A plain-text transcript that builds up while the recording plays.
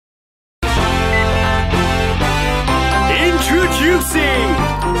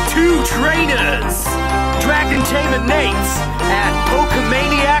trainers, Dragon Tamer Nates, and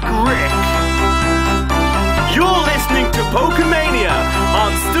Pokemaniac Rick. You're listening to Pokemania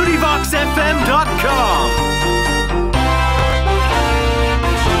on STUDYVOXFM.com.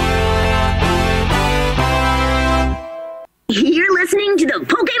 You're listening to the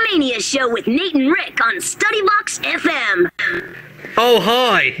Pokemania Show with Nate and Rick on STUDYVOX FM. Oh,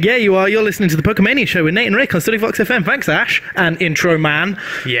 hi. Yeah, you are. You're listening to the Pokemania Show with Nate and Rick on STUDYVOX FM. Thanks, Ash. And Intro Man.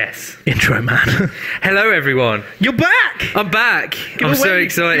 Yes. Intro Man. Hello, everyone. You're back! I'm back. I'm so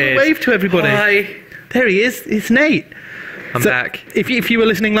excited. Give a wave to everybody. Hi. There he is. It's Nate. I'm back. If you were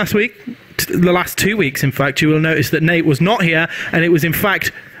listening last week, the last 2 weeks, in fact, you will notice that Nate was not here, and it was, in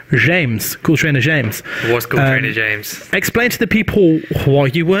fact, James, Cool Trainer James. It was Cool Trainer James. Explain to the people why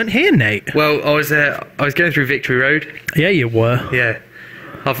you weren't here, Nate. Well, I was going through Victory Road. Yeah, you were. Yeah.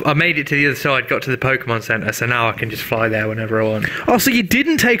 I made it to the other side, got to the Pokemon Centre, so now I can just fly there whenever I want. Oh, so you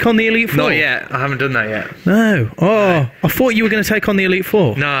didn't take on the Elite Four? Not yet. I haven't done that yet. No. Oh, I thought you were going to take on the Elite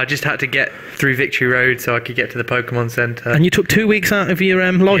Four. No, I just had to get through Victory Road so I could get to the Pokemon Centre. And you took 2 weeks out of your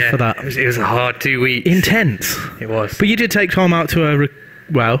life for that? It was a hard 2 weeks. Intense. It was. But you did take time out to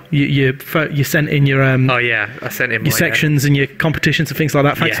you sent in your oh yeah, I sent in your sections and your competitions and things like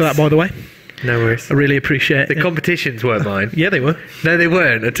that. Thanks for that, by the way. No worries. I really appreciate it. The competitions weren't mine. Yeah, they were. No, they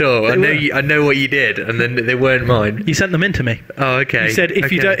weren't at all. I know what you did, and then they weren't mine. You sent them in to me. Oh, okay. You said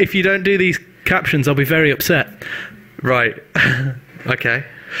if you don't do these captions, I'll be very upset. Right. Okay.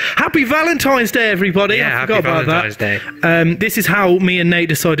 Happy Valentine's Day, everybody! Yeah, I forgot happy about Valentine's Day. This is how me and Nate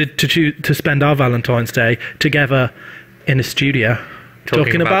decided to spend our Valentine's Day together in a studio,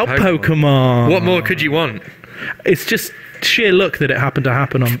 talking about Pokemon. What more could you want? It's just sheer luck that it happened to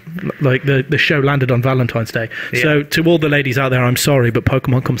happen on, like, the show landed on Valentine's Day. Yeah. So to all the ladies out there, I'm sorry, but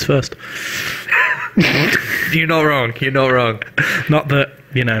Pokemon comes first. You're not wrong. You're not wrong. Not that,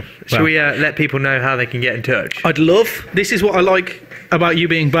 you know. Shall we let people know how they can get in touch? I'd love. This is what I like about you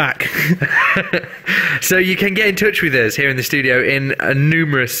being back. So you can get in touch with us here in the studio in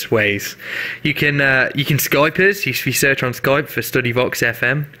numerous ways. You can Skype us. If you search on Skype for STUDYVOX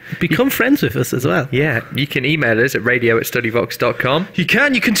FM. Become friends with us as well. Yeah. You can email us at radio@studyvox.com. You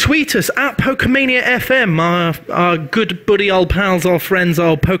can tweet us at Pokemania FM. Our good buddy, old pals, our friends,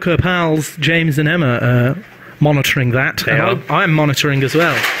 our poker pals, James and Emma, monitoring that. I'm monitoring as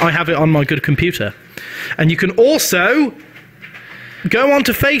well. I have it on my good computer. And you can also go on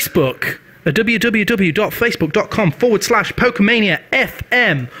to Facebook at www.facebook.com/Pokemania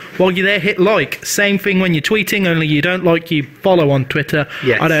FM. While you're there, hit like. Same thing when you're tweeting, only you don't like, you follow on Twitter.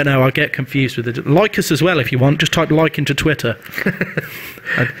 Yes. I don't know, I get confused with it. Like us as well if you want. Just type like into Twitter.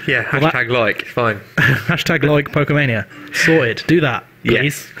 Yeah, hashtag like, fine. Hashtag like Pokemania. Sorted. Do that,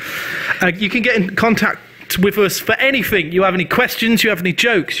 please. Yes. You can get in contact with us for anything. You have any questions, you have any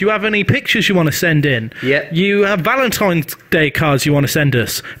jokes, you have any pictures you want to send in, you have Valentine's Day cards you want to send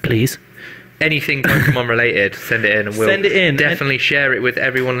us, please. Anything Pokemon related, send it in and we'll definitely share it with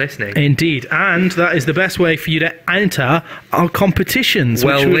everyone listening. Indeed, and that is the best way for you to enter our competitions,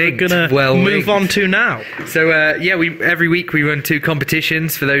 which we're going to move on to now. So every week we run 2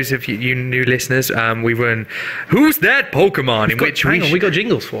 competitions. For those of you new listeners, we run Who's That Pokemon? We got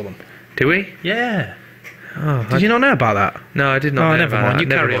jingles for them. Do we? Yeah. Oh, did you not know about that? No, I did not know never about mind.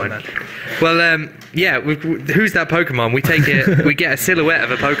 that. You carry on then. Well, Who's That Pokemon? We take it. We get a silhouette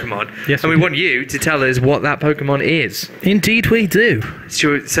of a Pokemon, and we want you to tell us what that Pokemon is. Indeed, we do.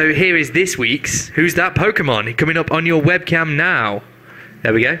 So here is this week's Who's That Pokemon, coming up on your webcam now.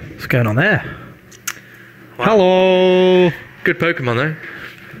 There we go. What's going on there? Wow. Hello. Good Pokemon, though.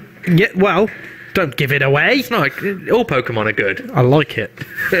 Yeah. Well, don't give it away. It's not. All Pokemon are good. I like it.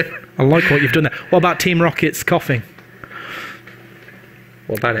 I like what you've done there. What about Team Rocket's coughing?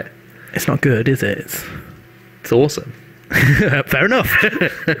 What about it? It's not good, is it? It's awesome. Fair enough.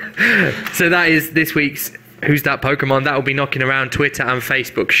 So that is this week's Who's That Pokemon? That will be knocking around Twitter and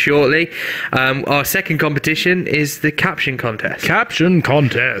Facebook shortly. Our second competition is the caption contest. Caption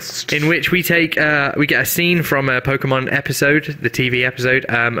contest. In which we get a scene from a Pokemon episode, the TV episode,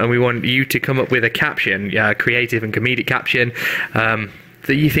 and we want you to come up with a caption, creative and comedic caption,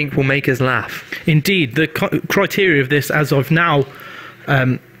 that you think will make us laugh. Indeed. The criteria of this, as I've now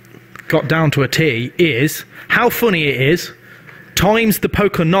got down to a T, is how funny it is, times the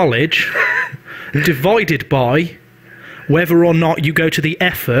poker knowledge, divided by whether or not you go to the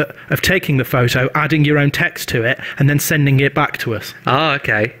effort of taking the photo, adding your own text to it, and then sending it back to us. Ah,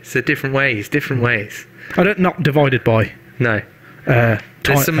 okay. So different ways. Not divided by. No.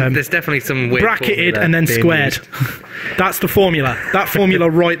 There's definitely some weird bracketed and then squared. That's the formula. That formula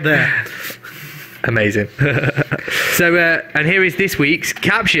right there. Amazing. So, and here is this week's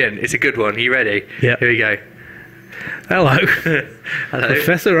caption. It's a good one. Are you ready? Yeah. Here we go. Hello. Hello.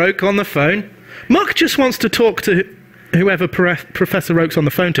 Professor Oak on the phone. Muck just wants to talk to whoever Professor Oak's on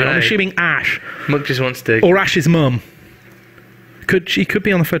the phone to. I'm assuming Ash. Muck just wants to... Or Ash's mum. She could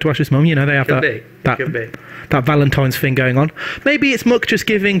be on the phone to Ash's mum. You know, they have that Valentine's thing going on. Maybe it's Muck just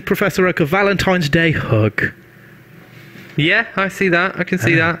giving Professor Oak a Valentine's Day hug. Yeah, I see that. I can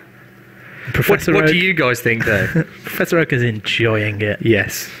see that. Professor What Oak, do you guys think, though? Professor Oak is enjoying it.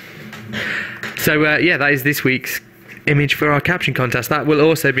 Yes. So, yeah, that is this week's image for our caption contest. That will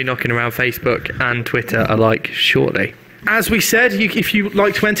also be knocking around Facebook and Twitter alike shortly. As we said, if you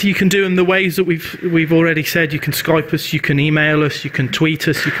like to enter, you can do in the ways that we've already said. You can Skype us, you can email us, you can tweet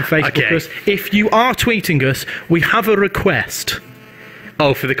us, you can Facebook us. If you are tweeting us, we have a request.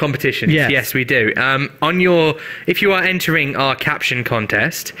 Oh, for the competition? Yes, we do. If you are entering our caption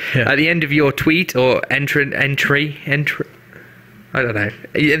contest, at the end of your tweet or entry, I don't know.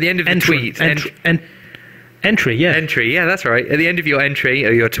 At the end of the tweet, Entry, yeah, that's right. At the end of your entry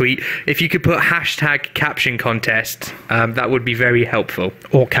or your tweet, if you could put hashtag caption contest, that would be very helpful.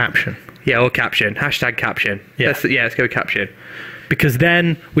 Or caption. Yeah, or caption. Hashtag caption. Yeah. Let's go caption. Because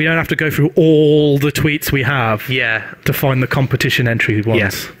then we don't have to go through all the tweets we have to find the competition entry ones.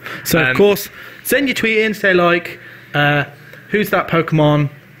 Yes. So, of course, send your tweet in, say, like, who's that Pokemon?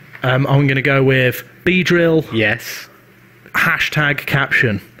 I'm going to go with Beedrill. Yes. Hashtag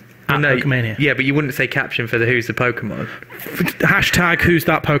caption. Pokemania. Yeah, but you wouldn't say caption for the who's the Pokemon. Hashtag who's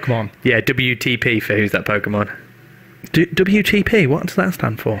that Pokemon. Yeah, WTP for who's that Pokemon. WTP, what does that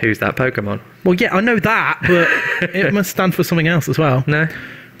stand for? Who's that Pokemon? Well, yeah, I know that, but it must stand for something else as well. No?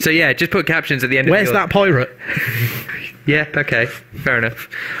 So, yeah, just put captions at the end Where's that pirate? Yeah, okay, fair enough.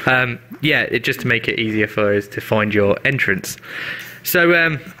 Just to make it easier for us to find your entrance. So,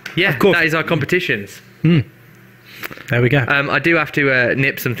 yeah, that is our competitions. There we go. I do have to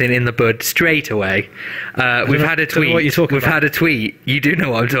nip something in the bud straight away. We've had a tweet. We've had a tweet. You do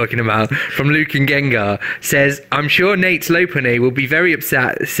know what I'm talking about. From Luke and Gengar says, "I'm sure Nate's Lopunny will be very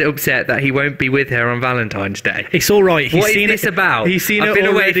upset that he won't be with her on Valentine's Day." It's all right. What is this about? He's seen I've it been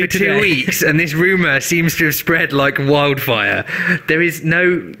away already for 2 weeks, and this rumor seems to have spread like wildfire. There's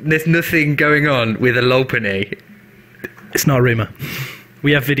nothing going on with a Lopunny. It's not a rumor.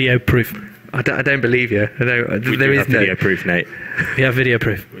 We have video proof. I don't believe you. There is no video proof, Nate. We have video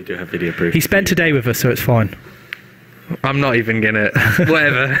proof. We do have video proof. He spent today with us, so it's fine. I'm not even gonna.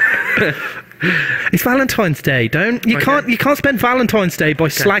 Whatever. It's Valentine's Day. You can't spend Valentine's Day by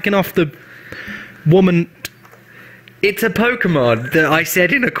slagging off the woman. It's a Pokemon that I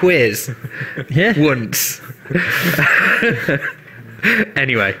said in a quiz. Yeah. Once.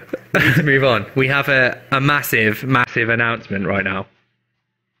 Anyway, let's move on. We have a massive announcement right now.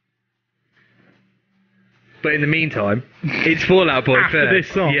 But in the meantime, it's Fallout Boy After first.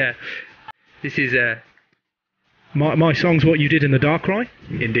 this song. Yeah. This is My song's What You Did in the Darkrai?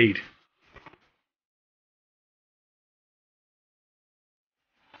 Indeed.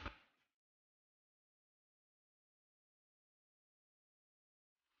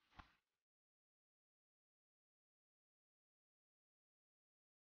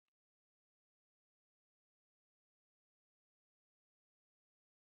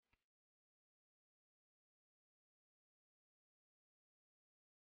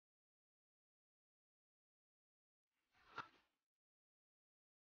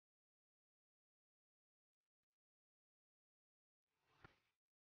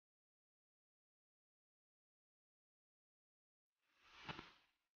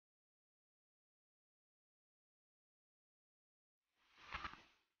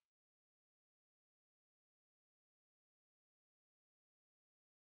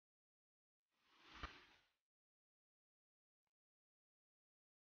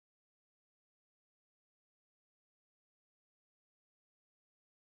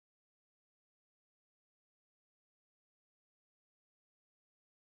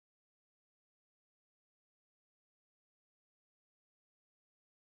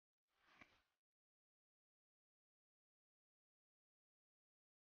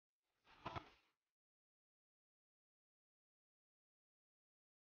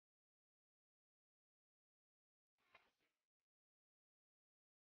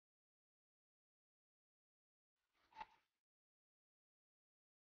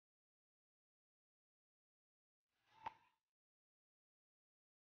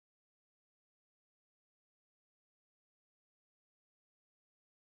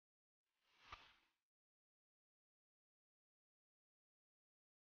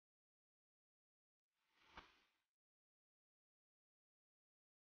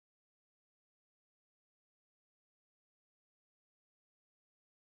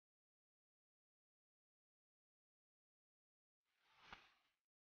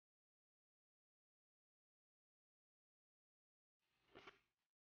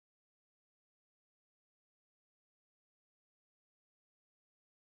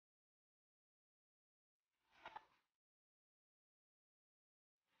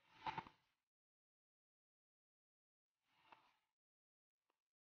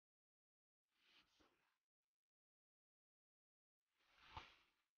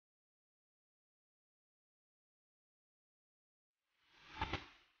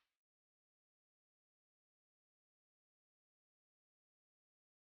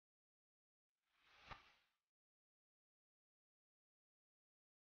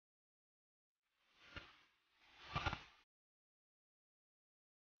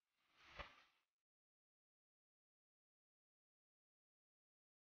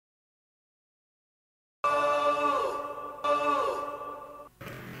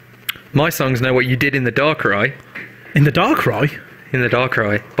 My songs Know What You Did in the Darkrai. In the Darkrai? In the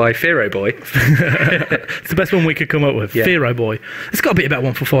Darkrai by Fearow Boy. It's the best one we could come up with. Yeah. Fearow Boy. It's got to be a better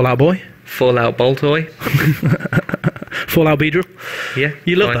one for Fallout Boy. Fallout Boltoy. Fallout Beedrill. Yeah.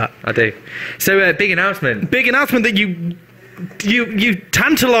 You love that. I do. So, big announcement. Big announcement that you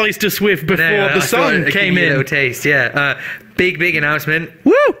tantalised us with before the song came in. A little taste, yeah. Big announcement.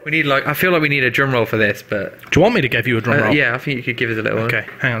 Woo! We need I feel like we need a drum roll for this, but Do you want me to give you a drum roll? yeah, I think you could give us a little one. Okay,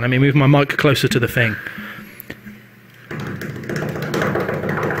 hang on. Let me move my mic closer to the thing.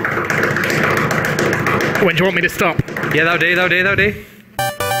 When do you want me to stop? Yeah, that'll do.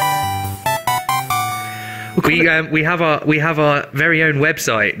 We have our very own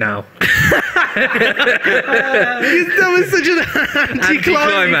website now. That was such an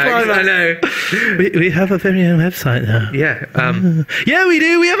Anticlimax, I know. We have a very own website now. Yeah. Yeah, we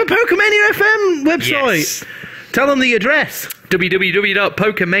do. We have a Pokemania FM website. Yes. Tell them the address.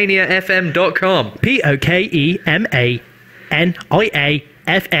 www.pokemaniafm.com.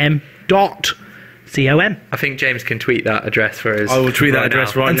 POKEMANIAFM.com. I think James can tweet that address for us. I will tweet that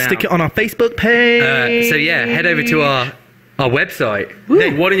address right And now. stick it on our Facebook page. So yeah, head over to our website.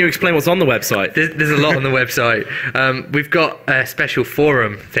 Nate, why don't you explain what's on the website? There's a lot on the website. We've got a special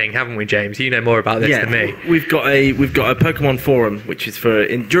forum thing, haven't we, James? You know more about this than me. We've got a Pokemon forum, which is for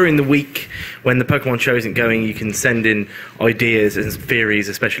during the week when the Pokemon show isn't going. You can send in ideas and theories,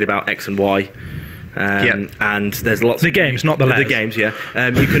 especially about X and Y. And there's lots The games, not the letters. The games, yeah.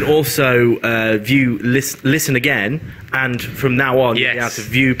 You can also listen again, and from now on, you'll be able to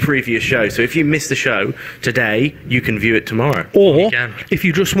view previous shows. So if you missed the show today, you can view it tomorrow. Or if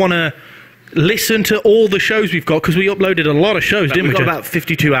you just want to listen to all the shows we've got, because we uploaded a lot of shows, didn't we? We've got about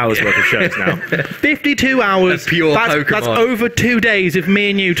 52 hours worth of shows now. 52 hours. Of pure Pokemon. That's over 2 days of me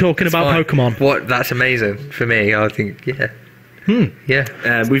and you talking about Pokemon. What? That's amazing for me. I think, yeah. Yeah.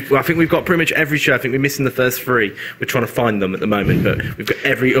 I think we've got pretty much every show. I think we're missing the first 3. We're trying to find them at the moment, but we've got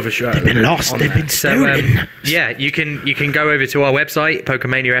every other show. They've been lost. They've been stolen. Yeah, you can go over to our website,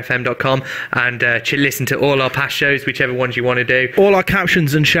 pokemaniafm.com, and listen to all our past shows, whichever ones you want to do. All our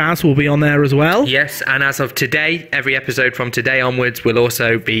captions and shouts will be on there as well. Yes, and as of today, every episode from today onwards will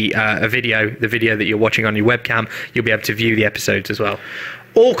also be a video. The video that you're watching on your webcam, you'll be able to view the episodes as well.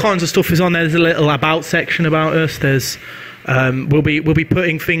 All kinds of stuff is on there. There's a little about section about us. There's we'll be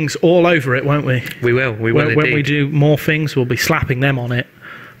putting things all over it, won't we? We will. When we do more things, we'll be slapping them on it,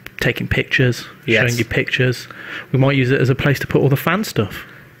 taking pictures, showing you pictures. We might use it as a place to put all the fan stuff.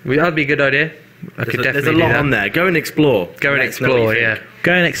 That'd be a good idea. There's a lot on there. Go and explore. Go and explore, yeah.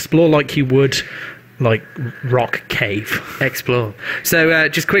 Go and explore like you would like Rock Cave. Explore. So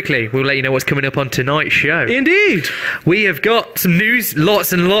just quickly, we'll let you know what's coming up on tonight's show. Indeed. We have got some news,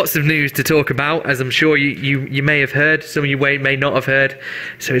 lots and lots of news to talk about, as I'm sure you may have heard, some of you may not have heard,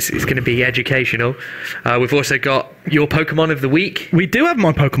 so it's going to be educational. We've also got your Pokemon of the week. We do have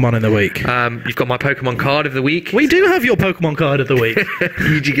my Pokemon of the week. You've got my Pokemon card of the week. We do have your Pokemon card of the week.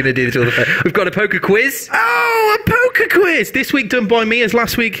 You're going to do this all the time. We've got a Poker Quiz. Oh, a Poker Quiz. This week done by me, as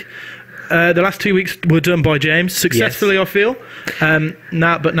last week. The last 2 weeks were done by James successfully, yes. I feel.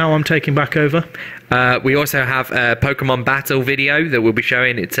 Now I'm taking back over. We also have a Pokemon Battle video that we'll be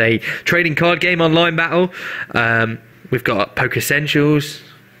showing. It's a trading card game online battle. We've got Poke Essentials.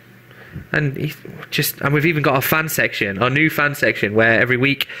 And we've even got our fan section, our new fan section, where every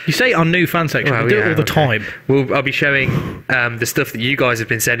week... You say our new fan section, we do it all the time. I'll be showing the stuff that you guys have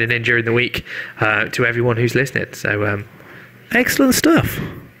been sending in during the week to everyone who's listening. So, excellent stuff.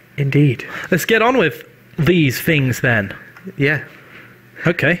 Indeed. Let's get on with these things then. Yeah.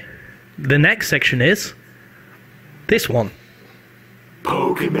 Okay. The next section is this one.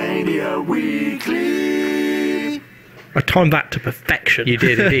 Pokemania Weekly. I timed that to perfection. You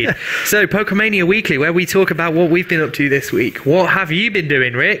did indeed. So, Pokemania Weekly, where we talk about what we've been up to this week. What have you been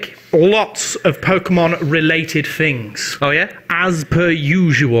doing, Rick? Lots of Pokemon-related things. Oh, yeah? As per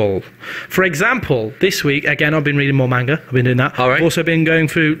usual. For example, this week, again, I've been reading more manga. I've been doing that. All right. I've also been going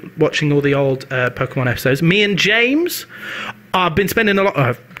through, watching all the old Pokemon episodes. Me and James, I've been spending a lot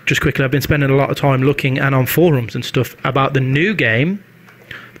of time looking and on forums and stuff about the new game,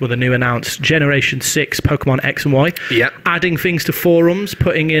 well, the new announced Generation 6 Pokemon X and Y. Yep. Adding things to forums,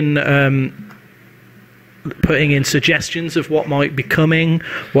 putting in suggestions of what might be coming,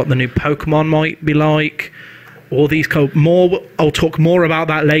 what the new Pokemon might be like. All these I'll talk more about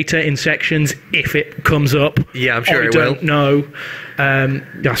that later in sections if it comes up. Yeah, I'm sure it will. I don't know.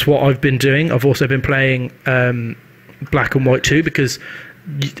 That's what I've been doing. I've also been playing Black and White 2 because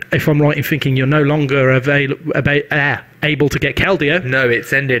if I'm right in thinking you're no longer able to get Keldeo. No,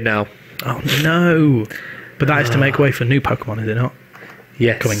 it's ended now. Oh no! But that is to make way for new Pokemon, is it not?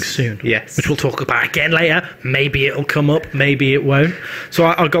 Yes. coming soon. Yes. Which we'll talk about again later. Maybe it'll come up, maybe it won't. So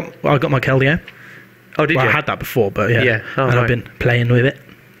I got my Keldeo. Oh, did Well, you? I had that before, but yeah. Yeah. Oh, and right. I've been playing with it.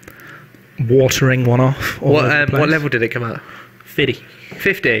 Watering one off. all over the place. What level did it come out? 50.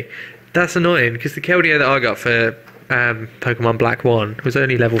 50. That's annoying because the Keldeo that I got for Pokemon Black 1 was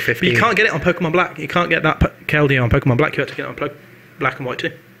only level 15. But you can't get it on Pokemon Black. You can't get that Keldeo on Pokemon Black. You have to get it on Black and White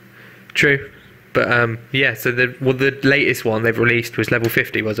too. True. But yeah, so the latest one they've released was level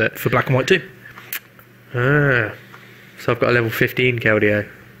 50, was it? For Black and White too. Ah. So I've got a level 15 Keldeo.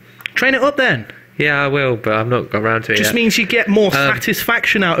 Train it up then. Yeah, I will, but I've not got around to it Just yet. means you get more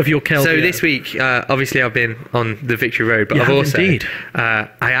satisfaction out of your Keldeo. So this week, obviously I've been on the Victory Road, but You I've have also, indeed. I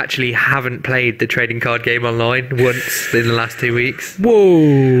actually haven't played the trading card game online once in the last 2 weeks.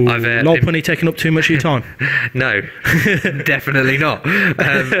 Whoa. I've, Lol Punny taking up too much of your time. No, definitely not.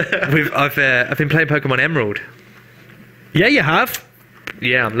 I've been playing Pokemon Emerald. Yeah, you have.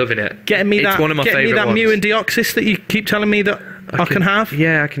 Yeah, I'm loving it. Getting me it's one of my favourite ones. Mew and Deoxys that you keep telling me that I can have.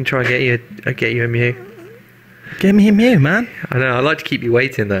 Yeah, I can try and get you a Mew. Get me a Mew, man. I know. I like to keep you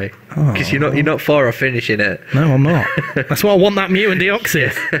waiting though, because you're not far off finishing it. No, I'm not. That's why I want that Mew and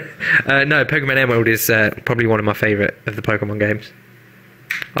Deoxys. No, Pokemon Emerald is probably one of my favourite of the Pokemon games.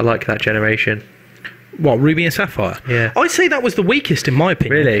 I like that generation. What, Ruby and Sapphire? Yeah. I'd say that was the weakest in my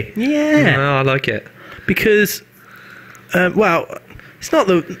opinion. Really? Yeah. No, I like it. Because, well, it's not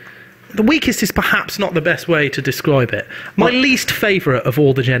the weakest is perhaps not the best way to describe it. My least favourite of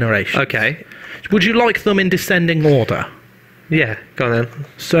all the generations. Okay. Would you like them in descending order? Yeah, go on then.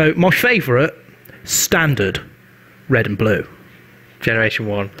 So, my favourite, standard, red and blue. Generation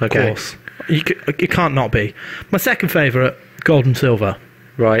 1. Okay. Of course. You can't not be. My second favourite, gold and silver.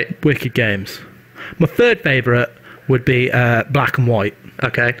 Right. Wicked games. My third favourite would be black and white.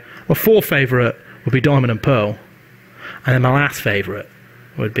 Okay. My fourth favourite would be diamond and pearl. And then my last favourite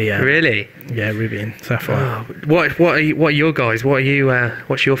would be Really? yeah, ruby and sapphire. Oh, what are your guys? What are you?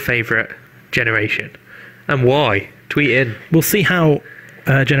 What's your favourite generation, and why? Tweet in. We'll see how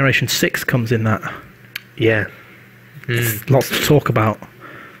Generation 6 comes in that. Yeah. Lots to talk about.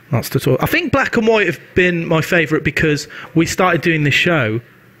 Lots to talk. I think black and white have been my favourite because we started doing this show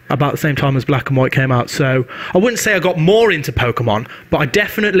about the same time as black and white came out. So I wouldn't say I got more into Pokemon, but I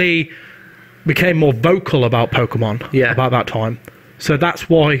definitely became more vocal about Pokemon about that time. So that's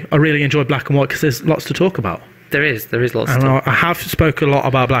why I really enjoy black and white, because there's lots to talk about. There is lots. And I have spoken a lot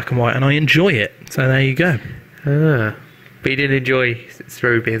about black and white, and I enjoy it. So there you go. But you didn't enjoy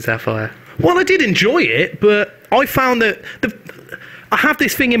Ruby and Sapphire. Well, I did enjoy it, but I found that I have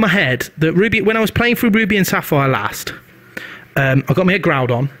this thing in my head that Ruby. When I was playing through Ruby and Sapphire last, I got me a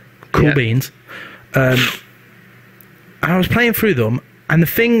Groudon, cool beans, and I was playing through them, and the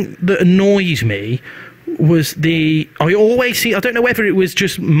thing that annoys me was I always see, I don't know whether it was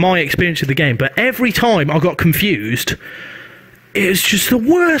just my experience of the game, but every time I got confused, it was just the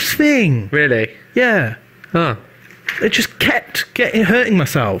worst thing. Really? Yeah. Oh. It just kept hurting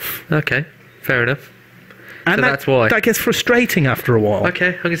myself. Okay. Fair enough. And So that's why. That gets frustrating after a while.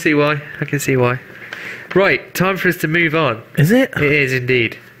 Okay, I can see why. Right, time for us to move on. Is it? It is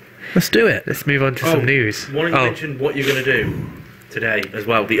indeed. Let's do it. Let's move on to some news. Why don't you mention what you're going to do today as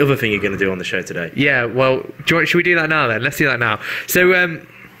well? The other thing you're going to do on the show today. Yeah, well, should we do that now then? Let's do that now. So,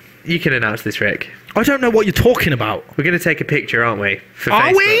 you can announce this, Rick. I don't know what you're talking about. We're going to take a picture, aren't we? For Are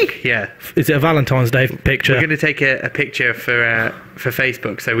Facebook. we? Yeah. Is it a Valentine's Day picture? We're going to take a picture for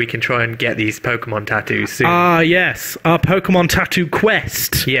Facebook so we can try and get these Pokemon tattoos soon. Ah, yes. Our Pokemon tattoo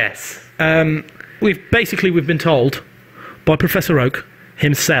quest. Yes. We've been told by Professor Oak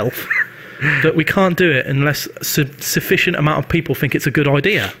himself that we can't do it unless sufficient amount of people think it's a good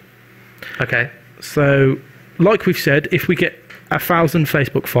idea. Okay. So, like we've said, if we get 1,000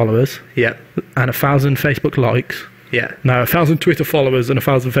 Facebook followers Yeah. and 1,000 Facebook likes, Yeah. no, 1,000 Twitter followers and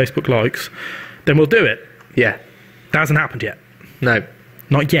 1,000 Facebook likes, then we'll do it. Yeah. That hasn't happened yet. No.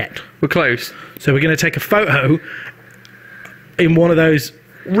 Not yet. We're close. So we're going to take a photo in one of those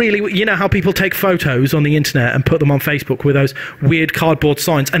really, you know how people take photos on the internet and put them on Facebook with those weird cardboard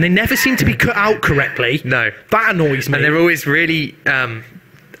signs, and they never seem to be cut out correctly? No. That annoys me. And they're always really,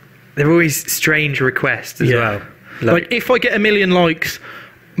 they're always strange requests as well. Like, if I get 1 million likes,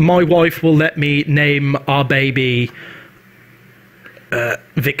 my wife will let me name our baby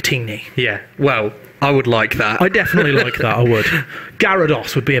Victini. Yeah. Well, I would like that. I definitely like that, I would.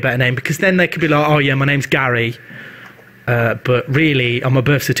 Gyarados would be a better name, because then they could be like, oh yeah, my name's Gary. but really, on my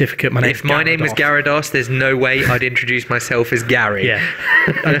birth certificate, my name. If my name was Gyarados, there's no way I'd introduce myself as Gary. Yeah,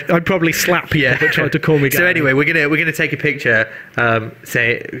 I'd probably slap people that tried to call me Gary. So anyway, we're gonna take a picture,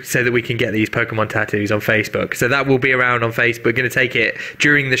 so that we can get these Pokemon tattoos on Facebook. So that will be around on Facebook. We're gonna take it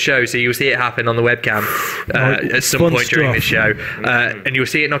during the show, so you'll see it happen on the webcam at some point during the show, and you'll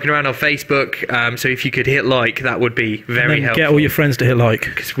see it knocking around on Facebook. So if you could hit like, that would be very helpful. Get all your friends to hit like,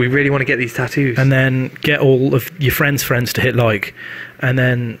 because we really want to get these tattoos. And then get all of your friends' friends to hit like, and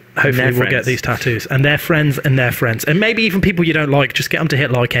then hopefully we'll get these tattoos, and their friends, and maybe even people you don't like. Just get them to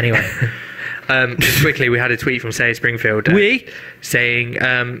hit like anyway. Just quickly, we had a tweet from Say Springfield saying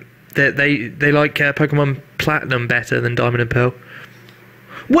that they like Pokemon Platinum better than Diamond and Pearl.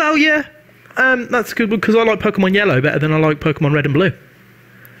 Well, yeah, that's good, because I like Pokemon Yellow better than I like Pokemon Red and Blue.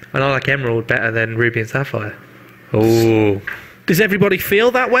 And I like Emerald better than Ruby and Sapphire. Oh. Does everybody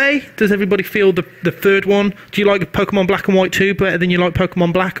feel that way? Does everybody feel the third one? Do you like Pokemon Black and White 2 better than you like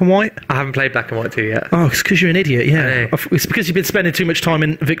Pokemon Black and White? I haven't played Black and White 2 yet. Oh, it's because you're an idiot, yeah. It's because you've been spending too much time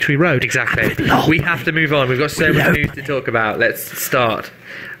in Victory Road. Exactly. We have to move on. We've got so much news to talk about. Let's start.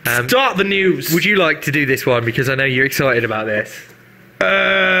 Start the news. Would you like to do this one? Because I know you're excited about this.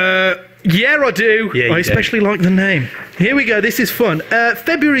 Yeah, I do. Yeah, I especially like the name. Here we go. This is fun.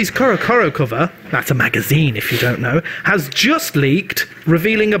 February's Korokoro cover, that's a magazine if you don't know, has just leaked,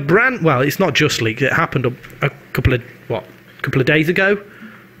 revealing a brand... Well, it's not just leaked. It happened a couple of days ago?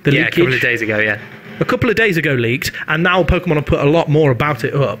 A couple of days ago, yeah. A couple of days ago leaked, and now Pokemon have put a lot more about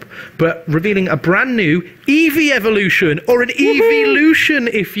it up, but revealing a brand new Eevee evolution, or an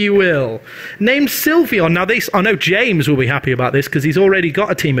Eeveelution, if you will, named Sylveon. Now, I know James will be happy about this, because he's already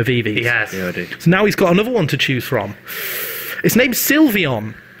got a team of Eevees. He has. Yeah, I do. So now he's got another one to choose from. It's named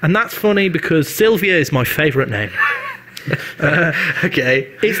Sylveon, and that's funny, because Sylvia is my favourite name. Okay.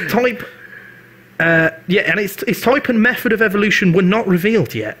 Its type... and its type and method of evolution were not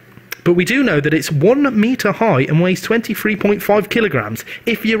revealed yet. But we do know that it's 1 metre high and weighs 23.5 kilograms,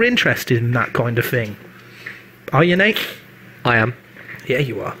 if you're interested in that kind of thing. Are you, Nate? I am. Yeah,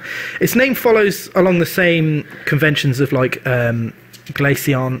 you are. Its name follows along the same conventions of like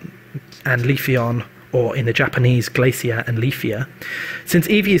Glaceon and Leafeon, or in the Japanese, Glacia and Leafia. Since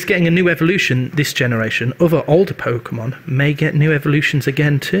Eevee is getting a new evolution this generation, other older Pokemon may get new evolutions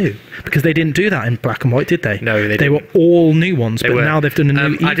again too. Because they didn't do that in Black and White, did they? No, they didn't. They were all new ones, but now they've done a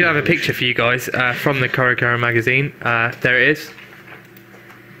new Eevee. I do have a picture for you guys from the Korokoro magazine. There it is.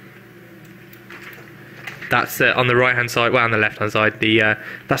 That's on the right-hand side, well, on the left-hand side.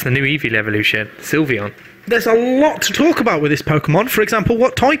 That's the new Eevee evolution, Sylveon. There's a lot to talk about with this Pokemon. For example,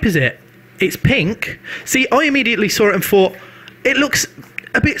 what type is it? It's pink. See, I immediately saw it and thought, it looks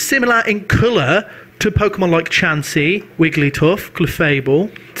a bit similar in colour to Pokemon like Chansey, Wigglytuff, Clefable.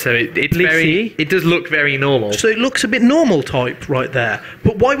 So it does look very normal. So it looks a bit normal type right there.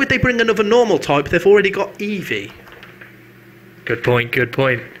 But why would they bring another normal type? They've already got Eevee. Good point, good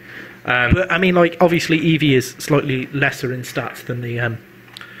point. But, I mean, like, obviously Eevee is slightly lesser in stats than the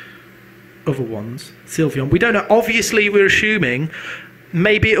other ones. Sylveon. We don't know. Obviously, we're assuming...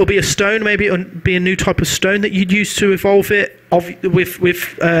 Maybe it'll be a stone, maybe it'll be a new type of stone that you'd use to evolve it. With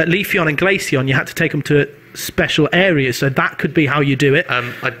Leafeon and Glaceon, you had to take them to special areas, so that could be how you do it.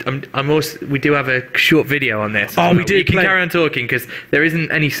 We do have a short video on this. Oh, we do. You can carry on talking, because there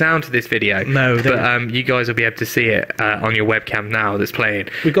isn't any sound to this video. No. But you guys will be able to see it on your webcam now that's playing.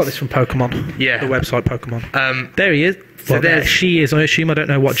 We got this from Pokemon. Yeah. The website Pokemon. There he is. So there she is. I assume, I don't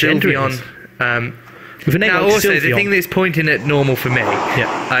know what gender it is. With a name now, like also, Sylveon. the thing that's pointing at normal for me,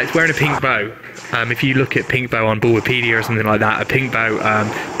 it's wearing a pink bow. If you look at pink bow on Bulbapedia or something like that, a pink bow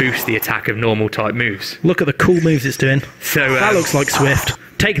boosts the attack of normal type moves. Look at the cool moves it's doing. So that looks like Swift.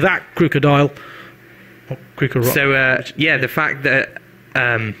 Take that, Crocodile. Oh, Crocodile. So, the fact that...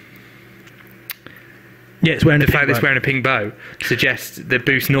 it's wearing it's wearing a pink bow suggests that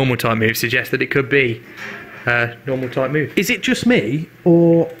boosts normal type moves, suggests that it could be normal type move. Is it just me,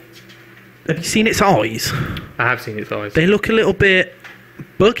 or... Have you seen its eyes? I have seen its eyes. They look a little bit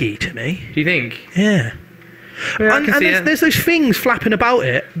buggy to me. Do you think? Yeah. And there's those things flapping about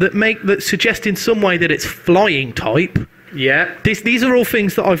it that suggest in some way that it's flying type. Yeah. These are all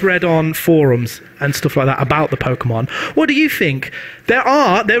things that I've read on forums and stuff like that about the Pokemon. What do you think?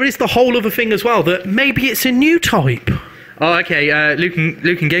 There is the whole other thing as well, that maybe it's a new type. Oh, okay. Luke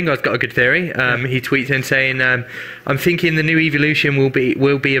and Gengar's got a good theory. He tweets in saying, "I'm thinking the new evolution will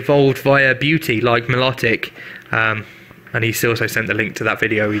be evolved via beauty, like Milotic." And he's also sent the link to that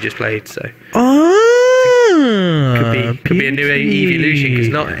video we just played. So could be a new evolution, because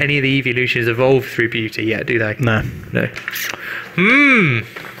not any of the evolutions evolve through beauty yet, do they? No.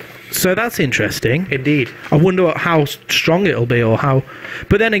 So that's interesting. Indeed. I wonder how strong it'll be, or how...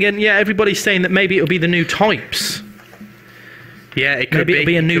 But then again, yeah, everybody's saying that maybe it'll be the new types. Yeah, it could maybe it'll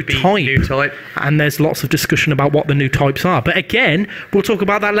be a new type. And there's lots of discussion about what the new types are. But again, we'll talk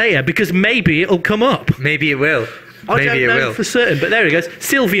about that later, because maybe it'll come up. Maybe it will. I don't know for certain, but there he goes.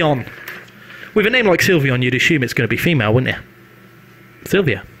 Sylveon. With a name like Sylveon, you'd assume it's going to be female, wouldn't you?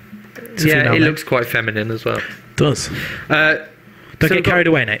 Sylvia. Yeah, it looks quite feminine as well. It does. Don't get carried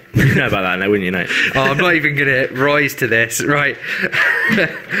away, Nate. You know about that now, wouldn't you, Nate? Oh, I'm not even going to rise to this. Right.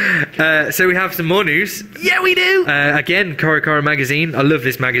 So we have some more news. Yeah, we do. Again, CoroCoro magazine. I love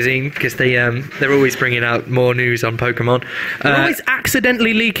this magazine because they're always bringing out more news on Pokemon. They're always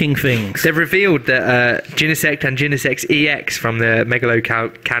accidentally leaking things. They've revealed that Genesect and Genesect EX from the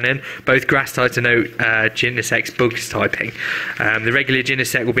Megalocanon, both grass type to note Genesect bugs typing. The regular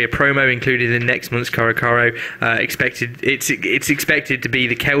Genesect will be a promo included in next month's CoroCoro. It's expected to be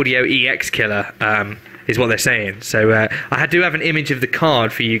the Keldeo EX killer, is what they're saying. So I do have an image of the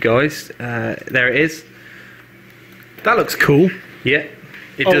card for you guys. There it is. That looks cool. Yeah.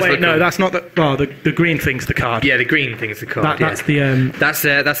 It oh does wait, look no, cool. that's not the... Oh, the green thing's the card. Yeah, the green thing's the card. That's the...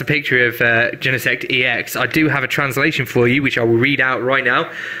 That's a picture of Genesect EX. I do have a translation for you, which I will read out right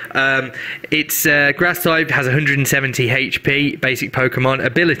now. It's grass type, has 170 HP, basic Pokemon.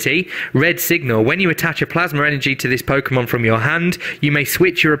 Ability, red signal. When you attach a plasma energy to this Pokemon from your hand, you may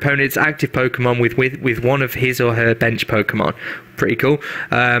switch your opponent's active Pokemon with one of his or her bench Pokemon. Pretty cool.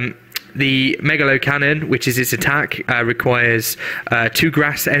 The Megalocanon, which is its attack, requires 2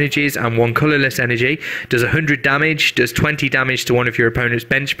 grass energies and 1 colourless energy. Does 100 damage, does 20 damage to one of your opponent's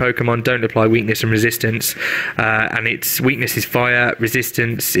bench Pokemon. Don't apply weakness and resistance. And its weakness is fire.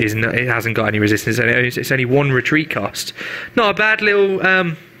 Resistance is no, it hasn't got any resistance. It's only 1 retreat cost. Not a bad little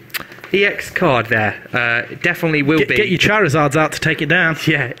EX card there. Definitely will be. Get your Charizards out to take it down.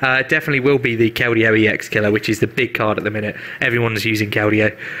 Yeah, definitely will be the Keldeo EX killer, which is the big card at the minute. Everyone's using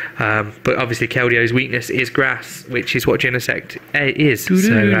Keldeo. But obviously Keldeo's weakness is grass, which is what Genesect is. It's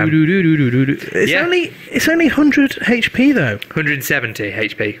only 100 HP though. 170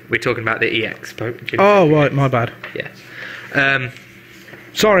 HP. We're talking about the EX. Oh, right, my bad. Yeah.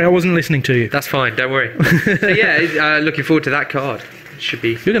 Sorry, I wasn't listening to you. That's fine, don't worry. So yeah, looking forward to that card. Should be.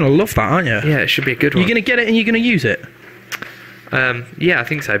 You're going to love that, aren't you? Yeah, it should be a good one. You're going to get it and you're going to use it? Yeah, I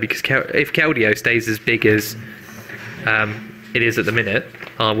think so, because if Keldeo stays as big as it is at the minute,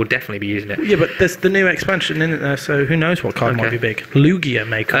 I will definitely be using it. Yeah, but there's the new expansion in it there, so who knows what card might be big. Lugia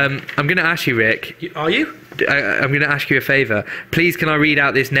may come. I'm going to ask you, Rick. Are you? I'm going to ask you a favour. Please, can I read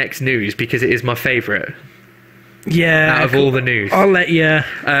out this next news, because it is my favourite. Yeah. Out of all the news. I'll let you...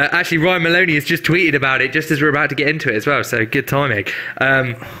 actually, Ryan Maloney has just tweeted about it just as we're about to get into it as well, so good timing.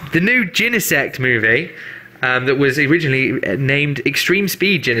 The new Genesect movie, that was originally named Extreme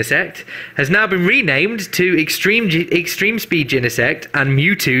Speed Genesect, has now been renamed to Extreme Speed Genesect and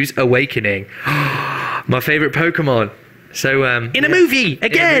Mewtwo's Awakening. My favourite Pokemon. So in a movie!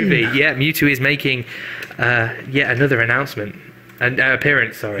 Again! In a movie, yeah, Mewtwo is making yet another announcement. Another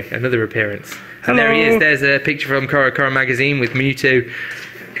appearance. And there he is. There's a picture from CoroCoro magazine with Mewtwo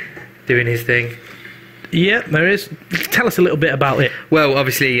doing his thing. Yeah, there is. Tell us a little bit about it. Well,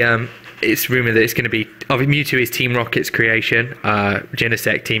 obviously, it's rumoured that it's going to be... Mewtwo is Team Rocket's creation,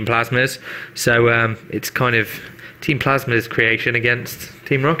 Genesect Team Plasma's. So it's kind of Team Plasma's creation against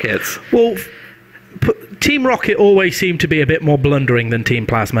Team Rocket's. Well, Team Rocket always seemed to be a bit more blundering than Team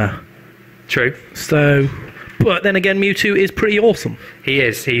Plasma. True. So... But then again, Mewtwo is pretty awesome. He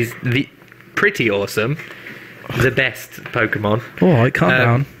is. He's pretty awesome. The best Pokemon. All right, calm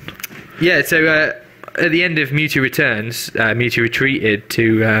down. Yeah, so at the end of Mewtwo Returns, Mewtwo retreated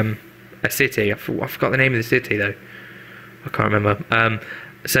to a city. I forgot the name of the city, though. I can't remember.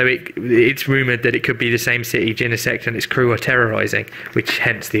 So it's rumoured that it could be the same city Genesect and its crew are terrorising, which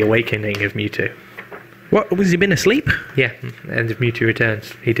hence the awakening of Mewtwo. What, was he been asleep? Yeah, end of Mewtwo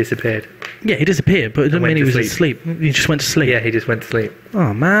Returns. He disappeared. Yeah, he disappeared, but it doesn't mean he was asleep. He just went to sleep. Yeah, he just went to sleep.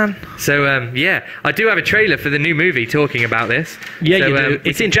 Oh, man. So, yeah, I do have a trailer for the new movie talking about this. Yeah, so, you do.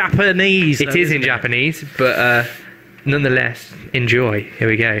 It's in Japanese. It is in Japanese, but nonetheless, enjoy. Here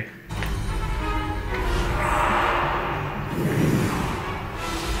we go.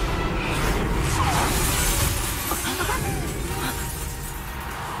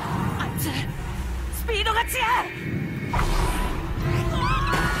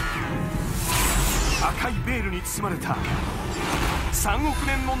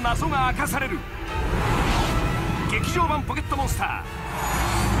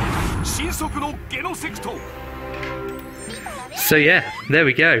 So yeah, there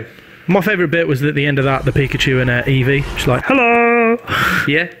we go. My favourite bit was at the end of that, the Pikachu and Eevee, just like, hello!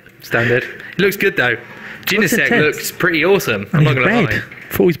 Yeah, standard. It looks good though. Genesect intense. looks pretty awesome. I'm And not he's going to red. lie.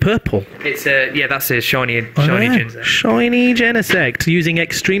 I thought he was purple. It's that's a shiny Genesect. Shiny Genesect using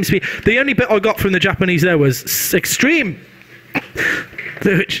extreme speed. The only bit I got from the Japanese there was extreme,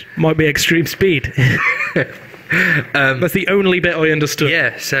 which might be extreme speed. That's the only bit I understood.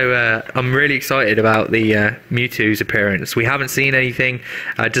 Yeah, so I'm really excited about the Mewtwo's appearance. We haven't seen anything.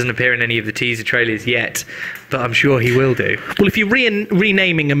 It doesn't appear in any of the teaser trailers yet, but I'm sure he will do. Well, if you're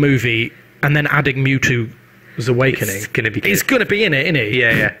renaming a movie and then adding Mewtwo's Awakening, It's going to be good. he's going to be in it, isn't he?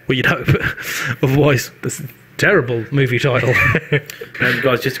 Yeah, yeah. Well, you'd hope. Otherwise, this is a terrible movie title.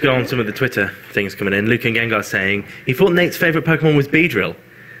 Guys, just to go on some of the Twitter things coming in. Luke and Gengar saying he thought Nate's favourite Pokemon was Beedrill.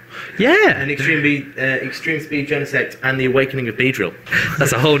 Yeah. And Extreme Speed Genesect and the Awakening of Beedrill.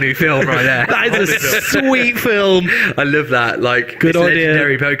 That's a whole new film right there. That is a sweet film. I love that. Like, Good it's idea.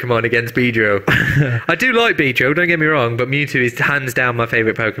 legendary Pokemon against Beedrill. I do like Beedrill, don't get me wrong, but Mewtwo is hands down my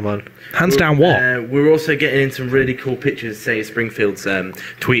favourite Pokemon. Hands down what? We're also getting in some really cool pictures. Say Springfield's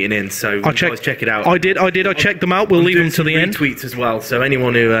tweeting in, so you guys check it out. I did. I checked them out. We'll leave them to the end. Tweets as well. So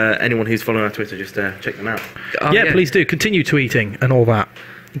anyone who's following our Twitter, just check them out. Oh, Yeah, please do. Continue tweeting and all that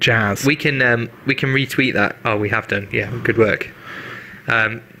jazz. We can retweet that. Oh, we have done. Yeah, good work.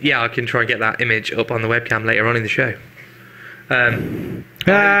 I can try and get that image up on the webcam later on in the show. Ryan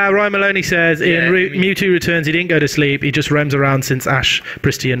Maloney says, Mewtwo returns. He didn't go to sleep. He just roams around since Ash,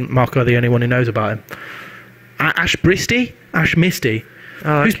 Bristy and Mark are the only one who knows about him. Ash Bristy? Ash Misty?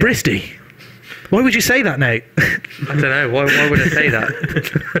 Oh, Who's okay. Bristy? Why would you say that, Nate? I don't know. Why would I say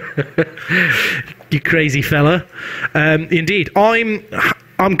that? You crazy fella. Indeed.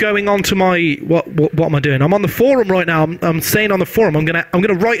 I'm going on to my what am I doing? I'm on the forum right now. I'm saying on the forum I'm gonna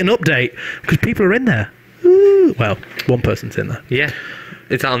write an update because people are in there. Ooh. Well, one person's in there. Yeah,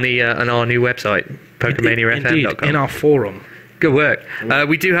 it's on the on our new website, PokemaniaFM.com. Indeed, in our forum. Good work.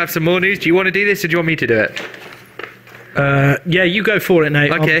 We do have some more news. Do you want to do this, or do you want me to do it? Yeah, you go for it,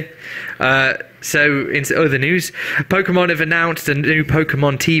 Nate. Okay. So, in other news, Pokemon have announced a new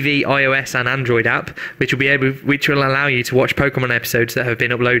Pokemon TV iOS and Android app, which will allow you to watch Pokemon episodes that have been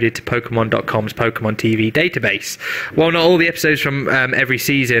uploaded to Pokemon.com's Pokemon TV database. While not all the episodes from every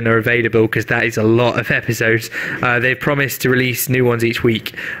season are available, because that is a lot of episodes, they've promised to release new ones each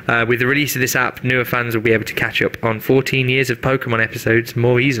week. With the release of this app, newer fans will be able to catch up on 14 years of Pokemon episodes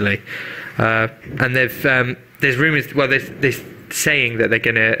more easily. And there's rumours, well, they're saying that they're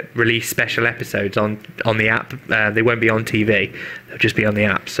going to release special episodes on the app. They won't be on TV, they'll just be on the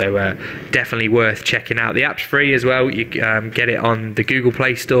app, so definitely worth checking out. The app's free as well. You get it on the Google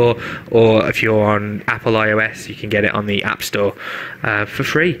Play Store, or if you're on Apple iOS, you can get it on the App Store for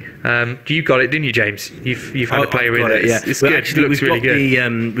free. You got it, didn't you, James? You've had a play with it. Yeah, it's good. Actually, it looks really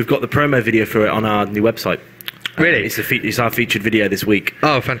good. We've got the promo video for it on our new website. Really? It's our featured video this week.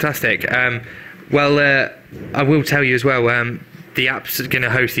 Oh, fantastic. Well, I will tell you as well, the app's going to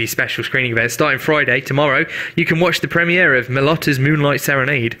host these special screening events starting Friday, tomorrow. You can watch the premiere of Milotta's Moonlight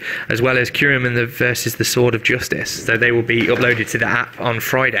Serenade, as well as Kyurem versus the Sword of Justice. So they will be uploaded to the app on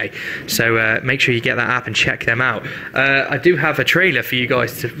Friday. So make sure you get that app and check them out. I do have a trailer for you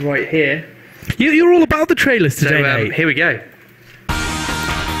guys right here. You're all about the trailers today, So Nate. here we go.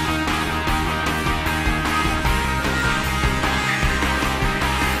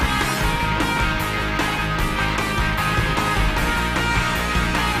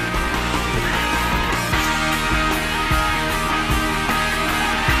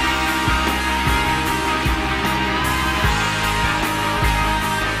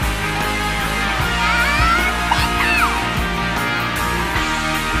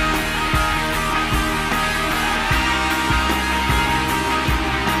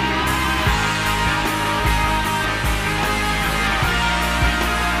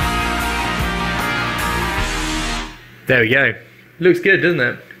 There we go. Looks good, doesn't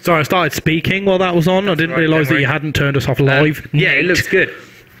it? Sorry, I started speaking while that was on. I didn't right, realise don't that you worry. hadn't turned us off live. Yeah, it Nate. looks good.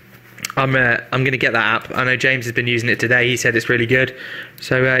 I'm going to get that app. I know James has been using it today. He said it's really good.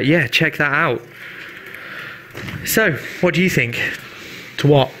 So, yeah, check that out. So, what do you think? To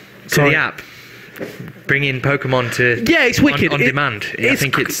what? To the app? Bringing Pokemon to... Yeah, it's wicked. On demand. I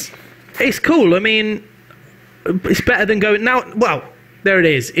think It's cool. I mean, it's better than going... Now, well, there it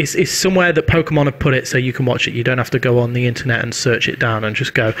is. It's somewhere that Pokemon have put it so you can watch it. You don't have to go on the internet and search it down and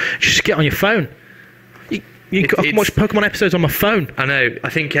just go... Just get on your phone. I can watch Pokemon episodes on my phone. I know. I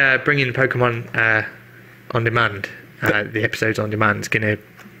think bringing Pokemon on demand, the episodes on demand, is going to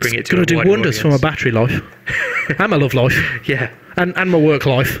bring it to It's going to a do wider wonders for my audience. battery life. And my love life. Yeah. And my work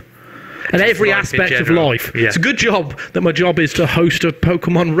life. And every aspect of life. Yeah. It's a good job that my job is to host a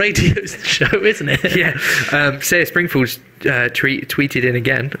Pokemon radio show, isn't it? Yeah. Sarah Springfield's tweeted in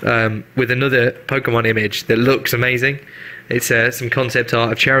again with another Pokemon image that looks amazing. It's some concept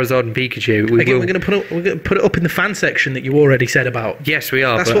art of Charizard and Pikachu. We're going to put it up in the fan section that you already said about. Yes, we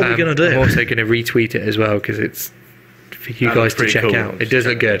are. That's what we're going to do. I'm also going to retweet it as well because it's for you guys to check out. It does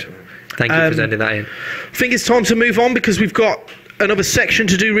look good. Thank you for sending that in. I think it's time to move on because we've got another section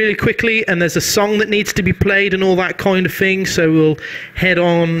to do really quickly, and there's a song that needs to be played and all that kind of thing. So we'll head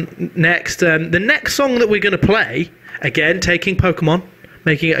on next. The next song that we're going to play, again, taking Pokemon,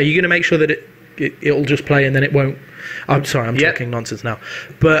 are you going to make sure that it'll just play and then it won't? I'm sorry, I'm talking nonsense now.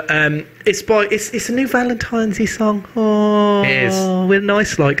 But it's a new Valentine's-y song. Oh, it is. We're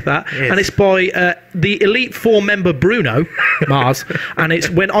nice like that. And it's by the Elite Four member Bruno Mars, and it's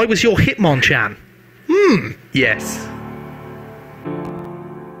When I Was Your Hitmonchan. Yes.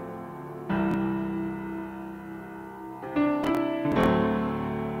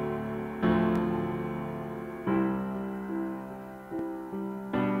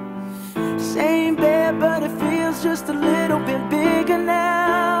 Same bed, but it feels just a little bit bigger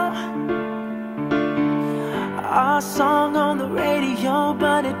now. Our song on the radio,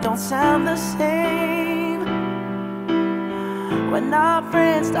 but it don't sound the same. When our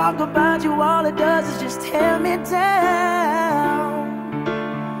friends talk about you, all it does is just tear me down.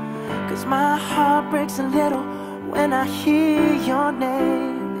 'Cause my heart breaks a little when I hear your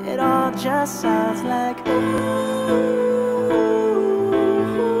name. It all just sounds like ooh.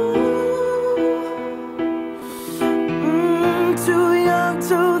 Too young,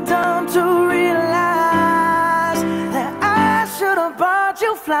 too dumb to realize that I should have bought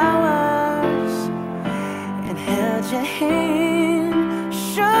you flowers and held your hand.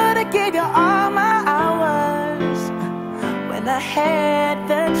 Should have gave you all my hours when I had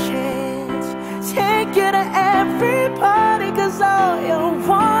the chance. Take you to every party, 'cause all you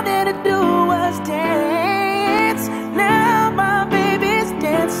wanted to do was dance. Now my baby's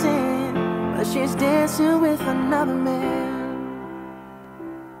dancing, but she's dancing with another man.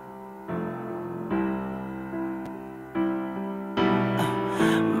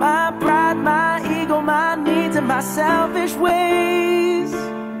 My pride, my ego, my needs, and my selfish ways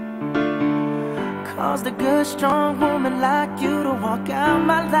caused a good, strong woman like you to walk out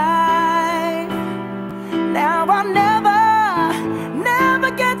my life. Now I'll never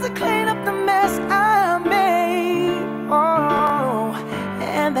get to clean up the mess I made. Oh,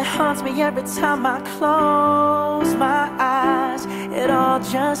 and that haunts me every time I close my eyes. It all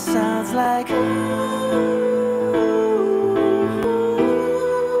just sounds like ooh.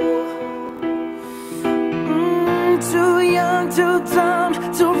 Too young, too dumb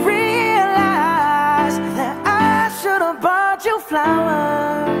to realize that I should have bought you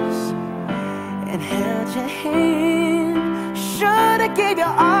flowers and held your hand. Should have gave you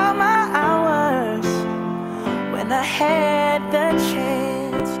all my hours when I had the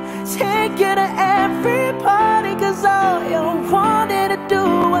chance. Take you to every party, 'cause all you wanted to do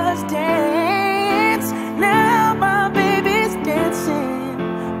was dance. Now my baby's dancing,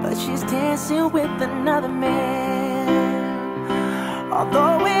 but she's dancing with another man.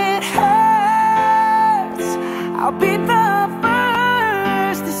 Although it hurts, I'll be the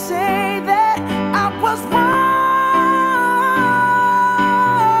first to say that I was wrong.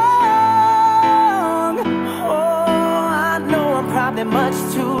 Oh, I know I'm probably much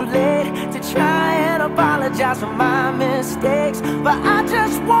too late to try and apologize for my mistakes, but I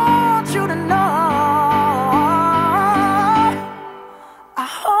just want you to know I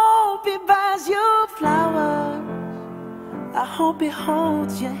hope he buys you flowers. I hope he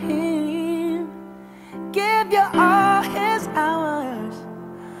holds your hand, give you all his hours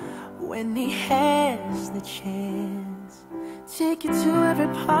when he has the chance. Take you to every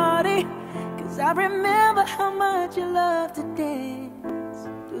party, 'cause I remember how much you love to dance.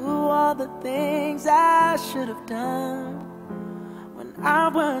 Do all the things I should have done when I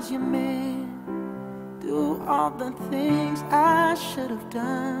was your man. Do all the things I should have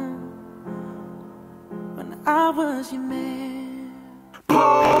done when I was your man.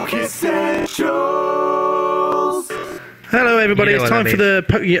 Essentials. Hello, everybody. It's time for the...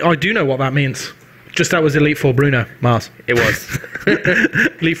 I do know what that means. Just that was Elite Four Bruno Mars. It was.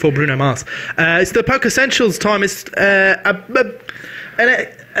 Elite Four Bruno Mars. It's the Poke Essentials time. It's a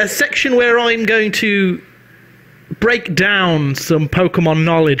section where I'm going to break down some Pokemon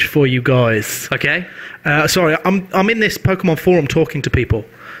knowledge for you guys. Okay. Sorry, I'm in this Pokemon forum talking to people.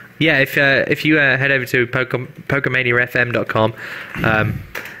 Yeah, if you head over to PokemaniaFM.com,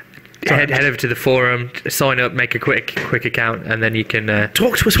 head over to the forum, sign up, make a quick account, and then you can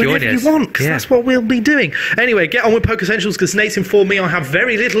talk to us whenever you want, because that's what we'll be doing. Anyway, get on with Poke Essentials, because Nate's informed me I have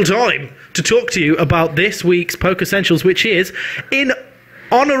very little time to talk to you about this week's Poke Essentials, which is, in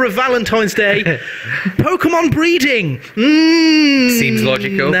honour of Valentine's Day, Pokemon breeding. Seems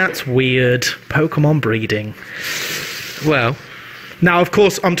logical. That's weird. Pokemon breeding. Well, now, of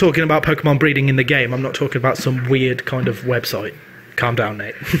course, I'm talking about Pokemon breeding in the game. I'm not talking about some weird kind of website. Calm down,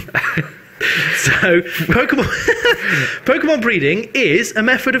 Nate. So, Pokemon breeding is a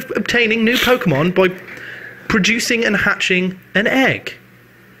method of obtaining new Pokemon by producing and hatching an egg.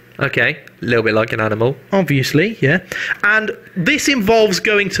 Okay, a little bit like an animal. Obviously, yeah. And this involves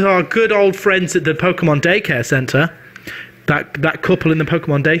going to our good old friends at the Pokemon Daycare Centre. That couple in the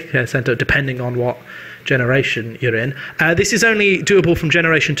Pokemon Daycare Centre, depending on what generation you're in. This is only doable from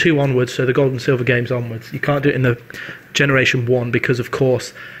Generation 2 onwards, so the Gold and Silver games onwards. You can't do it in the Generation 1 because, of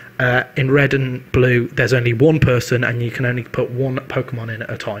course, in Red and Blue, there's only one person and you can only put one Pokemon in at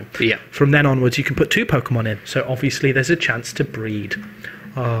a time. Yeah. From then onwards, you can put 2 Pokemon in, so obviously there's a chance to breed.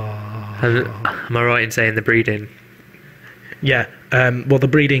 Am I right in saying the breeding? Yeah, well, the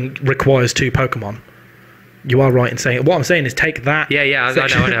breeding requires 2 Pokemon. You are right in saying it. What I'm saying is take that. Yeah,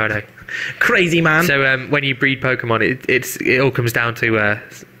 I know. Crazy man. So when you breed Pokemon, it all comes down to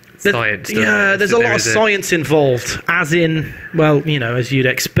science. Yeah, there's a lot of science involved, as in, well, you know, as you'd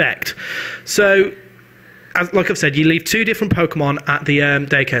expect. So, like I've said, you leave 2 different Pokemon at the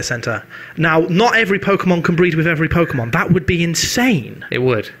daycare centre. Now, not every Pokemon can breed with every Pokemon. That would be insane. It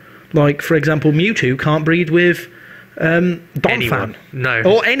would. Like, for example, Mewtwo can't breed with Anyone. No.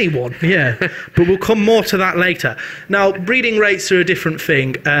 Or anyone, yeah. But we'll come more to that later. Now, breeding rates are a different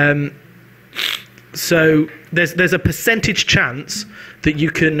thing. So there's a percentage chance that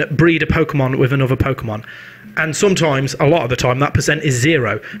you can breed a Pokemon with another Pokemon. And sometimes, a lot of the time, that percent is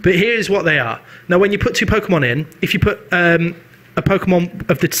 0. But here's what they are. Now, when you put 2 Pokemon in, if you put a Pokemon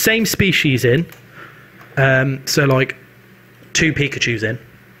of the same species in, so like 2 Pikachus in,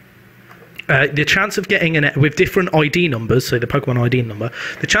 the chance of getting an egg with different ID numbers, so the Pokemon ID number,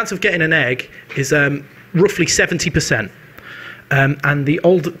 the chance of getting an egg is roughly 70%. And the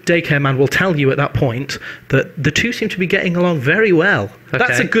old daycare man will tell you at that point that the 2 seem to be getting along very well. Okay.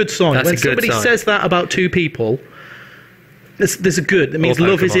 That's a good sign. When somebody says that about 2 people, there's a good. That means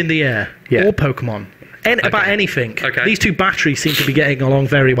love is in the air. Yeah. Or Pokemon. About anything. Okay. These 2 batteries seem to be getting along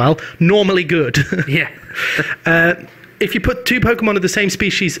very well. Normally good. Yeah. If you put 2 Pokemon of the same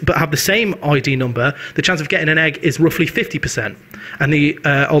species but have the same ID number, the chance of getting an egg is roughly 50%. And the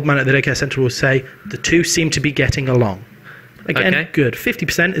old man at the daycare centre will say the 2 seem to be getting along. Again, good.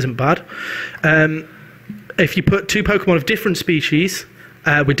 50% isn't bad. If you put 2 Pokemon of different species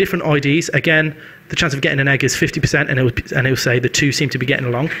with different IDs, again, the chance of getting an egg is 50%, and it will say the 2 seem to be getting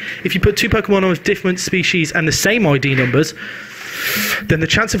along. If you put 2 Pokemon of different species and the same ID numbers, then the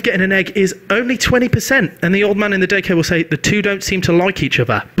chance of getting an egg is only 20%. And the old man in the daycare will say the 2 don't seem to like each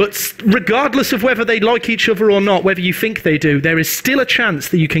other. But regardless of whether they like each other or not, whether you think they do, there is still a chance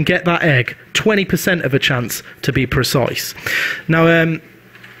that you can get that egg. 20% of a chance, to be precise. Now,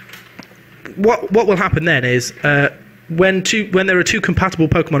 what will happen then is when there are 2 compatible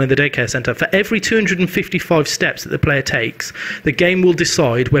Pokemon in the daycare centre, for every 255 steps that the player takes, the game will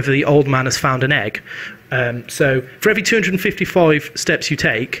decide whether the old man has found an egg. So for every 255 steps you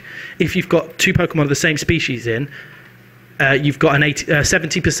take, if you've got 2 Pokemon of the same species in, you've got an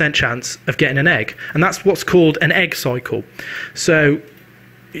 70% chance of getting an egg. And that's what's called an egg cycle. So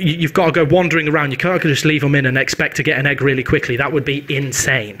you've got to go wandering around. You can't just leave them in and expect to get an egg really quickly. That would be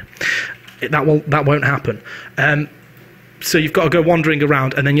insane. That won't happen. So you've got to go wandering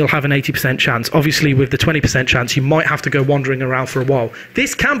around, and then you'll have an 80% chance. Obviously, with the 20% chance, you might have to go wandering around for a while.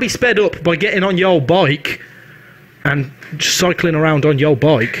 This can be sped up by getting on your old bike and just cycling around on your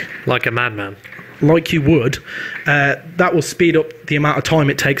bike. Like a madman. Like you would. That will speed up the amount of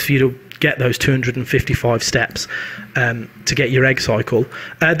time it takes for you to get those 255 steps to get your egg cycle.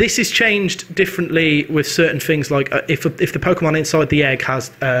 This is changed differently with certain things, like if the Pokemon inside the egg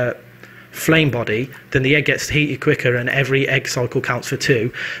has flame body, then the egg gets heated quicker and every egg cycle counts for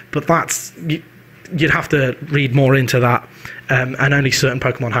 2. But that's you'd have to read more into that, and only certain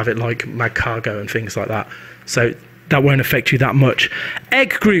Pokemon have it, like Magcargo and things like that, so that won't affect you that much.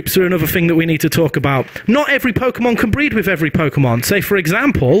 Egg groups are another thing that we need to talk about. Not every Pokemon can breed with every Pokemon. Say, for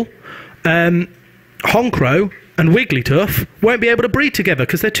example, Honchkrow and Wigglytuff won't be able to breed together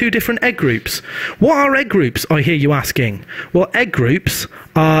because they're 2 different egg groups. What are egg groups, I hear you asking? Well, egg groups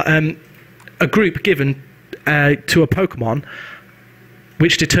are a group given to a Pokemon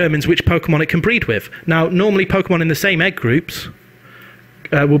which determines which Pokemon it can breed with. Now, normally Pokemon in the same egg groups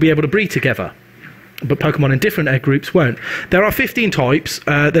will be able to breed together. But Pokemon in different egg groups won't. There are 15 types.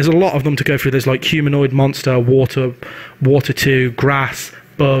 There's a lot of them to go through. There's like humanoid, monster, water 2, grass,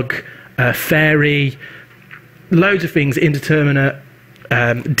 bug, fairy, loads of things, indeterminate.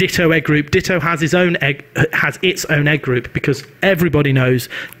 Ditto egg group. Ditto has its own egg group because everybody knows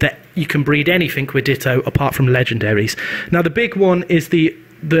that you can breed anything with Ditto apart from legendaries. Now the big one is the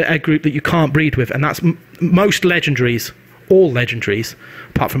egg group that you can't breed with, and that's most legendaries. All legendaries,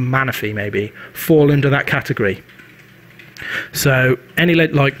 apart from Manaphy maybe, fall under that category. So any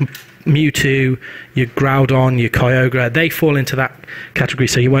like Mewtwo, your Groudon, your Kyogre, they fall into that category,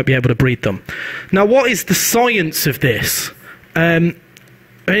 so you won't be able to breed them. Now, what is the science of this?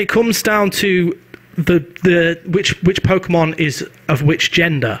 It comes down to which Pokemon is of which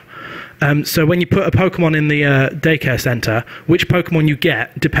gender. So when you put a Pokemon in the daycare centre, which Pokemon you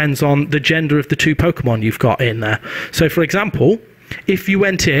get depends on the gender of the 2 Pokemon you've got in there. So for example, if you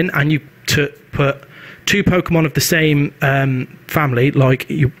went in and you put 2 Pokemon of the same family, like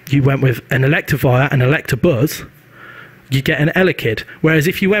you went with an Electivire and Electabuzz, you get an Elekid. Whereas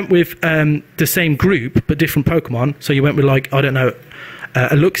if you went with the same group but different Pokemon, so you went with like, I don't know,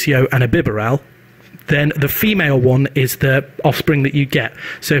 a Luxio and a Bibarel, then the female one is the offspring that you get.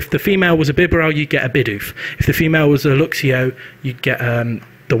 So if the female was a Bibarel, you get a Bidoof. If the female was a Luxio, you'd get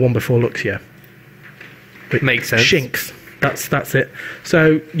the one before Luxio. Makes sense. Shinx. That's it.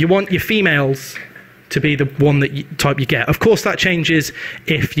 So you want your females to be the one type you get. Of course, that changes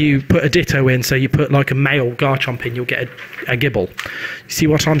if you put a Ditto in. So you put like a male Garchomp in, you'll get a Gibble. You see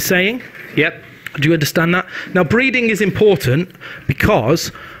what I'm saying? Yep. Do you understand that? Now, breeding is important because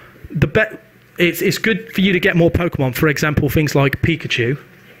it's good for you to get more Pokemon. For example, things like Pikachu,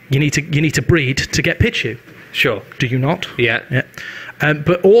 you need to breed to get Pichu. Sure. Do you not? Yeah.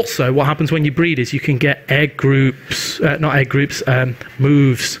 But also, what happens when you breed is you can get egg groups, not egg groups,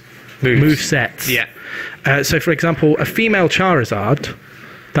 move sets. Yeah. So, for example, a female Charizard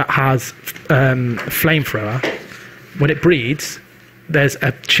that has Flamethrower, when it breeds, there's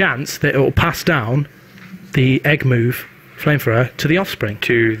a chance that it will pass down the egg move Flamethrower to the offspring.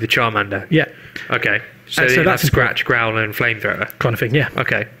 To the Charmander? Yeah. Okay. So that's Scratch, Growl, and Flamethrower? Kind of thing, yeah.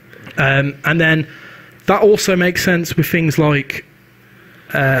 Okay. And then that also makes sense with things like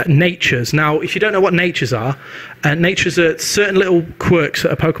natures. Now, if you don't know what natures are certain little quirks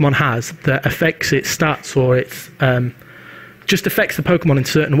that a Pokemon has that affects its stats or its... just affects the Pokemon in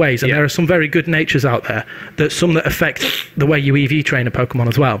certain ways, and there are some very good natures out there. There's some that affect the way you EV train a Pokemon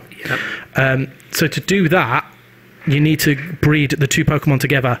as well. Yep. So to do that, you need to breed the 2 Pokemon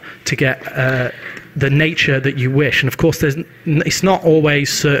together to get the nature that you wish. And of course, it's not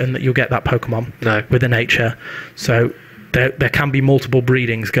always certain that you'll get that Pokemon with the nature. So there can be multiple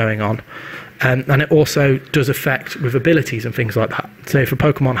breedings going on. And it also does affect with abilities and things like that. So if a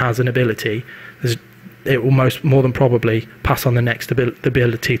Pokemon has an ability, it will more than probably pass on the next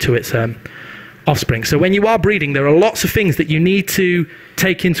ability to its offspring. So when you are breeding, there are lots of things that you need to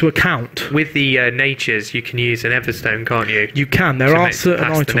take into account. With the natures, you can use an Everstone, can't you? You can. There are certain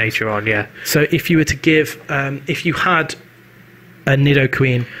items. The nature on, yeah. So if you were to give, if you had a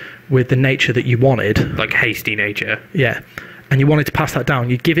Nidoqueen with the nature that you wanted, like hasty nature, yeah, and you wanted to pass that down,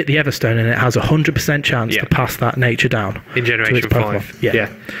 you'd give it the Everstone, and it has a 100% chance to pass that nature down in Generation 5. Yeah.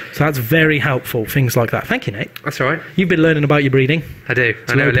 So that's very helpful. Things like that. Thank you, Nate. That's all right. You've been learning about your breeding. I do.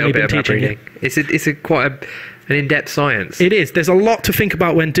 I know a little bit about breeding. It's quite an in-depth science. It is. There's a lot to think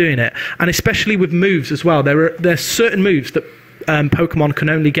about when doing it, and especially with moves as well. There's certain moves that Pokemon can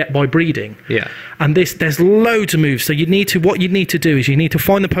only get by breeding. Yeah. And there's loads of moves. So what you need to do is you need to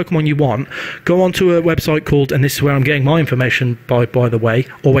find the Pokemon you want, go onto a website called, and this is where I'm getting my information by the way,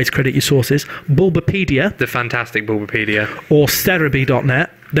 always credit your sources, Bulbapedia. The fantastic Bulbapedia. Or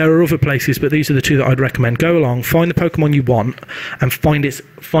Cerebi.net. There are other places, but these are the 2 that I'd recommend. Go along, find the Pokemon you want, and find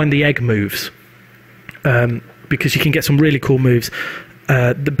the egg moves. Because you can get some really cool moves.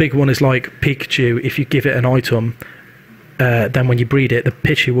 The big one is like Pikachu. If you give it an item, then when you breed it, the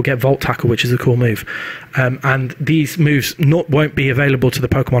Pichu will get Volt Tackle, which is a cool move. And these moves won't be available to the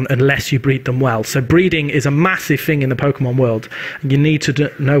Pokemon unless you breed them well. So breeding is a massive thing in the Pokemon world. You need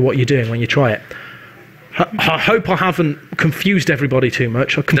to know what you're doing when you try it. I hope I haven't confused everybody too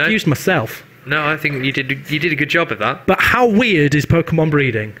much. I confused myself. No, I think you did a good job of that. But how weird is Pokemon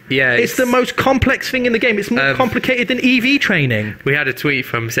breeding? Yeah, it's the most complex thing in the game. It's more complicated than EV training. We had a tweet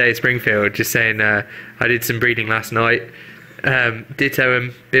from Say Springfield just saying, I did some breeding last night. Ditto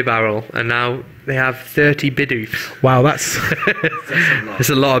and Bibarel, and now they have 30 Bidoofs. Wow, that's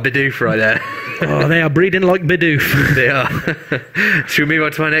a lot of Bidoof right there. Oh, they are breeding like Bidoof. They are. Should we move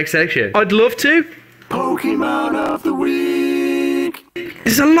on to our next section? I'd love to. Pokemon of the Week.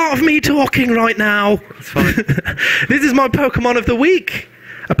 There's a lot of me talking right now. It's fine. This is my Pokemon of the week.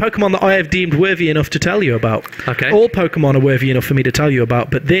 A Pokemon that I have deemed worthy enough to tell you about. Okay. All Pokemon are worthy enough for me to tell you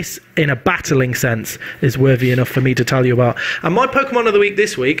about, but this, in a battling sense, is worthy enough for me to tell you about. And my Pokemon of the week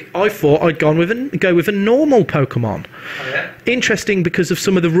this week, I thought I'd go with a normal Pokemon. Oh, yeah? Interesting because of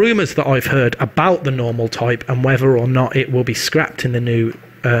some of the rumours that I've heard about the normal type and whether or not it will be scrapped in the new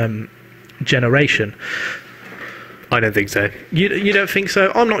generation. I don't think so. You don't think so?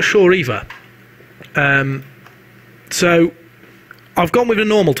 I'm not sure either. So I've gone with a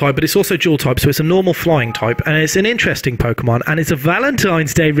normal type, but it's also dual type, so it's a normal flying type, and it's an interesting Pokemon, and it's a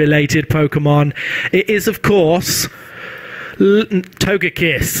Valentine's Day related Pokemon. It is, of course,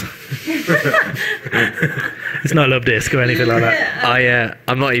 Togekiss. It's not Love Disc or anything like that.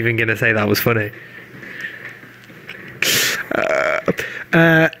 I'm not even going to say that was funny.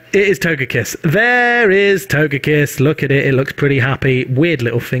 It is Togekiss. There is Togekiss. Look at it. It looks pretty happy. Weird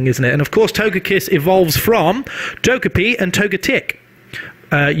little thing, isn't it? And of course, Togekiss evolves from Togepi and Togetic.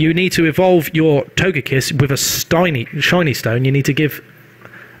 You need to evolve your Togekiss with a shiny stone. You need to give.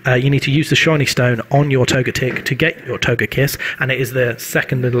 You need to use the shiny stone on your Togetic to get your Togekiss, and it is the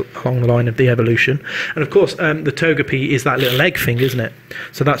second along the line of the evolution. And of course, the Togepi is that little egg thing, isn't it?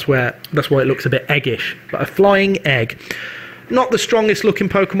 So that's why it looks a bit eggish. But a flying egg. Not the strongest looking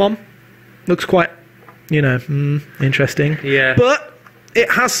Pokemon. Looks quite, interesting. Yeah. But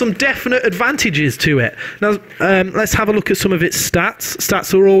it has some definite advantages to it. Now, let's have a look at some of its stats.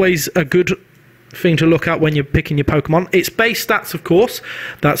 Stats are always a good thing to look at when you're picking your Pokemon. Its base stats, of course.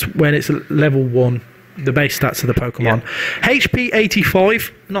 That's when it's level 1. The base stats of the Pokemon. Yeah. HP 85,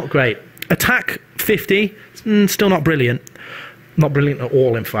 not great. Attack 50, still not brilliant. Not brilliant at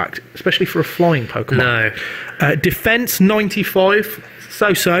all, in fact, especially for a flying Pokemon. No. Defense 95,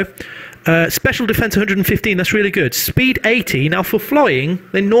 so-so. Special defense 115, that's really good. Speed 80. Now, for flying,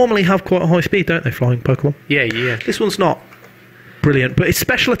 they normally have quite a high speed, don't they, flying Pokemon? Yeah. This one's not brilliant, but its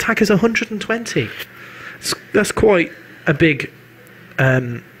special attack is 120. That's quite a big...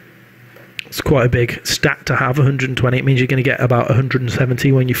 it's quite a big stat to have, 120. It means you're going to get about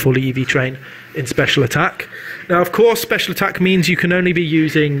 170 when you fully EV train in special attack. Now, of course, special attack means you can only be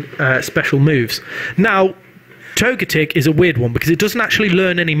using special moves. Now, Togetic is a weird one because it doesn't actually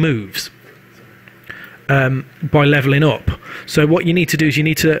learn any moves by leveling up. So what you need to do is you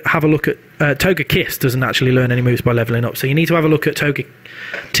need to have a look at... Togekiss doesn't actually learn any moves by leveling up. So you need to have a look at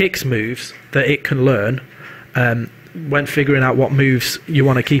Togetic's moves that it can learn when figuring out what moves you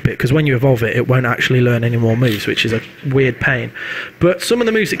want to keep it, because when you evolve it, it won't actually learn any more moves, which is a weird pain. But some of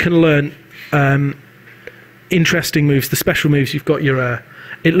the moves it can learn, interesting moves, the special moves, you've got your...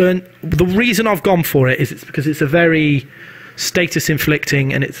 the reason I've gone for it is it's because it's a very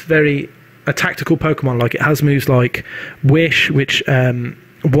status-inflicting, and it's very a tactical Pokemon. Like, it has moves like Wish, which...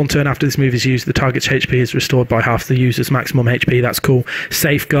 one turn after this move is used, the target's HP is restored by half the user's maximum HP. That's cool.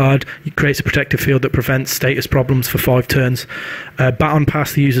 Safeguard. It creates a protective field that prevents status problems for 5 turns. Baton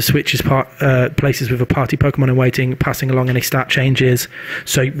Pass. The user switches places with a party Pokemon in waiting, passing along any stat changes.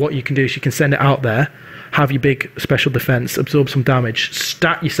 So what you can do is you can send it out there, have your big special defense, absorb some damage,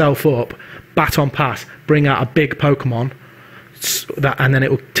 stat yourself up, Baton Pass, bring out a big Pokemon, and then it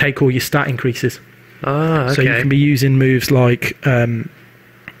will take all your stat increases. Ah, okay. So you can be using moves like... one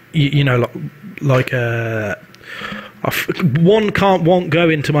won't go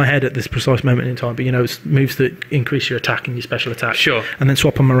into my head at this precise moment in time, but it's moves that increase your attack and your special attack. Sure. And then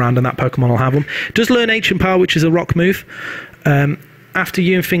swap them around, and that Pokemon will have them. It does learn Ancient Power, which is a rock move. After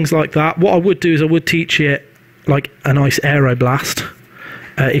you and things like that, what I would do is I would teach it like a nice Aeroblast,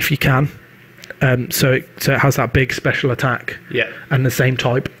 if you can. So it has that big special attack. Yeah. And the same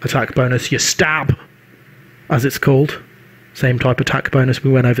type attack bonus. Your Stab, as it's called. Same type attack bonus.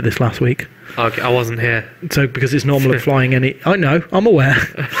 We went over this last week. Okay, I wasn't here. So because it's normal and flying, I know, I'm aware.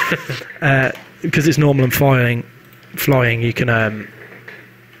 Because it's normal and flying, you can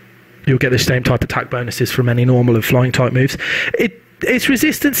you'll get the same type attack bonuses from any normal and flying type moves. Its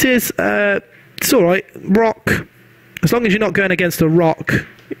resistance is it's all right. Rock, as long as you're not going against a rock,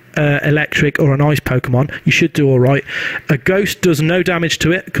 electric or an ice Pokemon, you should do all right. A Ghost does no damage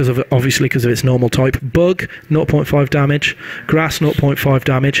to it obviously because of its normal type. Bug 0.5 damage. Grass 0.5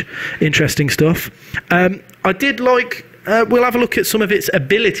 damage. Interesting stuff. I did like... we'll have a look at some of its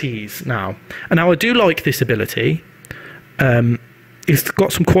abilities now. And now I do like this ability. It's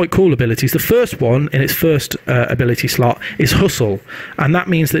got some quite cool abilities. The first one in its first ability slot is Hustle, and that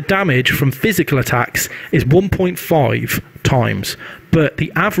means that damage from physical attacks is 1.5 times, but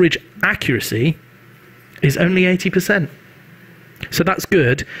the average accuracy is only 80%. So that's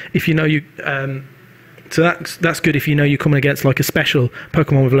good if you know you So that's good if you know you're coming against like a special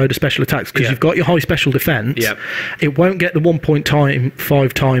Pokemon with a load of special attacks, because you've got your high special defense. Yeah. It won't get the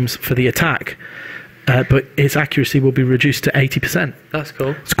 1.5 times for the attack, but its accuracy will be reduced to 80%. That's cool.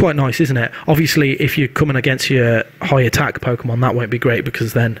 It's quite nice, isn't it? Obviously, if you're coming against your high attack Pokemon, that won't be great,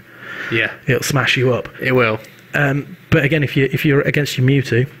 because then it'll smash you up. It will. But again, if you're against your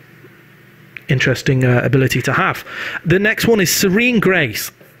Mewtwo, interesting ability to have. The next one is Serene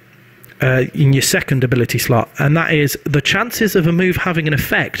Grace. In your second ability slot, and that is the chances of a move having an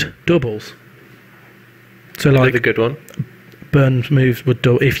effect doubles. So like the good one, burns moves would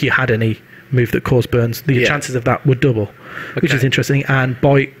double if you had any move that caused burns. The chances of that would double, which is interesting. And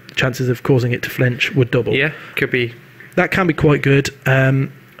bite, chances of causing it to flinch would double. Yeah, could be. That can be quite good.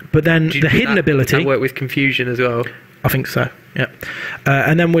 But then the hidden ability. That work with confusion as well. I think so. Yeah.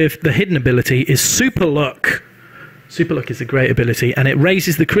 And then with the hidden ability is Super Luck. Super Luck is a great ability, and it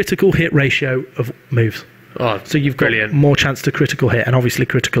raises the critical hit ratio of moves. Oh, so you've got more chance to critical hit, and obviously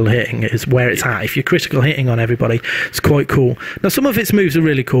critical hitting is where it's at. If you're critical hitting on everybody, it's quite cool. Now, some of its moves are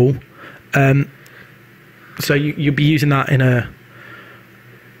really cool. So you'll be using that in a...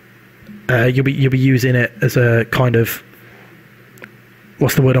 you'll be using it as a kind of...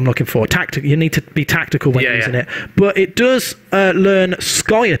 What's the word I'm looking for? Tactic. You need to be tactical when using it. But it does learn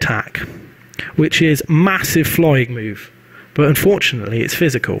Sky Attack, which is massive flying move, but unfortunately it's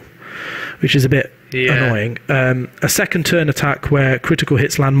physical, which is a bit annoying. A second turn attack where critical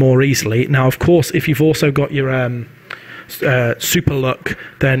hits land more easily. Now, of course, if you've also got your Super Luck,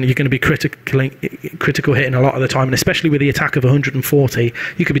 then you're going to be critical hitting a lot of the time, and especially with the attack of 140,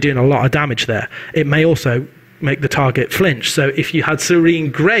 you could be doing a lot of damage there. It may also make the target flinch, so if you had Serene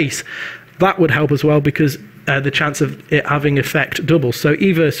Grace, that would help as well, because the chance of it having effect doubles. So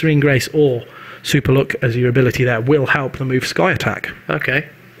either Serene Grace or Super Luck as your ability there will help the move Sky Attack. Okay,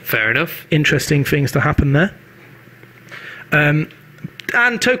 fair enough. Interesting things to happen there. And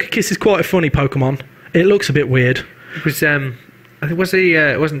Togekiss is quite a funny Pokemon. It looks a bit weird. It was I think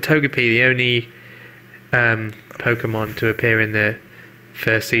wasn't Togepi the only Pokemon to appear in the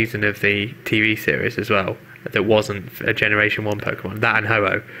first season of the TV series as well that wasn't a Generation 1 Pokemon? That and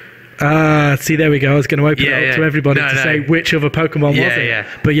Ho-Oh. See, there we go. I was going to open it up to everybody to say which other Pokemon was it. Yeah.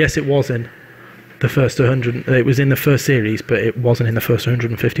 But yes, it was in the first 100. It was in the first series, but it wasn't in the first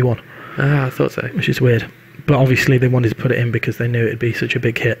 151. I thought so. Which is weird. But obviously they wanted to put it in because they knew it would be such a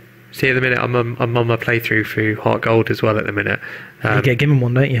big hit. See, at the minute, I'm on my playthrough through Heart Gold as well at the minute. You get given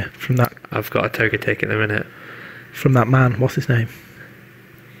one, don't you? From that. I've got a Togetic at the minute. From that man. What's his name?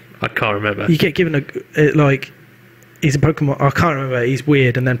 I can't remember. You get given he's a Pokemon. I can't remember. He's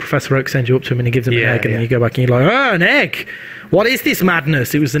weird, and then Professor Oak sends you up to him, and he gives him an egg, and then you go back and you're like, "Oh, an egg! What is this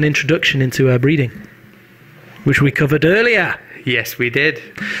madness?" It was an introduction into breeding, which we covered earlier. Yes, we did.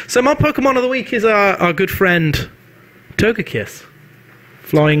 So my Pokemon of the week is our good friend Togekiss,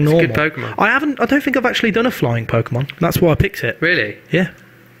 flying normal. It's a good Pokemon. I don't think I've actually done a flying Pokemon. That's why I picked it. Really? Yeah.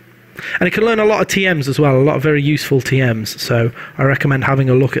 And it can learn a lot of TMs as well, a lot of very useful TMs, so I recommend having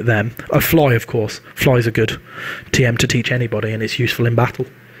a look at them. A Fly, of course. Fly's a good TM to teach anybody, and it's useful in battle.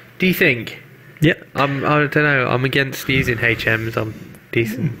 Do you think? Yeah. I don't know, I'm against using HMs on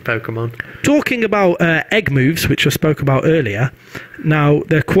decent Pokemon. Talking about egg moves, which I spoke about earlier, now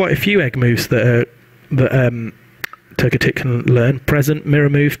there are quite a few egg moves that Togetic can learn. Present, Mirror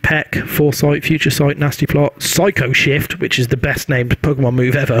Move, Peck, Foresight, Future Sight, Nasty Plot, Psycho Shift, which is the best named Pokemon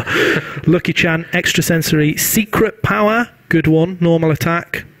move ever, Lucky Chan, Extrasensory, Secret Power, good one, Normal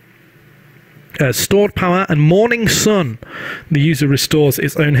Attack, Stored Power, and Morning Sun. The user restores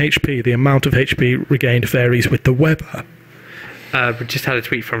its own HP. The amount of HP regained varies with the weather. We just had a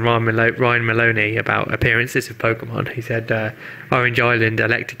tweet from Ryan Maloney about appearances of Pokemon. He said Orange Island,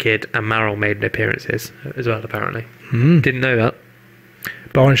 Electrokid, and Marill made appearances as well, apparently. Didn't know that.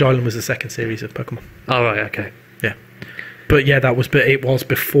 But Orange Island was the second series of Pokemon. Oh, right, okay. Yeah. But yeah, it was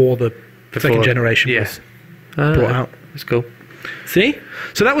before the second generation was brought out. That's cool. See?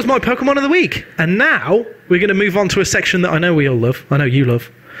 So that was my Pokemon of the week. And now we're going to move on to a section that I know we all love. I know you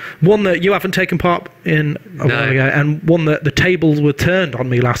love. One that you haven't taken part in a while ago, and one that the tables were turned on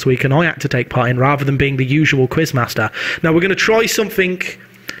me last week and I had to take part in rather than being the usual quizmaster. Now we're going to try something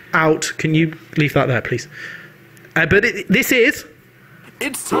out. Can you leave that there, please? This is...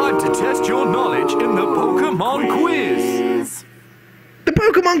 It's time to test your knowledge in the Pokemon quiz. The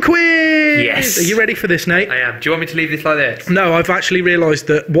Pokemon quiz! Yes. Are you ready for this, Nate? I am. Do you want me to leave this like this? No, I've actually realised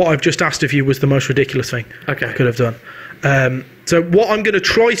that what I've just asked of you was the most ridiculous thing I could have done. So what I'm going to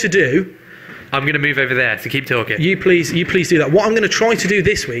try to do... I'm going to move over there, so keep talking. You please do that. What I'm going to try to do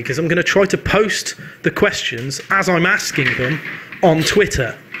this week is I'm going to try to post the questions as I'm asking them on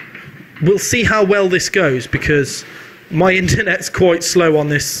Twitter. we'll see how well this goes, because my internet's quite slow on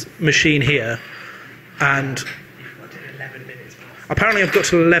this machine here, and apparently I've got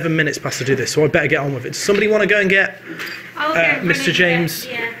to 11 minutes past to do this, so I better get on with it. Does somebody want to go and get Mr. James,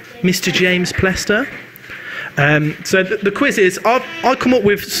 Mr. James Plester? So the quiz is, I've come up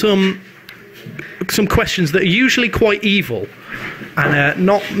with some questions that are usually quite evil, and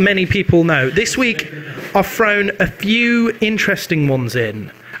not many people know. This week I've thrown a few interesting ones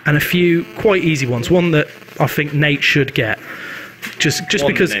in and a few quite easy ones. One that I think Nate should get, just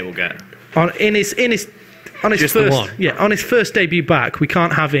because Nate will get on his first debut back. We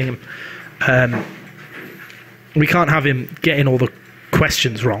can't have him getting all the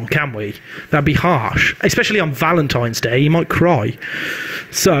questions wrong, can we? That'd be harsh, especially on Valentine's Day. He might cry.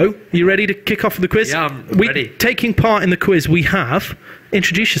 So, you ready to kick off with the quiz? Yeah, I'm ready. Taking part in the quiz, we have...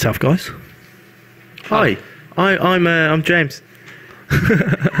 Introduce yourself, guys. Hi, I'm James.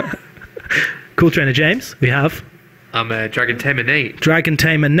 Cool Trainer James. We have... I'm Dragon Tamer Nate. Dragon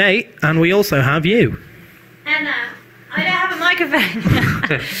Tamer Nate. And we also have you. Emma. I don't have a microphone.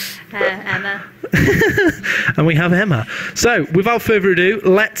 Emma. And we have Emma. So, without further ado,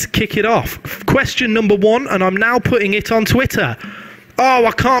 let's kick it off. Question number 1, and I'm now putting it on Twitter. Oh,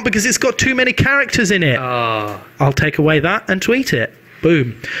 I can't because it's got too many characters in it. Oh. I'll take away that and tweet it.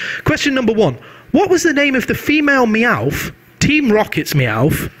 Boom. Question number 1. What was the name of the female Meowth Team Rocket's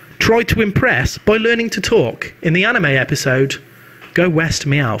Meowth tried to impress by learning to talk in the anime episode Go West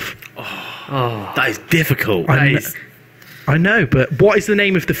Meowth? Oh. That is difficult. I know, but what is the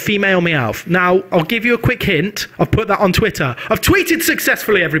name of the female Meowth? Now, I'll give you a quick hint. I've put that on Twitter. I've tweeted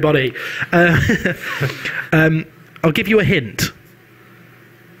successfully, everybody. I'll give you a hint.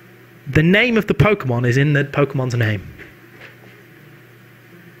 The name of the Pokemon is in the Pokemon's name.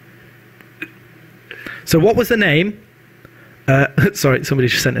 So what was the name? Sorry, somebody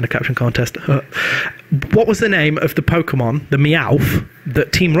just sent in a caption contest. What was the name of the Pokemon, the Meowth,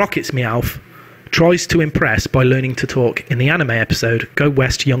 that Team Rocket's Meowth tries to impress by learning to talk in the anime episode Go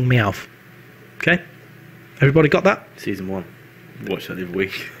West Young Meowth? Okay? Everybody got that? Season 1. Watched that the other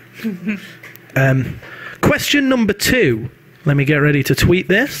week. Question number 2. Let me get ready to tweet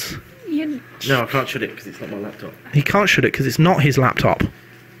this. No, I can't shut it because it's not my laptop. He can't shut it because it's not his laptop.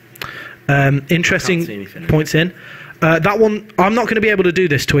 Interesting points in. That one, I'm not going to be able to do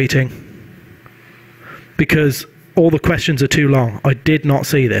this tweeting because all the questions are too long. I did not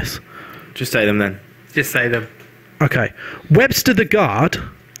see this. Just say them then. Just say them. Okay. Webster the Guard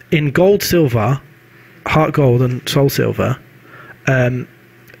in Gold Silver, Heart Gold and Soul Silver, in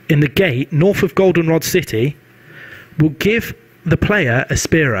the gate north of Goldenrod City, will give the player a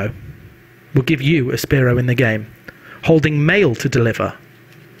Spearow. Will give you a Spearow in the game, holding mail to deliver.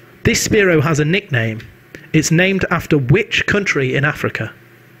 This Spearow has a nickname. It's named after which country in Africa?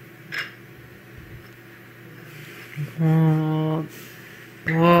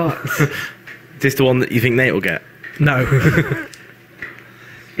 What? Is this the one that you think Nate will get? No.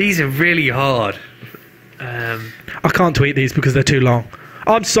 These are really hard. I can't tweet these because they're too long.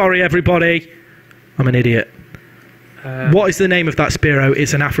 I'm sorry, everybody. I'm an idiot. What is the name of that Spearow?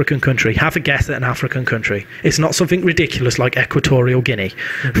 It's an African country. Have a guess at an African country. It's not something ridiculous like Equatorial Guinea.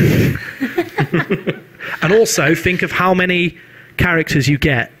 And also, think of how many characters you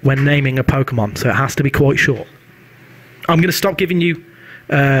get when naming a Pokemon, so it has to be quite short. I'm going to stop giving you...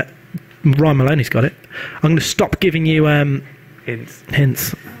 Ryan Maloney's got it. I'm going to stop giving you hints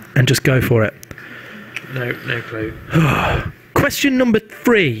and just go for it. No clue. Question number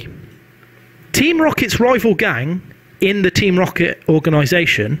 3. Team Rocket's rival gang in the Team Rocket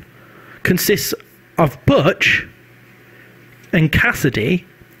organisation consists of Butch and Cassidy,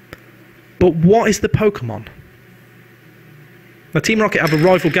 but what is the Pokemon? Now, Team Rocket have a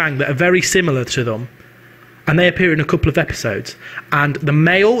rival gang that are very similar to them, and they appear in a couple of episodes. And the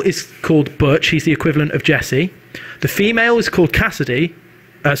male is called Butch, he's the equivalent of Jesse. The female is called Cassidy.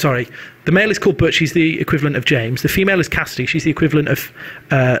 The male is called Butch, he's the equivalent of James. The female is Cassidy, she's the equivalent of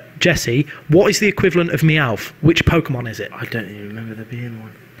Jessie. What is the equivalent of Meowth? Which Pokemon is it? I don't even remember there being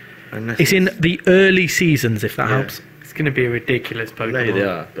one. It's in the early seasons, if that helps. It's going to be a ridiculous Pokemon. Maybe they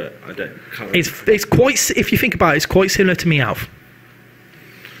are, but I can't remember. It's quite, if you think about it, it's quite similar to Meowth.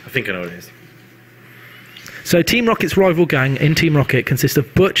 I think I know what it is. So Team Rocket's rival gang in Team Rocket consists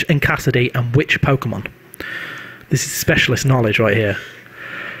of Butch and Cassidy and which Pokemon? This is specialist knowledge right here.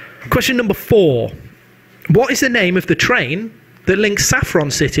 Question number 4. What is the name of the train that links Saffron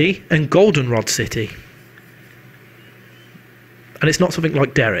City and Goldenrod City? And it's not something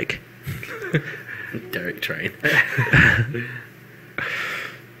like Derek. Derek Train.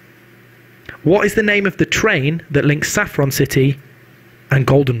 What is the name of the train that links Saffron City and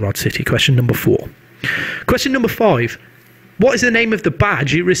Goldenrod City. Question number 4. Question number 5. What is the name of the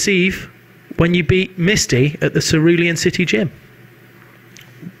badge you receive when you beat Misty at the Cerulean City Gym?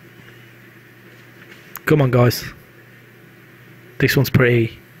 Come on, guys. This one's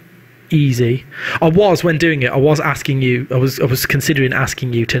pretty easy. When doing it, I was considering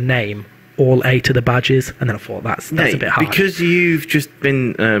asking you to name all 8 of the badges, and then I thought that's a bit hard. Because you've just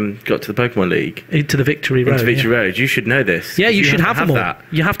been got to the Pokemon League. Into the Victory Road. Road. You should know this. Yeah, you should have them all. That.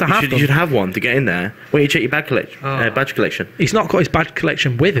 You have to have them. You should have one to get in there. Where you check your badge collection. He's not got his badge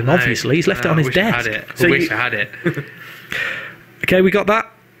collection with him, obviously. He's left it on his desk. I wish I had it. Okay, we got that.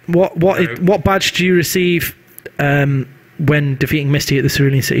 What badge do you receive when defeating Misty at the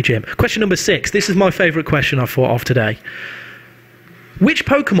Cerulean City Gym? Question number 6. This is my favourite question I thought of today. Which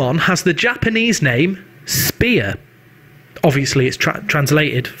Pokemon has the Japanese name Spear? Obviously, it's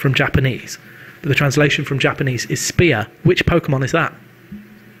translated from Japanese, but the translation from Japanese is Spear. Which Pokemon is that?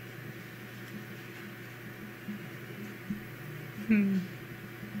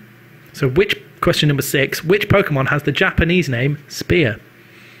 So, question number 6, which Pokemon has the Japanese name Spear?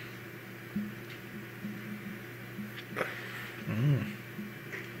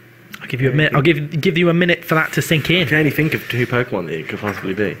 I'll give you a minute. I'll give you a minute for that to sink in. I can only think of 2 Pokemon that it could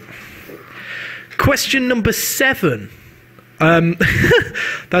possibly be. Question number 7.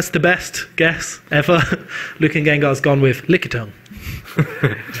 That's the best guess ever. Luke and Gengar's gone with Lickitung.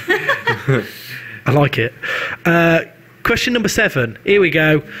 I like it. Question number 7. Here we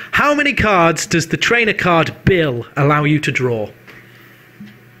go. How many cards does the trainer card Bill allow you to draw?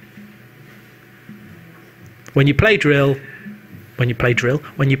 When you play Bill,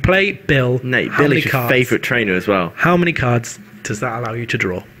 Nate, Bill is your favourite trainer as well. How many cards does that allow you to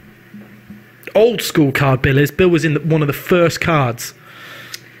draw? Old school card Bill is. Bill was in one of the first cards.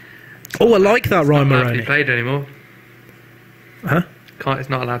 Oh, I like that, Ryan Maroney. It's not allowed to be played anymore. Huh? It's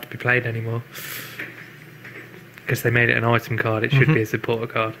not allowed to be played anymore. Because they made it an item card, it should be a supporter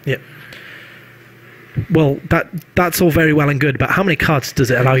card. Yeah. Well, that's all very well and good, but how many cards does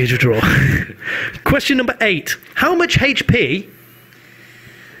it allow you to draw? Question number 8. How much HP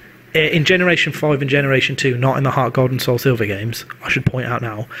in Generation 5 and Generation 2, not in the Heart Gold and Soul Silver games, I should point out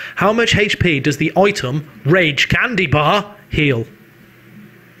now, how much HP does the item Rage Candy Bar heal?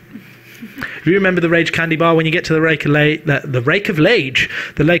 Do you remember the Rage Candy Bar when you get to the Lake of Rage,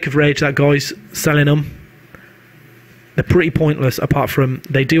 that guy's selling them? They're pretty pointless apart from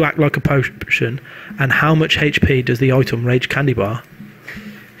they do act like a potion. And how much HP does the item Rage Candy Bar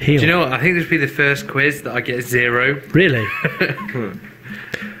heal? Do you know what? I think this would be the first quiz that I get 0. Really?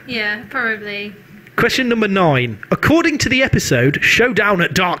 Yeah, probably. Question number 9. According to the episode Showdown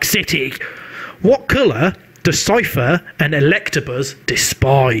at Dark City, what colour do Cypher and Electabuzz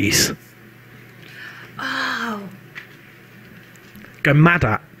despise? Oh. Go mad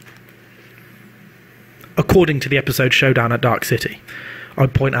at. According to the episode Showdown at Dark City.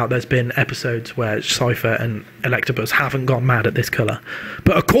 I'd point out there's been episodes where Cypher and Electabuzz haven't gone mad at this colour.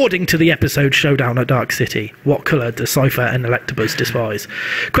 But according to the episode Showdown at Dark City, what colour do Cypher and Electabuzz despise?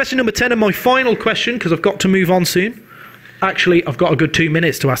 Question number 10 and my final question, because I've got to move on soon. Actually, I've got a good 2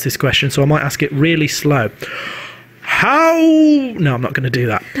 minutes to ask this question, so I might ask it really slow. No, I'm not going to do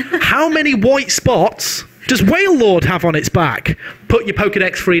that. How many white spots does Whale Lord have on its back? Put your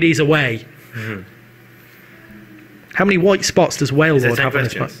Pokedex 3Ds away. Mm-hmm. How many white spots does Whale Lord have on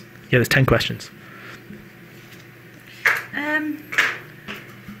his back? Yeah, there's 10 questions.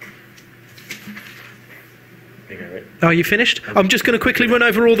 Are you finished? I'm just going to quickly run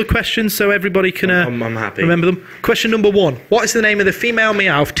over all the questions so everybody can I'm happy. Remember them. Question number 1. What is the name of the female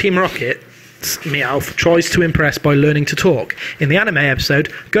Meowth Team Rocket's Meowth tries to impress by learning to talk? In the anime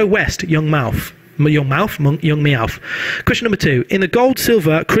episode, Go West, Young Meowth. Young Meowth. Question number 2. In the Gold,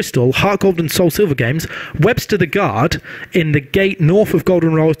 Silver, Crystal, Heart Gold and Soul Silver games, Webster the Guard in the gate north of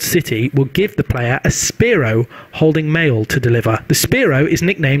Goldenrod City will give the player a Spearow holding mail to deliver. The Spearow is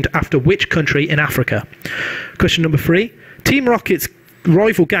nicknamed after which country in Africa? Question number 3. Team Rocket's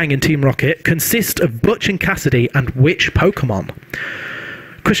rival gang in Team Rocket consists of Butch and Cassidy and which Pokemon?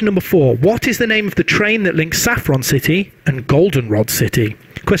 Question number 4. What is the name of the train that links Saffron City and Goldenrod City?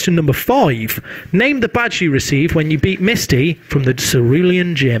 Question number 5. Name the badge you receive when you beat Misty from the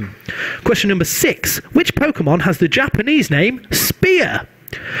Cerulean Gym. Question number 6. Which Pokemon has the Japanese name Spear?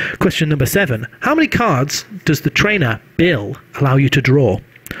 Question number 7. How many cards does the trainer Bill allow you to draw?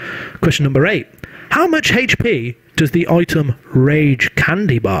 Question number 8. How much HP does the item Rage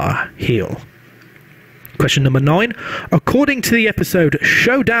Candy Bar heal? Question number 9. According to the episode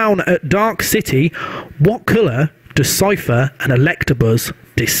Showdown at Dark City, what colour does Cypher and Electabuzz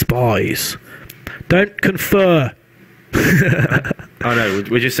despise? Don't confer. I know,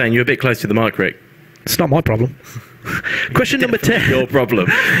 we're just saying you're a bit close to the mic, Rick. It's not my problem. Question number 10. Your problem.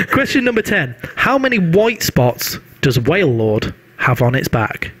 Question number 10. How many white spots does Whale Lord have on its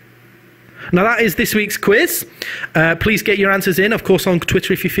back? Now that is this week's quiz. Please get your answers in, of course, on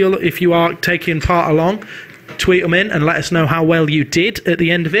Twitter if you are taking part along. Tweet them in and let us know how well you did at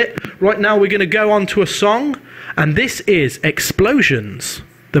the end of it. Right now we're going to go on to a song, and this is Explosions,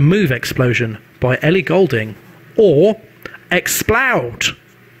 the Move Explosion by Ellie Goulding, or Explode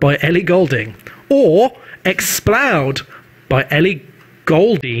by Ellie Goulding, or Explode by Ellie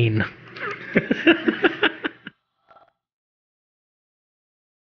Goulding.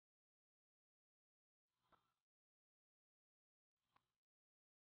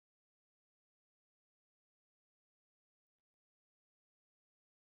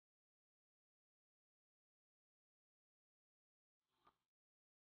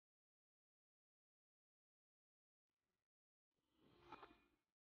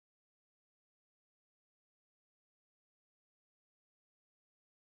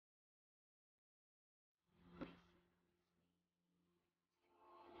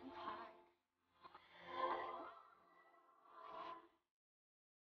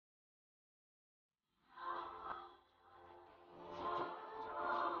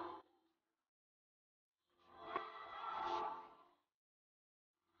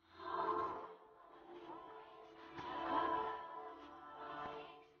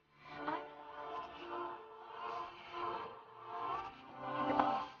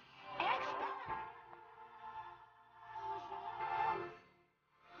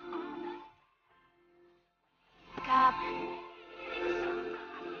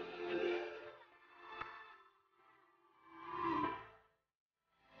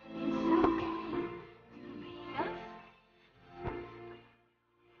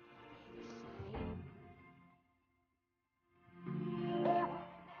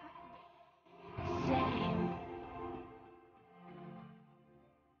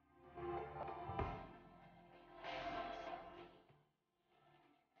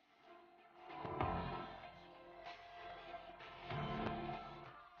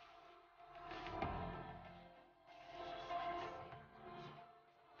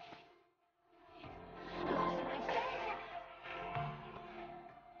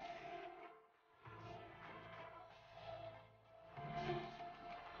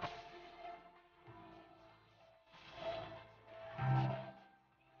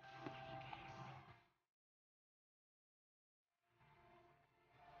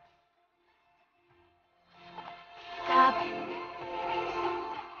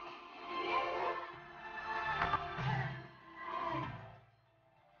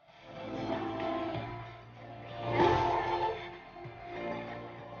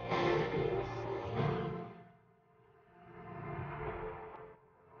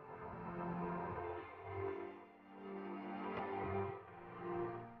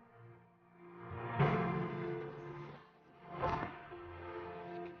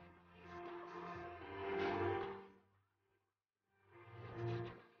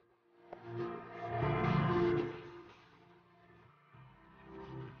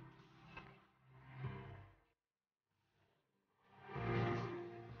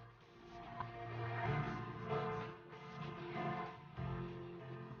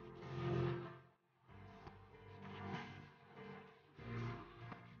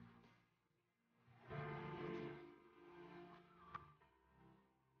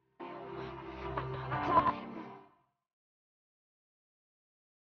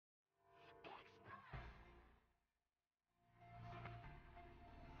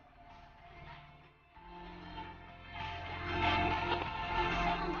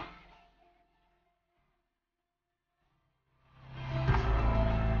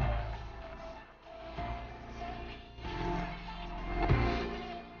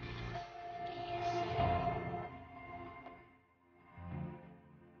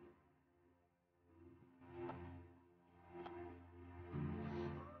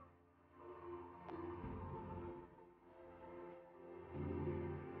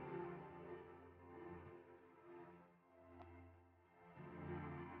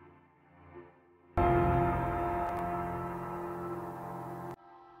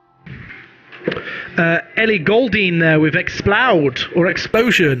 Ellie Goulding there with Explode or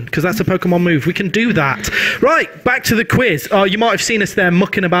Explosion, because that's a Pokemon move. We can do that. Right, back to the quiz. Oh, you might have seen us there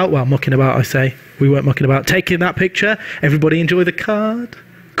mucking about. Well, mucking about, I say. We weren't mucking about. Taking that picture. Everybody enjoy the card.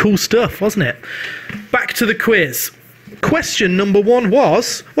 Cool stuff, wasn't it? Back to the quiz. Question number 1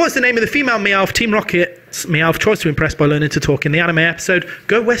 was, what's the name of the female Meowth Team Rocket Meowth tries to impress by learning to talk in the anime episode.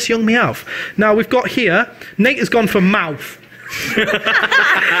 Go West Young Meowth. Now, we've got here, Nate has gone for mouth.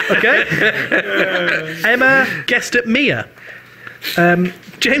 Okay? Emma guessed at Mia.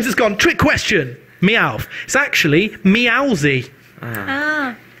 James has gone, trick question, Meowth. It's actually Meowsy.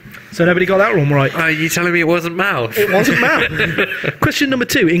 So nobody got that one right. Are you telling me it wasn't mouth? It wasn't mouth. Question number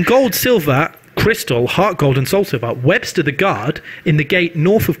 2. In gold, silver, crystal, heart gold and soul silver, Webster the guard in the gate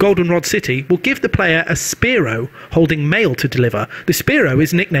north of Goldenrod City will give the player a Spearow holding mail to deliver. The Spearow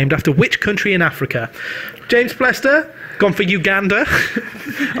is nicknamed after which country in Africa? James Plester, gone for Uganda.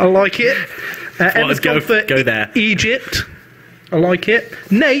 I like it. Emma's gone for go there. Egypt. I like it.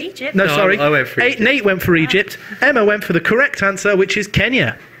 Nate, Egypt? no, sorry. I went for Egypt. Nate went for Egypt. Emma went for the correct answer, which is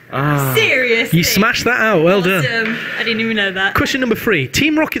Kenya. Seriously? You smashed that out. Well done. I didn't even know that. Question number 3.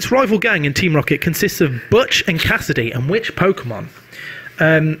 Team Rocket's rival gang in Team Rocket consists of Butch and Cassidy, and which Pokemon?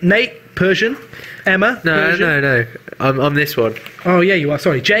 Nate, Persian. Emma, Persian. No. I'm this one. Oh, yeah, you are.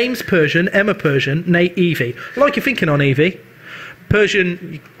 Sorry. James, Persian. Emma, Persian. Nate, Eevee. I like your thinking on Eevee.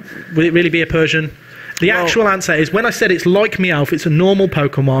 Persian, will it really be a Persian? The actual answer is, when I said it's like Meowth, it's a normal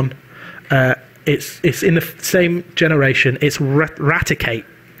Pokemon. It's in the same generation. It's Raticate.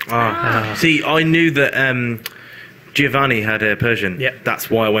 See, I knew that Giovanni had a Persian. Yeah. That's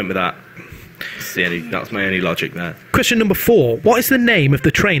why I went with that. That's my only logic there. Question number 4. What is the name of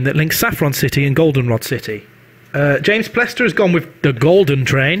the train that links Saffron City and Goldenrod City? James Plester has gone with the Golden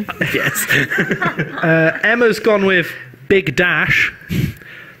Train. Yes. Emma's gone with Big Dash.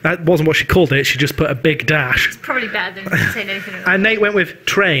 That wasn't what she called it. She just put a big dash. Probably better than saying anything else. And Nate went with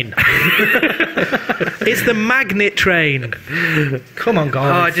train. It's the magnet train. Come on,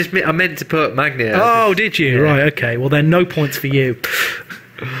 guys. I meant to put magnet. Oh, did you? Yeah. Right, okay. Well, then no points for you.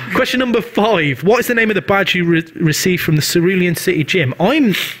 Question number 5. What is the name of the badge you received from the Cerulean City Gym?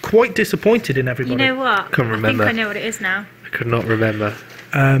 I'm quite disappointed in everybody. You know what? Can't remember. I think I know what it is now. I could not remember.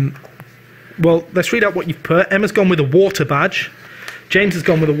 Well, let's read out what you've put. Emma's gone with a water badge. James has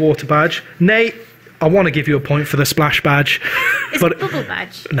gone with a water badge. Nate, I want to give you a point for the splash badge. It's but a bubble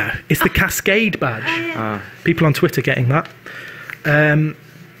badge. No, it's the Cascade badge. Oh, yeah. People on Twitter getting that.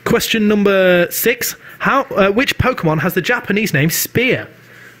 Question number 6. Which Pokemon has the Japanese name Spear?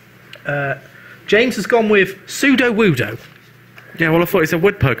 James has gone with Sudowoodo. Yeah, well, I thought it's a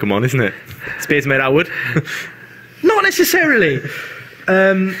wood Pokemon, isn't it? Spear's made out of wood. Not necessarily.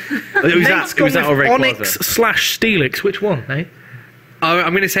 It was that or Onyx/Steelix. Which one, Nate?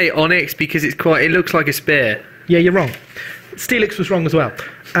 I'm going to say Onyx because it looks like a spear. Yeah, you're wrong. Steelix was wrong as well.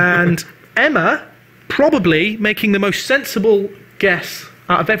 And Emma, probably making the most sensible guess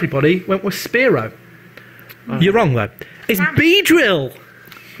out of everybody, went with Spearow. You're wrong, though. It's Beedrill.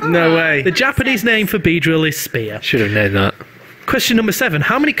 No way. The Japanese name for Beedrill is Spear. Should have known that. Question number 7.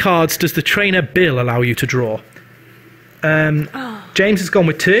 How many cards does the trainer Bill allow you to draw? James has gone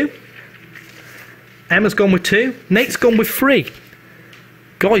with 2. Emma's gone with 2. Nate's gone with 3.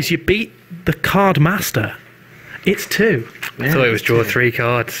 Guys, you beat the card master. It's 2. I thought it was draw 3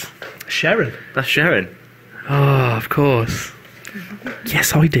 cards. Sharon. That's Sharon. Oh, of course.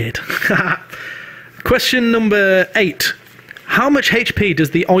 Yes, I did. Question number 8. How much HP does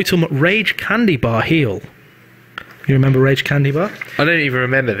the item Rage Candy Bar heal? You remember Rage Candy Bar? I don't even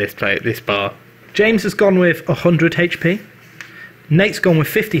remember this bar. James has gone with 100 HP. Nate's gone with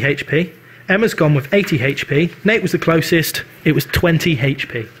 50 HP. Emma's gone with 80 HP. Nate was the closest. It was 20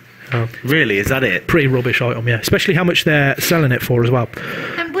 HP. Oh, really? Is that it? Pretty rubbish item, yeah. Especially how much they're selling it for as well.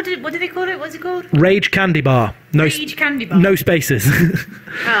 And what did they call it? What's it called? Rage Candy Bar. Rage Candy Bar. No spaces.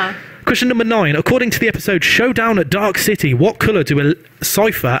 Question number 9. According to the episode Showdown at Dark City, what colour do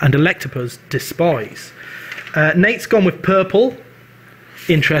Cypher and Electabuzz despise? Nate's gone with purple.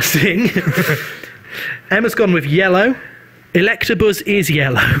 Interesting. Emma's gone with yellow. Electabuzz is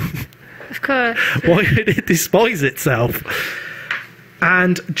yellow. Of course. Why would it despise itself?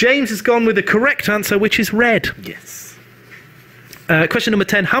 And James has gone with the correct answer, which is red. Yes. Question number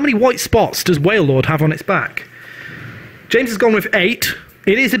 10. How many white spots does Wailord have on its back? James has gone with 8.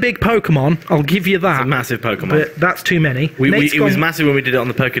 It is a big Pokemon, I'll give you that. It's a massive Pokemon. But that's too many. It was massive when we did it on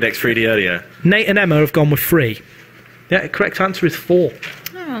the Pokédex 3D earlier. Nate and Emma have gone with 3. Yeah, the correct answer is 4.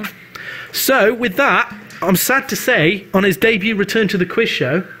 Oh. So, with that, I'm sad to say, on his debut return to the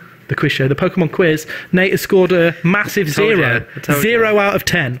Pokemon quiz, Nate has scored a massive 0. 0 out of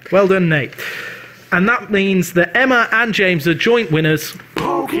 10. Well done, Nate. And that means that Emma and James are joint winners.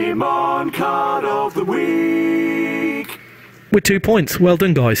 Pokemon Card of the Week. With 2 points. Well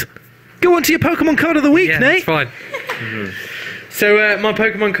done, guys. Go on to your Pokemon Card of the Week, yeah, Nate. That's fine. So my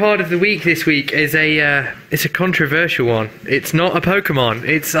Pokemon card of the week this week is it's a controversial one. It's not a Pokemon.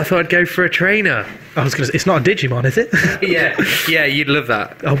 I thought I'd go for a trainer. I was going to say, it's not a Digimon, is it? yeah, you'd love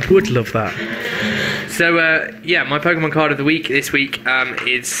that. I would love that. So my Pokemon card of the week this week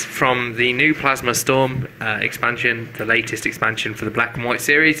is from the new Plasma Storm expansion, the latest expansion for the Black and White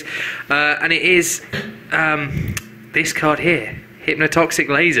series, and it is this card here, Hypnotoxic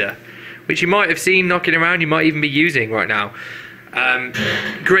Laser, which you might have seen knocking around. You might even be using right now.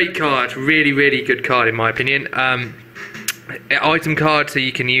 Great card, really, really good card in my opinion. Item card, so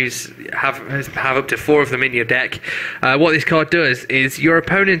you can have up to 4 of them in your deck. What this card does is your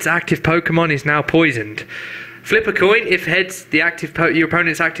opponent's active Pokemon is now poisoned. Flip a coin. If heads, your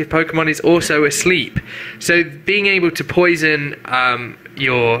opponent's active Pokemon is also asleep. So being able to poison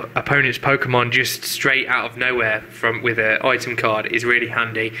your opponent's Pokemon just straight out of nowhere with an item card is really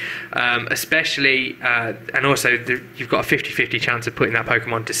handy, especially and also you've got a 50-50 chance of putting that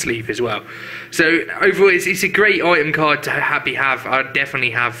Pokemon to sleep as well. So overall it's a great item card to have. I'd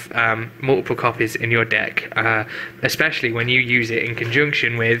definitely have multiple copies in your deck, especially when you use it in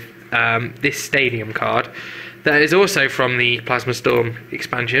conjunction with this Stadium card that is also from the Plasma Storm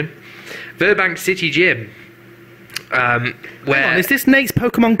expansion, Burbank City Gym. Is this Nate's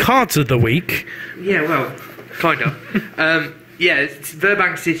Pokemon cards of the week? Yeah, well, kind of.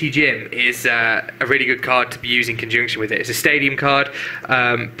 Burbank City Gym is a really good card to be used in conjunction with it. It's a Stadium card.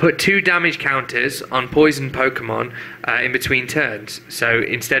 Put 2 damage counters on poison Pokemon in between turns. So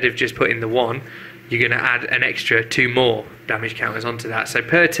instead of just putting the 1, you're going to add an extra 2 more damage counters onto that. So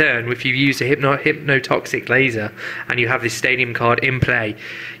per turn, if you use a Hypnotoxic Laser and you have this Stadium card in play,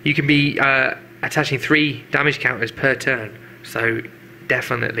 you can be attaching 3 damage counters per turn. So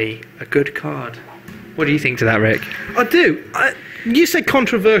definitely a good card. What do you think to that, Rick? I do. You said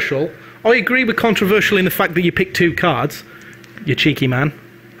controversial. I agree with controversial in the fact that you picked 2 cards. You cheeky man.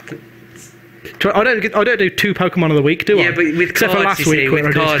 I don't do 2 Pokemon of the week, do I? Yeah, but with Except cards, for last week,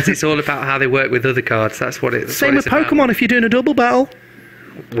 with cards, it's all about how they work with other cards. That's what it's. Same with Pokemon. If you're doing a double battle,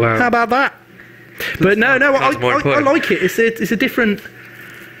 well, how about that? But no, I like it. It's a different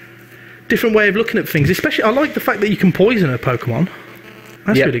way of looking at things. Especially, I like the fact that you can poison a Pokemon.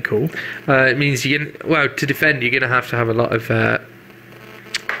 That's really cool. It means to defend, you're going to have a lot of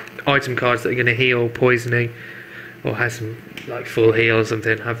item cards that are going to heal poisoning, or has some like full heal or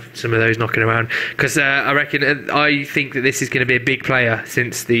something. Have some of those knocking around, because I think that this is going to be a big player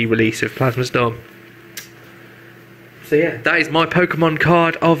since the release of Plasma Storm. So yeah, that is my Pokemon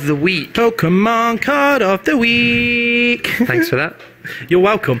card of the week. Pokemon card of the week. Thanks for that. You're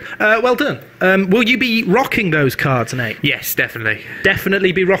welcome. Well done. Will you be rocking those cards, Nate? Yes, definitely.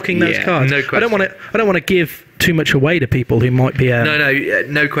 Definitely be rocking those cards. No question. I don't want to give too much away to people who might be.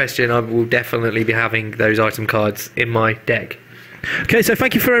 No question. I will definitely be having those item cards in my deck. Okay, so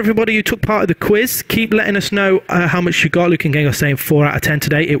thank you for everybody who took part of the quiz. Keep letting us know how much you got. Luke and Gang are saying 4 out of 10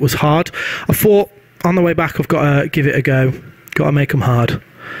 today. It was hard. I thought on the way back I've got to give it a go. Got to make them hard.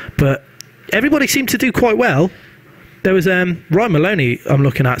 But everybody seemed to do quite well. There was Ryan Maloney I'm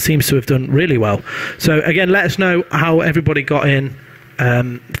looking at seems to have done really well. So again, let us know how everybody got in.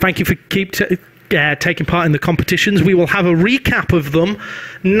 Thank you for taking part in the competitions. We will have a recap of them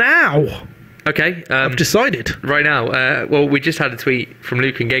now. Okay. I've decided. Right now. Well, we just had a tweet from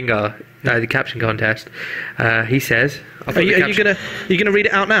Luke and Gengar, the caption contest. He says... Are you gonna read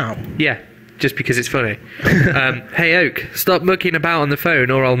it out now? Yeah. Just because it's funny. Hey Oak, stop mucking about on the phone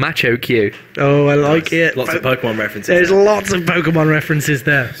or I'll match Oak you. Oh, I like it. Lots of Pokemon references. There's lots of Pokemon references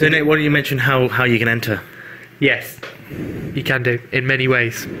there. So Nick, why don't you mention how you can enter? Yes, you can do, in many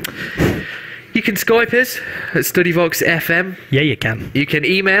ways. You can Skype us at StudyVox FM. Yeah, you can. You can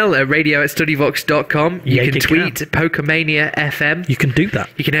email at radio@studyvox.com. You can tweet Pokemania FM. You can do that.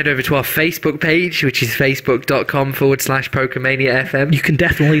 You can head over to our Facebook page, which is facebook.com/Pokemania FM. You can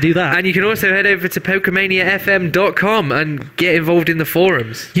definitely do that. And you can also head over to Pokemaniafm.com and get involved in the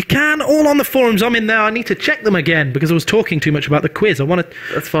forums. You can, all on the forums. I'm in there. I need to check them again because I was talking too much about the quiz.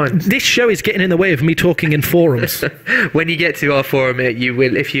 That's fine. This show is getting in the way of me talking in forums. When you get to our forum, you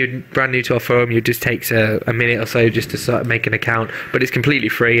will, if you're brand new to our forum, it just takes a minute or so just to start make an account, but it's completely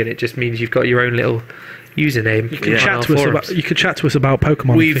free and it just means you've got your own little username. You can chat to us about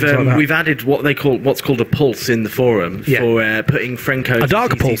Pokemon. We've added what's called a pulse in the forum for putting friend codes, a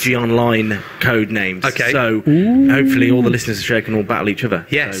dark pulse online code names. Okay. So hopefully all the listeners of the show can all battle each other.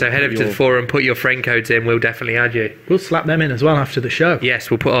 Yeah. So head over to the forum, put your friend codes in. We'll definitely add you. We'll slap them in as well after the show. Yes,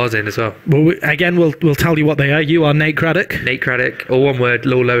 we'll put ours in as well. Well, we'll tell you what they are. You are Nate Craddock. Nate Craddock, all one word,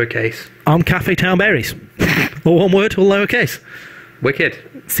 all lowercase. I'm Cafe Town Berries. All one word, all lowercase. Wicked.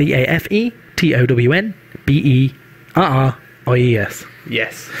 CAFETOWNBERRS. IES.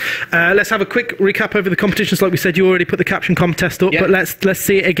 Yes. Let's have a quick recap over the competitions. Like we said, you already put the caption contest up, Yep. but let's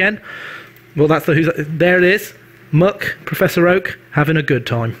see it again. Well, that's there it is. Muck, Professor Oak, having a good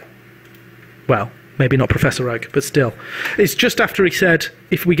time. Well, maybe not Professor Oak, but still. It's just after he said,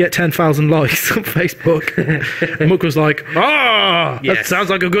 if we get 10,000 likes on Facebook, and Muck was like, that Yes. sounds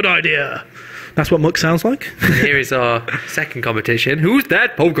like a good idea. That's what Muck sounds like. Here is our second competition. Who's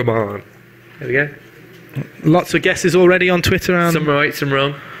that Pokemon? There we go. Lots of guesses already on Twitter. And Some right, some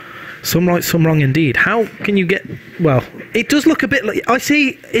wrong. some right, some wrong indeed. How can you get... Well, it does look a bit like... I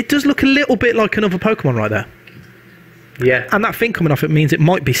see, it does look a little bit like another Pokemon right there. Yeah. And that thing coming off it means it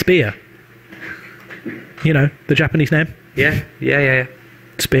might be Spear. You know, the Japanese name. Yeah.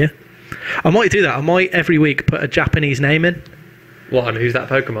 Spear. I might do that. I might every week put a Japanese name in. What, and who's that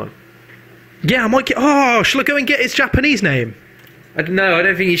Pokemon? Yeah, I might get... Oh, shall I go and get its Japanese name? I don't know, I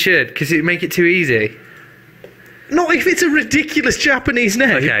don't think you should, because it'd make it too easy. Not if it's a ridiculous Japanese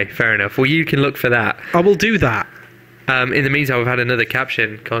name. Okay, fair enough. Well, you can look for that. I will do that. In the meantime, we've had another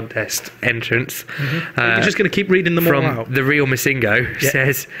caption contest entrance. You're just going to keep reading them all From out. the real Masingo.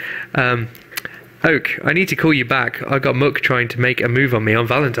 Says, Oak, I need to call you back. I got Muck trying to make a move on me on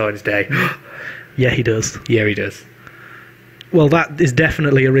Valentine's Day. Yeah, he does. Yeah, he does. Well, that is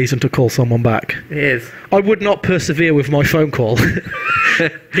definitely a reason to call someone back. It is. I would not persevere with my phone call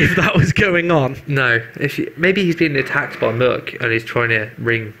if that was going on. No. Maybe he's being attacked by Muck and he's trying to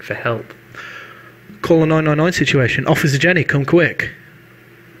ring for help. Call a 999 situation. Officer Jenny, come quick.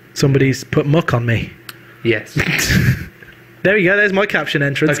 Somebody's put Muck on me. Yes. There you go, there's my caption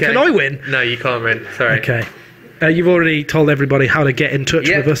entrance. Okay. Can I win? No, you can't win. Sorry. Okay. You've already told everybody how to get in touch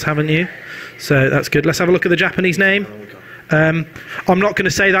with us, haven't you? So that's good. Let's have a look at the Japanese name. I'm not going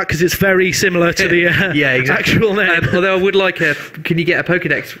to say that because it's very similar to the actual name. Although I would like can you get a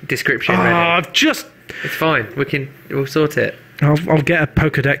Pokedex description ready? I've just... It's fine. We'll sort it. I'll get a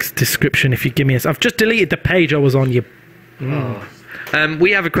Pokedex description if you give me I've just deleted the page I was on. We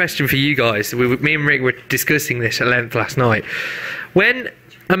have a question for you guys. Me and Rick were discussing this at length last night. When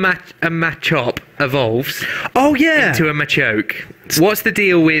a Machop evolves into a Machoke, what's the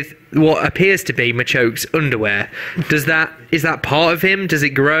deal with what appears to be Machoke's underwear? Is that part of him? Does it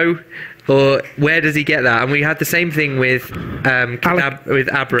grow? Or where does he get that? And we had the same thing with Abra.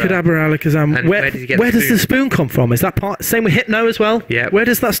 Kadabra, Alakazam. And where does he get where the does the spoon come from? Is that part? Same with Hypno as well. Yeah. Where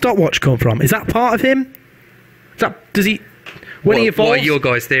does that stopwatch come from? Is that part of him? Does he? When he evolves, what are your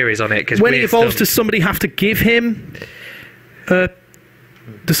guys' theories on it? When he evolves, does somebody have to give him?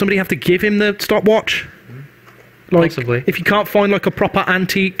 Does somebody have to give him the stopwatch? Like, possibly. If you can't find like a proper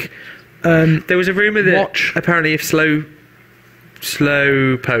antique. There was a rumor that watch. Apparently, if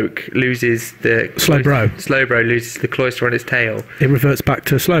Slowpoke loses the Slowbro loses the cloister on its tail, it reverts back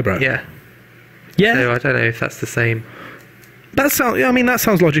to Slowbro. Yeah. So I don't know if that's the same. That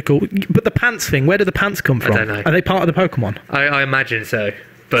sounds logical. But the pants thing, where do the pants come from? I don't know. Are they part of the Pokemon? I imagine so.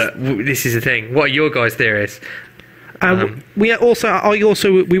 But this is the thing. What are your guys' theories? We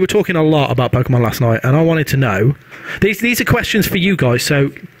were talking a lot about Pokemon last night, and I wanted to know. These are questions for you guys,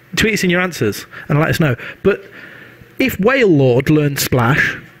 so tweet us in your answers and let us know. But if Whale Lord learned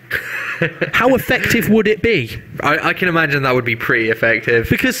Splash, how effective would it be? I can imagine that would be pretty effective.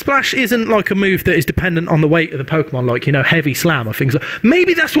 Because Splash isn't like a move that is dependent on the weight of the Pokemon, like, Heavy Slam or things like...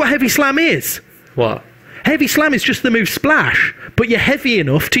 Maybe that's what Heavy Slam is. What? Heavy Slam is just the move Splash, but you're heavy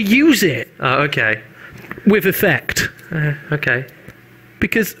enough to use it. Oh, okay. With effect. Okay.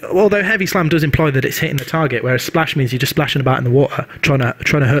 Because although Heavy Slam does imply that it's hitting the target, whereas Splash means you're just splashing about in the water, trying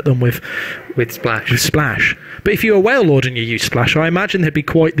to hurt them with Splash. But if you're a Whale Lord and you use Splash, I imagine there'd be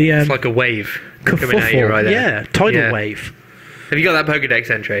quite the... it's like a wave coming at you right there. Yeah, tidal wave. Have you got that Pokedex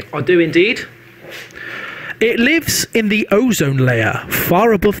entry? I do indeed. It lives in the ozone layer,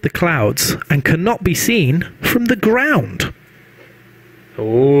 far above the clouds, and cannot be seen from the ground.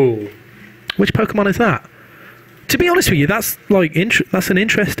 Oh. Which Pokemon is that? To be honest with you, that's that's an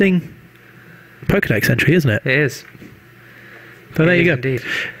interesting Pokedex entry, isn't it? It is. So there you go. Indeed.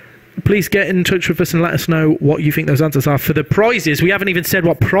 Please get in touch with us and let us know what you think those answers are. For the prizes, we haven't even said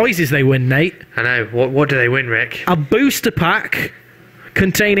what prizes they win, Nate. I know. What do they win, Rick? A booster pack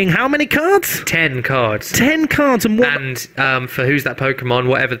containing how many cards? 10 cards. 10 cards and what? And for who's that Pokemon,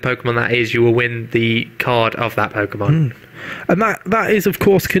 whatever the Pokemon that is, you will win the card of that Pokemon. And that is, of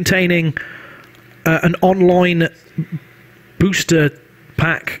course, containing an online booster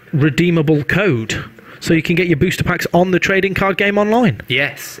pack redeemable code. So you can get your booster packs on the trading card game online.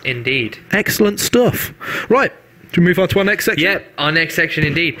 Yes, indeed. Excellent stuff. Right, do we move on to our next section? Yep, our next section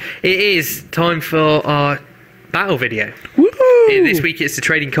indeed. It is time for our battle video. Woohoo! This week it's the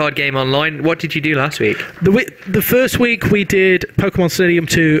trading card game online. What did you do last week? The first week we did Pokemon Stadium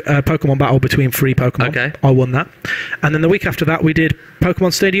 2 Pokemon Battle between 3 Pokemon. Okay. I won that. And then the week after that we did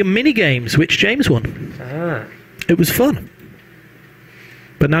Pokemon Stadium mini games, which James won. Ah. It was fun.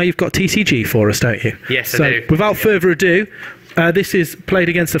 But now you've got TCG for us, don't you? Yes, so, I do. Without further ado, this is played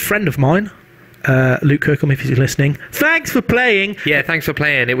against a friend of mine, Luke Kirkham, if he's listening. Thanks for playing. Yeah, thanks for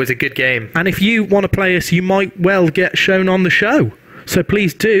playing. It was a good game. And if you want to play us, you might well get shown on the show. So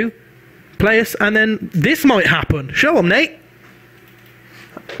please do play us, and then this might happen. Show them, Nate.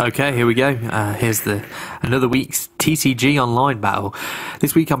 Okay, here we go. Here's another week's TCG online battle.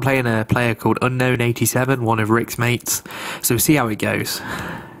 This week I'm playing a player called Unknown87, one of Rick's mates. So we'll see how it goes.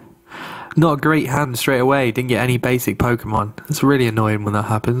 Not a great hand straight away. Didn't get any basic Pokemon. It's really annoying when that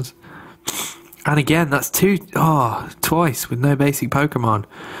happens. And again, that's twice with no basic Pokemon.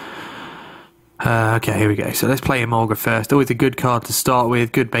 Okay, here we go. So let's play Emolga first. Always a good card to start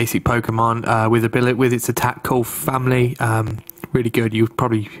with. Good basic Pokemon with its attack call family. Really good. You'll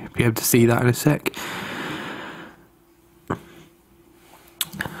probably be able to see that in a sec.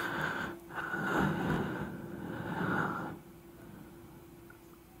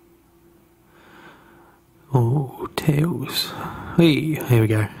 Oh, Tails. Hey, here we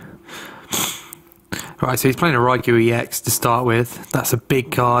go. Right, so he's playing a Raikou EX to start with. That's a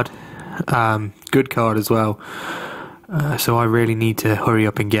big card. Good card as well. So I really need to hurry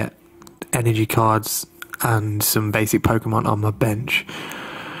up and get energy cards and some basic Pokemon on my bench.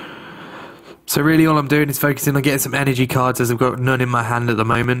 So really all I'm doing is focusing on getting some energy cards, as I've got none in my hand at the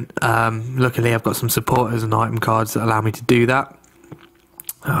moment. Luckily I've got some supporters and item cards that allow me to do that.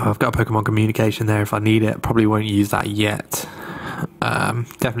 I've got a Pokemon communication there if I need it. Probably won't use that yet.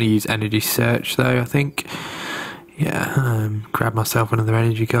 Definitely use energy search though, I think. Yeah, grab myself another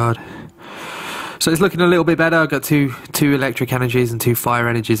energy card. So it's looking a little bit better. I've got two electric energies and 2 fire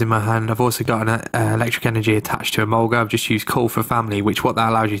energies in my hand. I've also got an electric energy attached to Emolga. I've just used Call for Family, which what that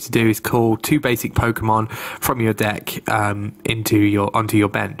allows you to do is call 2 basic Pokemon from your deck onto your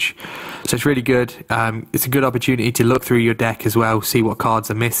bench. So it's really good. It's a good opportunity to look through your deck as well, see what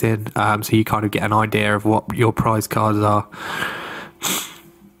cards are missing, so you kind of get an idea of what your prize cards are.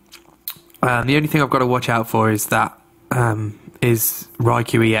 The only thing I've got to watch out for is that is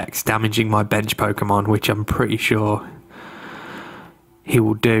Raikou EX damaging my bench Pokemon, which I'm pretty sure he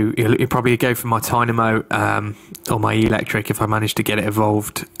will do. He'll probably go for my Dynamo or my Electric if I manage to get it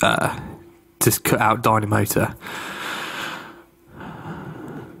evolved to cut out Dynamotor.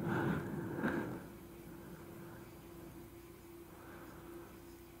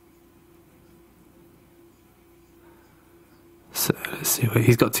 So let's see.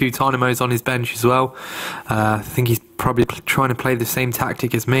 He's got 2 Dynamos on his bench as well. I think he's probably trying to play the same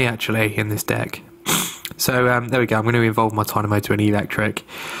tactic as me actually in this deck. So there we go. I'm going to evolve my Dynamo to an Electric.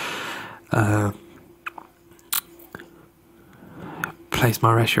 Place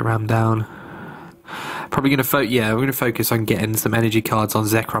my Reshiram down. Probably going to we're going to focus on getting some energy cards on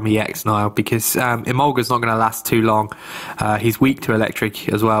Zekrom EX now, because Emolga's not going to last too long. He's weak to Electric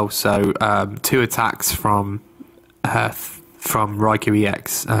as well, so 2 attacks from Raikou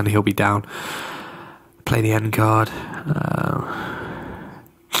EX and he'll be down. Play the end card.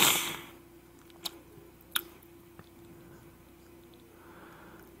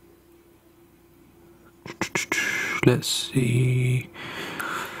 Let's see.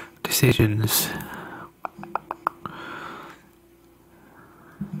 Decisions.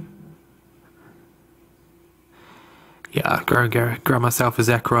 Yeah, grab myself a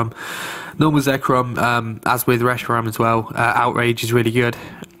Zekrom. Normal Zekrom, as with Reshiram as well, Outrage is really good.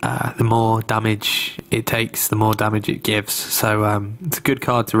 The more damage it takes, the more damage it gives. So it's a good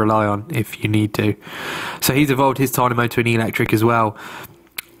card to rely on if you need to. So he's evolved his Dynamo to an Electric as well.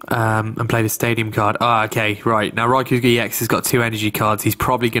 And played a Stadium card. Okay, right. Now Raikou EX has got 2 energy cards. He's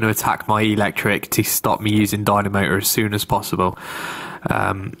probably going to attack my Electric to stop me using Dynamotor as soon as possible.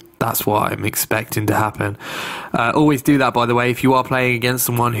 That's what I'm expecting to happen. Always do that, by the way. If you are playing against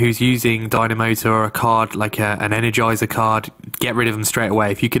someone who's using Dynamotor or a card like an Energizer card, get rid of them straight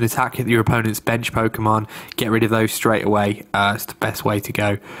away. If you can attack your opponent's bench Pokemon, get rid of those straight away. It's the best way to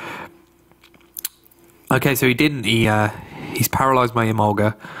go. Okay, so he didn't. He's paralysed my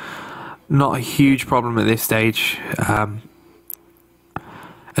Emolga. Not a huge problem at this stage. As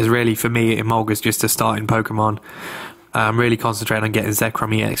really, for me, Emolga's just a starting Pokemon. I'm really concentrating on getting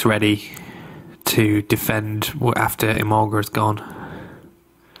Zekrom EX ready to defend after Emolga is gone.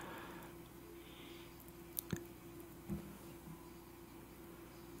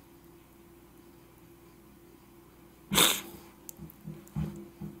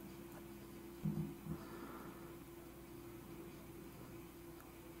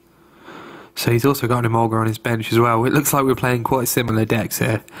 So he's also got an Emolga on his bench as well. It looks like we're playing quite similar decks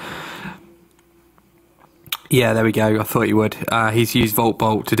here. Yeah, there we go. I thought he would. He's used Volt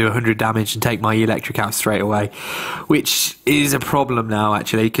Bolt to do 100 damage and take my electric out straight away, which is a problem now,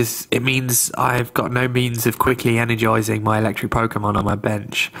 actually, because it means I've got no means of quickly energizing my electric Pokemon on my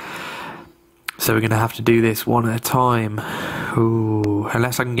bench. So we're going to have to do this one at a time. Ooh,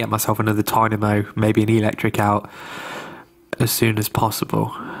 unless I can get myself another Dynamo, maybe an electric out as soon as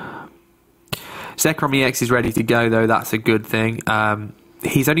possible. Zekrom EX is ready to go, though. That's a good thing.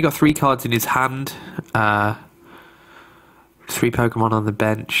 He's only got 3 cards in his hand. 3 Pokemon on the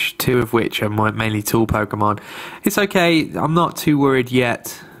bench, 2 of which are mainly tool Pokemon. It's okay. I'm not too worried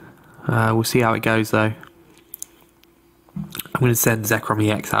yet. We'll see how it goes, though. I'm going to send Zekrom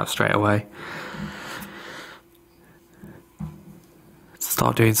EX out straight away.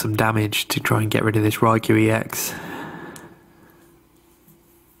 Start doing some damage to try and get rid of this Raikou EX.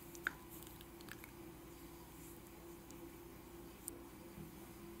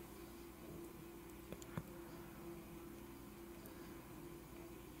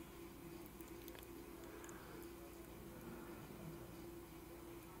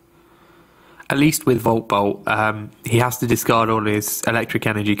 At least with Volt Bolt, he has to discard all his electric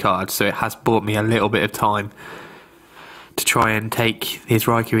energy cards, so it has bought me a little bit of time to try and take his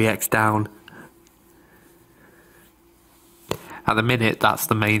Raikou EX down. At the minute, that's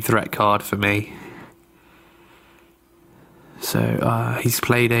the main threat card for me. So he's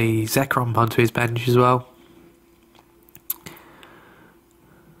played a Zekrom onto his bench as well.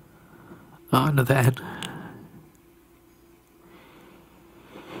 Oh, another N.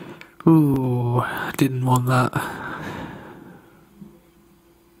 Ooh, didn't want that.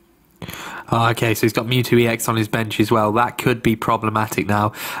 Oh, okay, so he's got Mewtwo EX on his bench as well. That could be problematic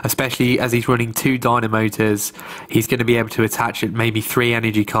now, especially as he's running 2 Dynamotors. He's going to be able to attach maybe 3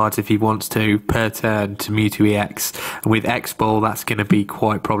 energy cards if he wants to per turn to Mewtwo EX. And with X-Ball, that's going to be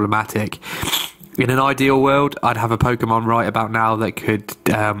quite problematic. In an ideal world, I'd have a Pokemon right about now that could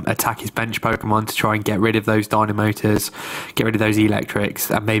attack his bench Pokemon to try and get rid of those Dynamotors, get rid of those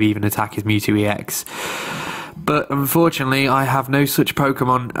Electrics, and maybe even attack his Mewtwo EX. But unfortunately, I have no such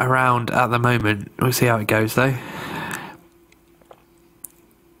Pokemon around at the moment. We'll see how it goes, though.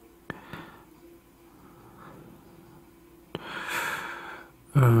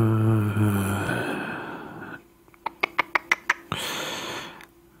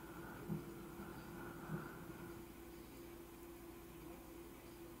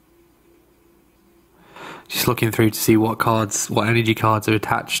 Just looking through to see what energy cards are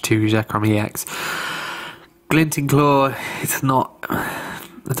attached to Zekrom EX. Glinting Claw, it's not... I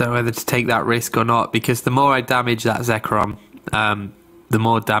don't know whether to take that risk or not, because the more I damage that Zekrom, the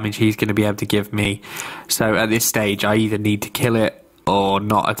more damage he's going to be able to give me. So at this stage, I either need to kill it or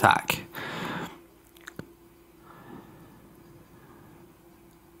not attack.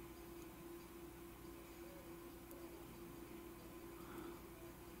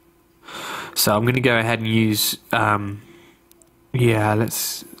 So I'm going to go ahead and use... yeah,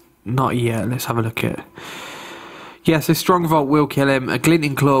 let's... Not yet, let's have a look at... Yeah, so Strong Volt will kill him. A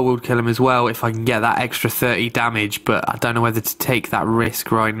Glinting Claw will kill him as well if I can get that extra 30 damage, but I don't know whether to take that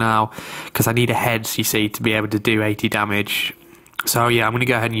risk right now, because I need a Heads, you see, to be able to do 80 damage. So yeah, I'm going to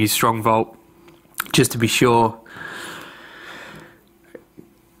go ahead and use Strong Volt, just to be sure.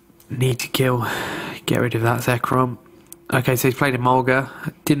 Need to get rid of that Zekrom. Okay, so he's played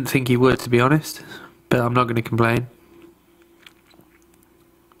Emolga. Didn't think he would, to be honest, but I'm not going to complain.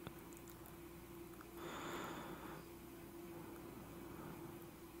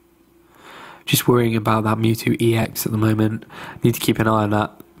 Just worrying about that Mewtwo EX at the moment. Need to keep an eye on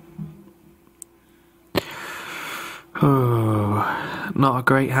that. Oh, not a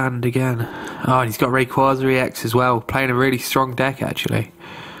great hand again. Oh, and he's got Rayquaza EX as well. Playing a really strong deck, actually.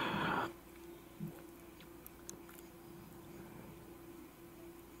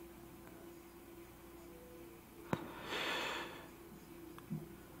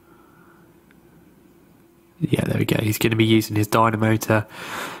 Yeah, there we go. He's going to be using his Dynamotor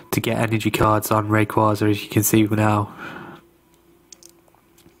to get energy cards on Rayquaza, as you can see now.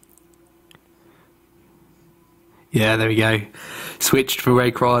 Yeah, there we go. Switched for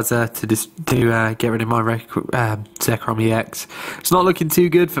Rayquaza to get rid of my Zekrom EX. It's not looking too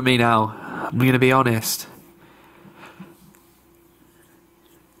good for me now, I'm going to be honest.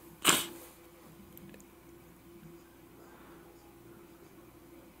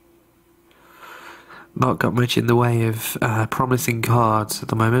 Not got much in the way of promising cards at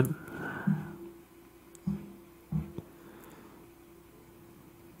the moment.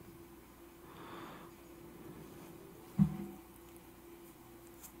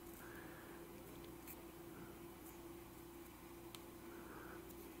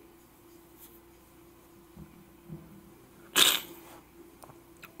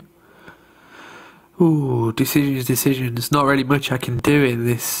 Ooh, decisions. Not really much I can do in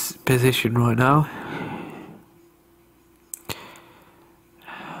this position right now.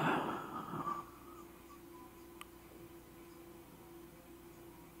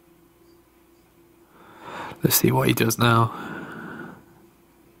 Let's see what he does now.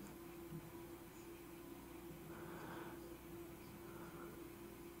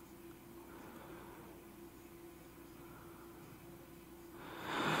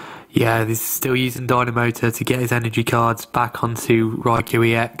 Yeah, this is still using Dynamotor to get his energy cards back onto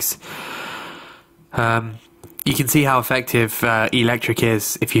Raikou EX. You can see how effective Electric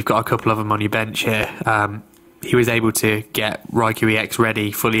is if you've got a couple of them on your bench here. He was able to get Raikou EX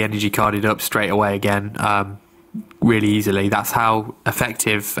ready, fully energy carded up straight away again, really easily. That's how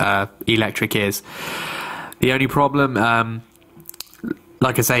effective Electric is. The only problem,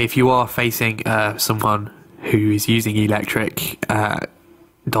 like I say, if you are facing someone who is using Electric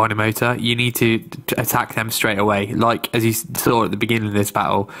Dynamotor, you need to attack them straight away. Like as you saw at the beginning of this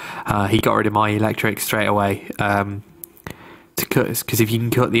battle, he got rid of my Electric straight away. To cut, because if you can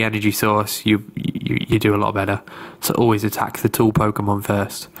cut the energy source, you do a lot better. So always attack the tall Pokemon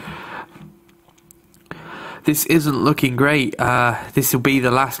first. This isn't looking great. This will be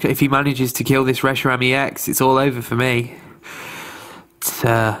the last. If he manages to kill this Reshiram EX, it's all over for me. It's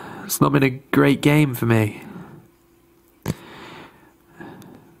not been a great game for me.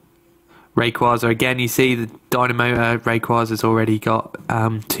 Rayquaza again. You see the Dynamo Rayquaza's already got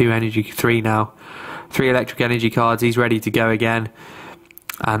 3 now. 3 electric energy cards. He's ready to go again,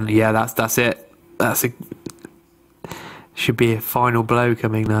 and yeah, that's it. Should be a final blow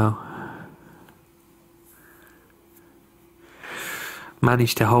coming now.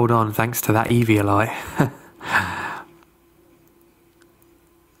 Managed to hold on thanks to that Eviolite.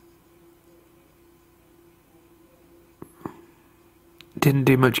 Didn't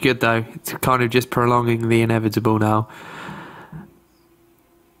do much good though. It's kind of just prolonging the inevitable now.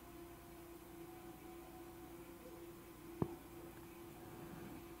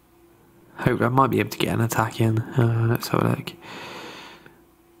 Hope I might be able to get an attack in. Let's have a look.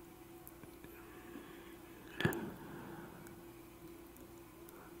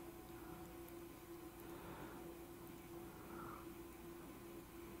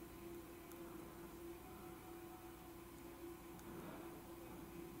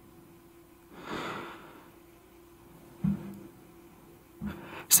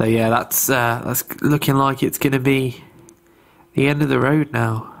 So yeah, that's looking like it's going to be the end of the road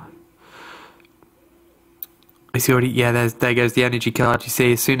now. It's already, yeah, there goes the energy card. You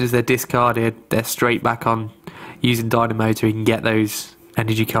see, as soon as they're discarded, they're straight back on using Dynamotor. He can get those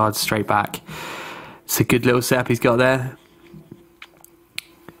energy cards straight back. It's a good little setup he's got there.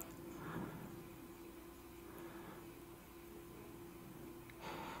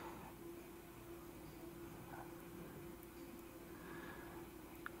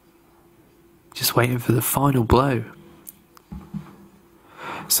 Just waiting for the final blow.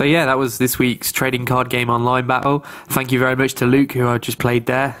 So yeah, that was this week's Trading Card Game Online battle. Thank you very much to Luke, who I just played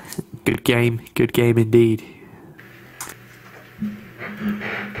there. Good game indeed.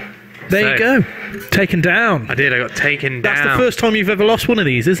 There you go. Taken down. I did, I got taken down. That's the first time you've ever lost one of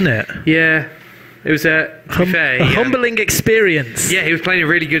these, isn't it? Yeah. It was a humbling experience. Yeah, he was playing a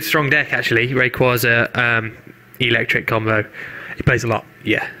really good, strong deck, actually. Rayquaza Electric combo. He plays a lot.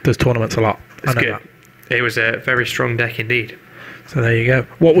 Yeah. Does tournaments a lot. It's good. It was a very strong deck indeed. So there you go.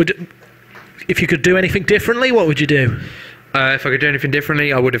 If you could do anything differently, what would you do? If I could do anything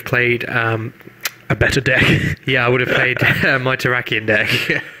differently, I would have played a better deck. Yeah, I would have played my Terrakion deck.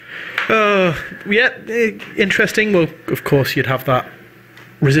 Yeah, interesting. Well, of course, you'd have that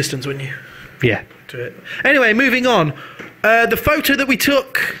resistance, wouldn't you? Yeah. To it. Anyway, moving on. The photo that we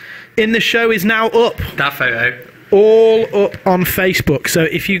took in the show is now up. That photo. All up on Facebook. So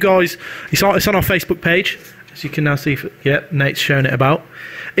if you guys, it's on our Facebook page, as you can now see. Yeah, Nate's shown it about.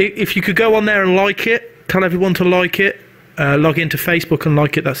 If you could go on there and like it, tell everyone to like it, log into Facebook and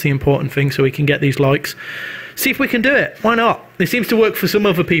like it. That's the important thing, so we can get these likes. See if we can do it. Why not? It seems to work for some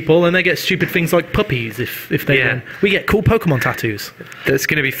other people, and they get stupid things like puppies if they win. We get cool Pokemon tattoos. That's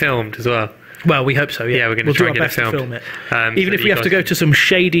going to be filmed as well. Well, we hope so, yeah. Yeah, we're going to try and do our get best it filmed. to film it. Even if we have to go to some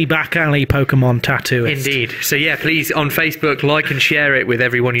shady back alley Pokemon tattooist. Indeed. So yeah, please, on Facebook, like and share it with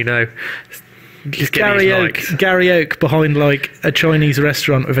everyone you know. Just get Gary these Oak, likes. Gary Oak behind like a Chinese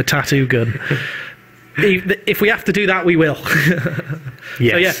restaurant with a tattoo gun. If we have to do that, we will.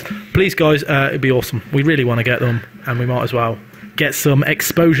 Yes. So yeah, please guys, it'd be awesome. We really want to get them, and we might as well get some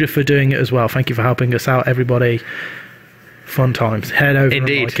exposure for doing it as well. Thank you for helping us out, everybody. Fun times. Head over and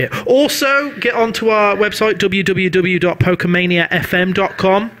like it. Also, get onto our website,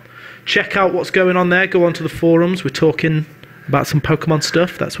 www.pokemaniafm.com. check out what's going on there. Go onto the forums. We're talking about some Pokemon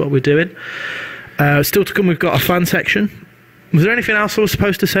stuff. That's what we're doing. Still to come, we've got a fan section. Was there anything else I was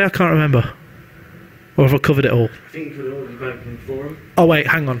supposed to say? I can't remember. Or have I covered it all? I think you covered all the Pokemon forum. Oh, wait,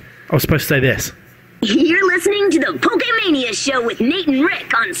 hang on. I was supposed to say this. You're listening to the Pokemania Show with Nate and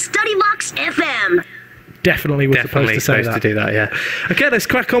Rick on STUDYVOX FM. Definitely was supposed to say that. To do that, yeah. Okay, let's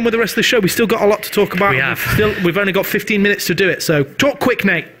crack on with the rest of the show. We've still got a lot to talk about. We have. We've only got 15 minutes to do it, so talk quick,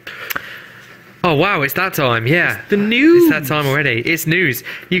 Nate. Oh, wow, it's that time, yeah. It's the news. It's that time already. It's news.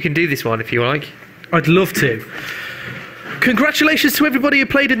 You can do this one if you like. I'd love to. Congratulations to everybody who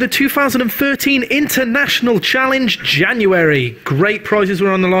played in the 2013 International Challenge January. Great prizes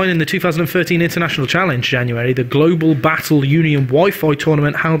were on the line in the 2013 International Challenge January. The Global Battle Union Wi-Fi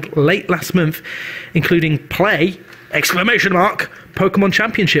tournament held late last month, including play, ! Pokemon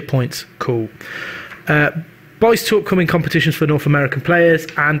Championship points. Cool. Boys to upcoming competitions for North American players,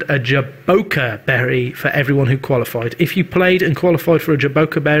 and a Jaboka berry for everyone who qualified. If you played and qualified for a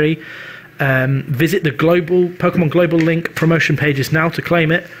Jaboka berry, visit the Pokemon Global link promotion pages now to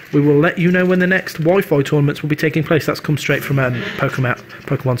claim it. We will let you know when the next Wi-Fi tournaments will be taking place. That's come straight from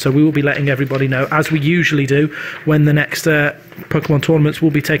Pokemon. So we will be letting everybody know, as we usually do, when the next Pokemon tournaments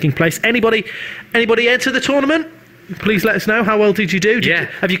will be taking place. Anybody enter the tournament? Please let us know. How well did you do?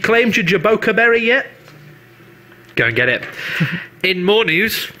 Have you claimed your Jaboka berry yet? Go and get it. In more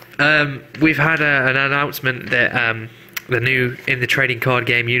news, we've had an announcement that in the trading card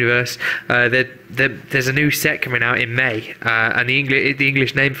game universe, there's a new set coming out in May, and the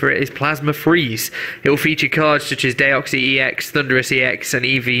English name for it is Plasma Freeze. It will feature cards such as Deoxys EX, Thundurus EX, and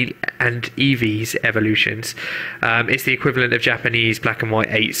Eevee's evolutions. It's the equivalent of Japanese Black and White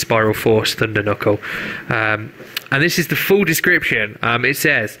 8 Spiral Force Thunder Knuckle. And this is the full description. It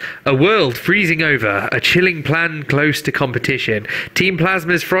says, a world freezing over, a chilling plan close to competition. Team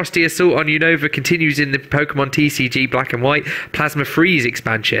Plasma's Frosty Assault on Unova continues in the Pokemon TCG Black and White Plasma Freeze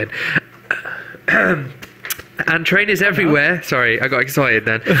expansion. And trainers everywhere... Sorry, I got excited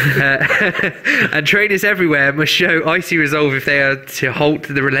then. And trainers everywhere must show icy resolve if they are to halt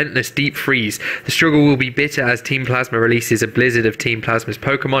the relentless deep freeze. The struggle will be bitter as Team Plasma releases a blizzard of Team Plasma's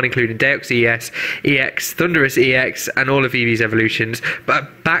Pokemon, including Deoxys EX, Thundurus EX, and all of Eevee's evolutions,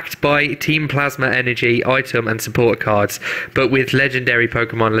 but backed by Team Plasma Energy, item, and support cards, but with legendary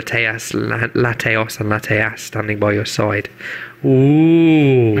Pokemon Latios and Latias standing by your side.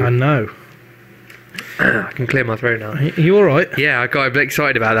 Ooh. I know. I can clear my throat now. Are you alright? Yeah, I got a bit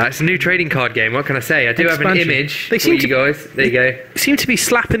excited about that. It's a new trading card game. What can I say? I do have an image for you guys. There you go. They seem to be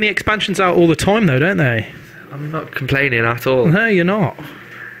slapping the expansions out all the time, though, don't they? I'm not complaining at all. No, you're not.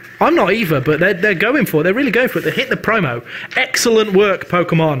 I'm not either, but they're going for it. They're really going for it. They hit the promo. Excellent work,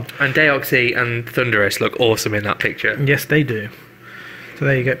 Pokemon. And Deoxys and Thundurus look awesome in that picture. Yes, they do. So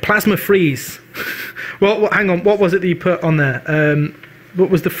there you go. Plasma Freeze. Well, hang on. What was it that you put on there? What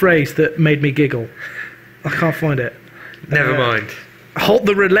was the phrase that made me giggle? I can't find it. Never mind. Halt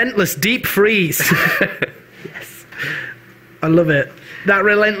the relentless deep freeze. Yes. I love it. That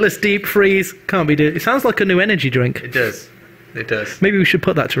relentless deep freeze can't be done. It sounds like a new energy drink. It does. It does. Maybe we should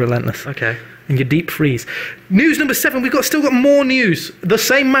put that to relentless. Okay. And your deep freeze. News number 7. We've still got more news. The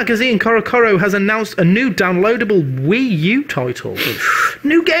same magazine, Korokoro, has announced a new downloadable Wii U title.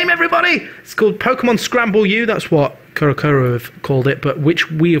 New game, everybody! It's called Pokemon Scramble U. That's what Korokoro have called it, but which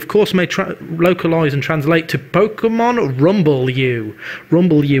we, of course, may localise and translate to Pokemon Rumble U.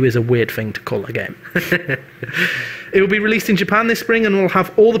 Rumble U is a weird thing to call a game. It will be released in Japan this spring and will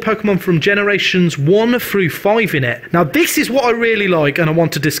have all the Pokemon from generations 1 through 5 in it. Now, this is what I really like and I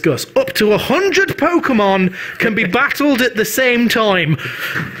want to discuss. Up to 100 Pokemon can be battled at the same time.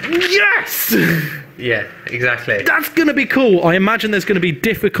 Yes! Yeah, exactly. That's going to be cool. I imagine there's going to be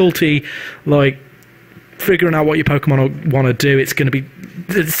difficulty, like, figuring out what your Pokemon want to do. It's going to be...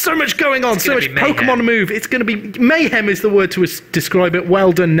 There's so much going on, so much Pokemon move. It's going to be... Mayhem is the word to describe it.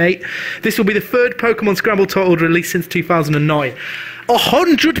 Well done, Nate. This will be the third Pokemon Scramble title released since 2009.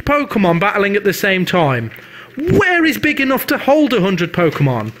 100 Pokemon battling at the same time. Where is big enough to hold 100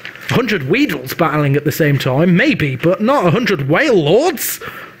 Pokemon? 100 Weedles battling at the same time? Maybe, but not 100 Whale Lords?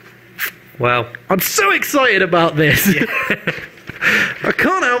 Well... I'm so excited about this. Yeah. I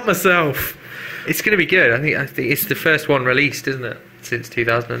can't help myself. It's going to be good. I think it's the first one released, isn't it? Since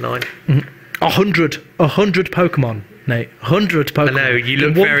 2009. 100 Pokemon, Nate. 100 Pokemon. I know, you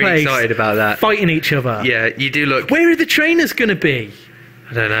look very excited about that. Fighting each other. Yeah, you do look... Where are the trainers going to be?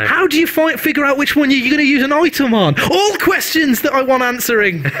 I don't know. How do you figure out which one you're going to use an item on? All questions that I want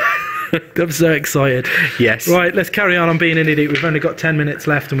answering. I'm so excited. Yes. Right, let's carry on. I'm being an idiot. We've only got 10 minutes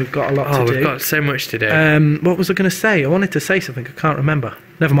left and we've got a lot to do. We've got so much to do. What was I going to say? I wanted to say something. I can't remember.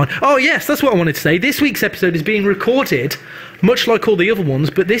 Never mind. Oh, yes, that's what I wanted to say. This week's episode is being recorded, much like all the other ones,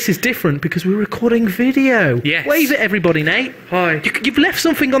 but this is different because we're recording video. Yes. Wave at everybody, Nate. Hi. You've left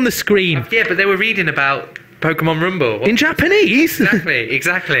something on the screen. Yeah, but they were reading about Pokemon Rumble. In Japanese.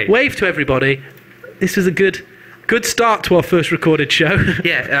 Exactly. Wave to everybody. This was a good start to our first recorded show.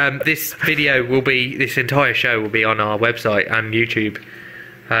 Yeah, this entire show will be on our website and YouTube,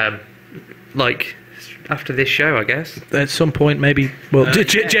 after this show, I guess. At some point, maybe. Well,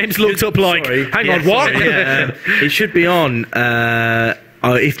 James looked up like, hang on, what? It should be on.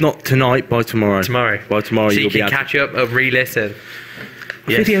 If not tonight, by tomorrow. By tomorrow, so you'll be able to catch up and re-listen.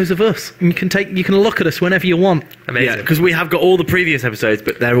 Yes. Videos of us. And you can look at us whenever you want. Amazing. Yeah, because we have got all the previous episodes,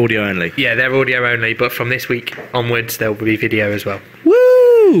 but they're audio only. Yeah, they're audio only, but from this week onwards, there will be video as well.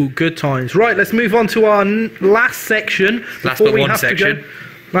 Woo! Good times. Right, let's move on to our last section. Last but one section.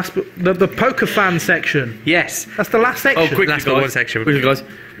 The poker fan section. Yes. That's the last section. Oh, quickly, last guys. but one section. Quickly, guys.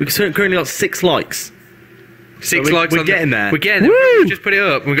 We've currently got 6 likes. 6 likes. We're getting there. We're getting there. Woo! We just put it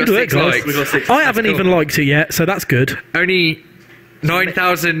up. We've got 6 likes. We've got 6. I haven't even liked it yet, so that's good. Only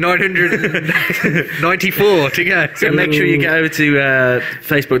 9,994 to go. So make sure you go over to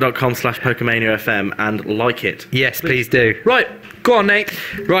facebook.com/PokemaniaFM and like it. Yes, please do. Right, go on, Nate.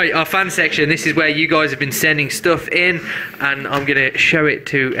 Right, our fan section. This is where you guys have been sending stuff in, and I'm going to show it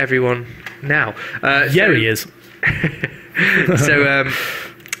to everyone now. He is. So,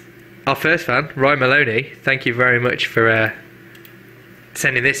 our first fan, Ryan Maloney, thank you very much for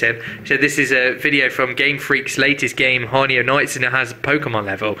sending this in. So this is a video from Game Freak's latest game, Harneo Nights, and it has a Pokemon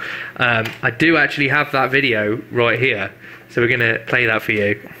level. I do actually have that video right here, so we're going to play that for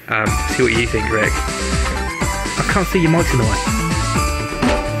you. See what you think, Rick. I can't see your mic's in the way.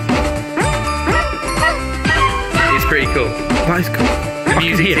 It's pretty cool. That is cool. The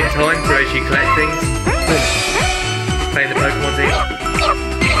music's in time for as you collect things. Playing the Pokemon theme.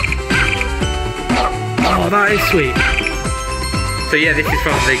 Oh, that is sweet. So yeah, this is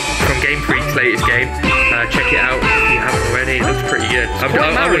from Game Freak's latest game. Check it out if you haven't already. It looks pretty good. I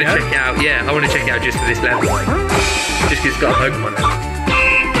want to check it out. Yeah, I want to check it out just for this level. Just because it's got a Pokemon level.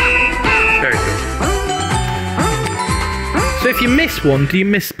 Very cool. So if you miss one, do you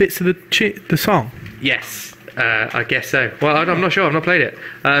miss bits of the song? Yes, I guess so. Well, I'm not sure. I've not played it.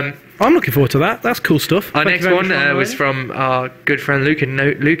 I'm looking forward to that. That's cool stuff. Our next one was from our good friend Luke and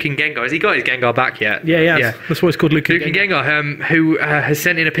Gengar. Has he got his Gengar back yet? Yeah. That's why it's called Luke and Gengar. Who has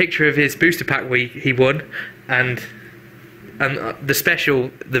sent in a picture of his booster pack he won, and the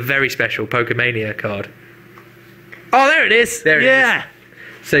very special Pokemania card. Oh, there it is. There it is.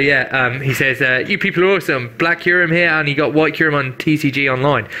 So yeah, he says, you people are awesome. Black Kyurem here, and he got White Kyurem on TCG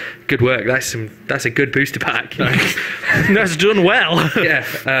Online. Good work. That's a good booster pack. That's done well.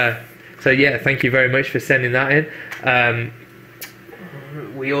 Yeah. So yeah, thank you very much for sending that in.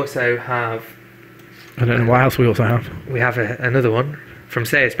 We also have... I don't know what else we also have. We have another one from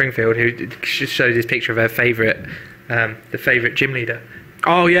Sarah Springfield, who just showed this picture of her favourite, the favourite gym leader.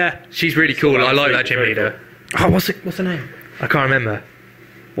 Oh yeah, she's really cool. I like that gym leader. Oh, what's her name? I can't remember.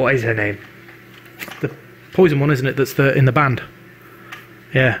 What is her name? The poison one, isn't it? That's in the band.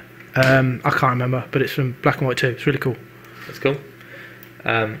 Yeah, I can't remember, but it's from Black and White 2. It's really cool. That's cool.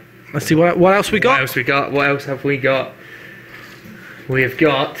 Let's see what else we got. What else have we got? We have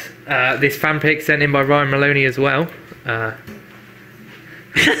got this fan pic sent in by Ryan Maloney as well. That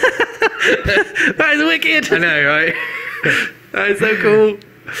is wicked. I know, right? That is so cool.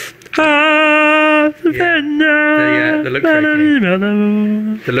 The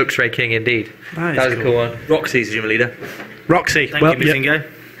Luxray King, indeed. That was a cool one. Roxy's gym leader. Roxy. Thank you, Mizingo.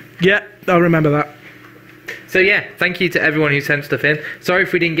 Yeah, I remember that. So yeah, thank you to everyone who sent stuff in. Sorry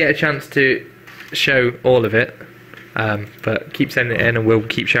if we didn't get a chance to show all of it, but keep sending it in and we'll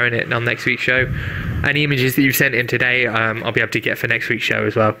keep showing it on next week's show. Any images that you've sent in today, I'll be able to get for next week's show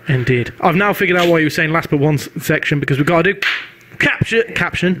as well. Indeed. I've now figured out why you were saying last but one section, because we've got to do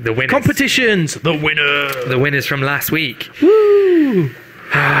caption the winners. Competitions. The winners from last week. Woo!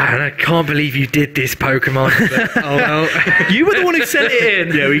 And I can't believe you did this, Pokemon. But, oh well. You were the one who sent it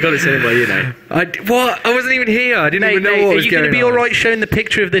in. Yeah, we got it sent in by you now. What? I wasn't even here. I didn't even know what was going on. Are you going to be alright showing the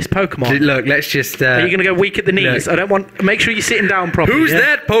picture of this Pokemon? Look, let's just... Are you going to go weak at the knees? Look. I don't want... Make sure you're sitting down properly. Who's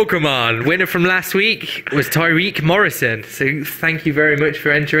that Pokemon? Winner from last week was Tyreek Morrison. So thank you very much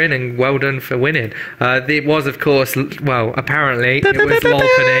for entering and well done for winning. It was, of course... Well, apparently, it was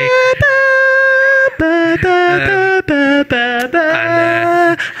Lolpany.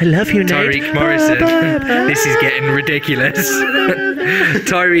 I love you, Nate. Tyreek Morrison. This is getting ridiculous.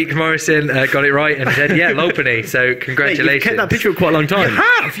 Tyreek Morrison got it right and said, yeah, Lopunny. So congratulations. Hey, you've kept that picture up quite a long time. You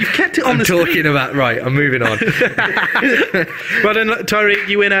have. You've kept it on the screen. Talking about... Right, I'm moving on. Well then, Tyreek,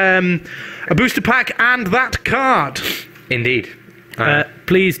 you win a booster pack and that card. Indeed.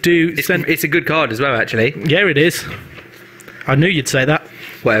 Please do send... It's a good card as well, actually. Yeah, it is. I knew you'd say that.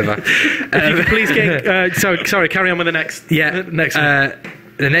 Whatever. If you could please get... sorry, carry on with the next... Yeah. Next one.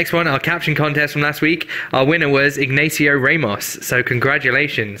 The next one, our caption contest from last week, our winner was Ignacio Ramos. So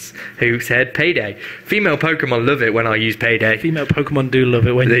congratulations, who said Payday. Female Pokemon love it when I use Payday. Female Pokemon do love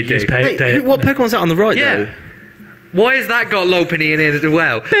it when you use Payday. Hey, what Pokemon's that on the right, though? Why has that got Lopunny in it as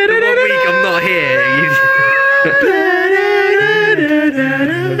well? The 1 week I'm not here.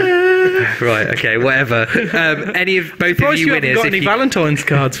 Right, okay, whatever. Any of both of you winners... Haven't got any Valentine's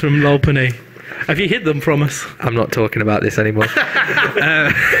cards from Lopunny. Have you hid them from us? I'm not talking about this anymore.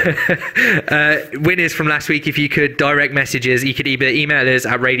 Winners from last week, if you could direct messages, you could either email us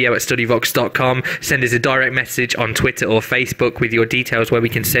at radio@studyvox.com, send us a direct message on Twitter or Facebook with your details where we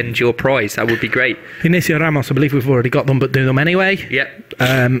can send your prize. That would be great. Ignacio Ramos, I believe we've already got them, but do them anyway. Yep.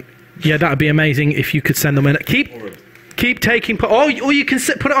 Yeah, that would be amazing if you could send them in. Keep taking... or you can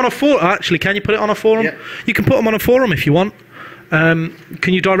put it on a forum. Actually, can you put it on a forum? Yep. You can put them on a forum if you want. Can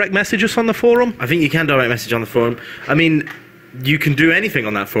you direct message us on the forum? I think you can direct message on the forum. I mean, you can do anything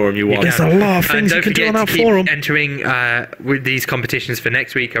on that forum you want. There's a lot of things you can do on our forum. Entering with these competitions for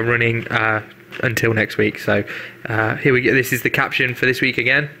next week are running until next week. So here we go. This is the caption for this week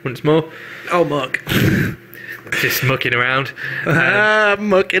again, once more. Oh, muck. Just mucking around.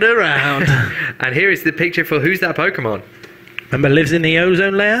 Mucking around. And here is the picture for Who's That Pokemon? Remember, lives in the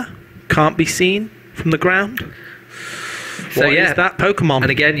ozone layer, can't be seen from the ground. So What is that Pokemon?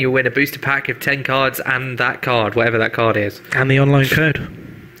 And again, you'll win a booster pack of 10 cards and that card, whatever that card is. And the online code.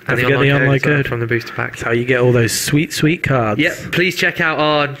 And the online code from the booster pack. That's how you get all those sweet, sweet cards. Yep. Please check out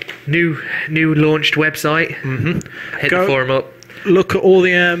our new launched website. Mm-hmm. Hit the forum up. Look at all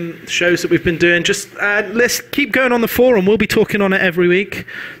the shows that we've been doing. Just let's keep going on the forum. We'll be talking on it every week,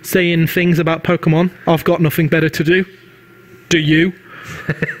 saying things about Pokemon. I've got nothing better to do. Do you?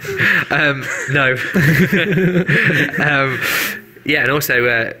 No. Yeah, and also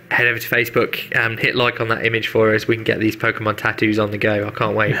head over to Facebook and hit like on that image for us. We can get these Pokemon tattoos on the go. I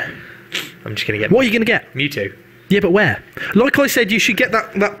can't wait. I'm just going to get... What are you going to get? Mewtwo. Yeah, but where? Like I said, you should get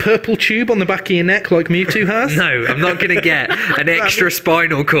that purple tube on the back of your neck like Mewtwo has. No, I'm not going to get an extra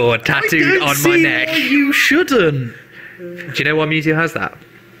spinal cord tattooed on my neck. Why you shouldn't. Do you know why Mewtwo has that?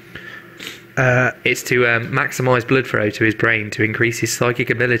 It's to maximise blood flow to his brain to increase his psychic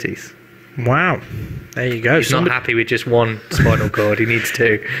abilities. Wow. There you go. He's not happy with just one spinal cord. He needs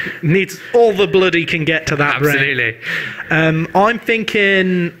two. Needs all the blood he can get to that Absolutely. brain. I'm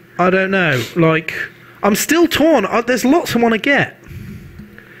thinking, I don't know, like, I'm still torn. There's lots I want to get.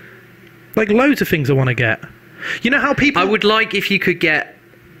 Like, loads of things I want to get. You know how people... I would like if you could get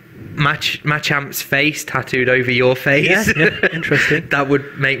Machamp's face tattooed over your face. Yeah, interesting. That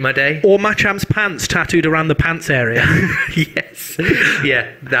would make my day. Or Machamp's pants tattooed around the pants area. Yes. Yeah,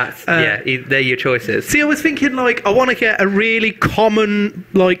 that's... they're your choices. See, I was thinking, like, I want to get a really common,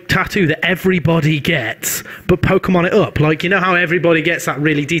 like, tattoo that everybody gets, but Pokemon it up. Like, you know how everybody gets that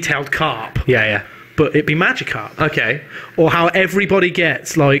really detailed carp? Yeah. But it'd be Magikarp. Okay. Or how everybody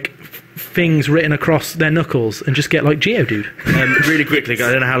gets, like, things written across their knuckles and just get, like, Geodude. Really quickly,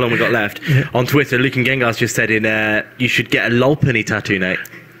 I don't know how long we got left. Yeah. On Twitter, Luke and Gengar's just said you should get a Lopunny tattoo, Nate.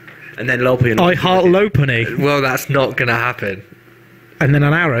 And then Lopunny. I heart Lopunny. Well, that's not going to happen. And then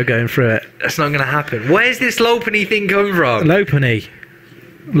an arrow going through it. That's not going to happen. Where's this Lopunny thing come from? Lopunny.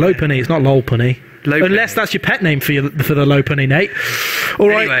 It's not Lopunny. Lopunny. Unless that's your pet name for the Lopunny, Nate. All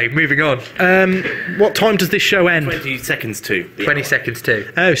right. Anyway, moving on. What time does this show end? 20 seconds to. 20 seconds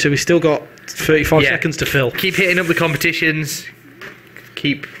to. Oh, so we still got 35 seconds to fill. Keep hitting up the competitions.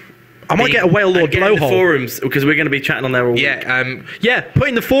 I might get a Whale Lord blowhole. The forums, because we're going to be chatting on there all week. Yeah, put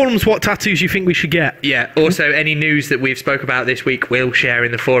in the forums what tattoos you think we should get. Yeah, also any news that we've spoke about this week we'll share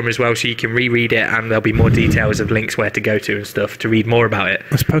in the forum as well, so you can reread it, and there'll be more details of links where to go to and stuff to read more about it.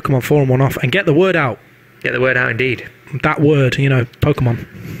 Let's Pokemon forum one off and get the word out. Get the word out, indeed. That word,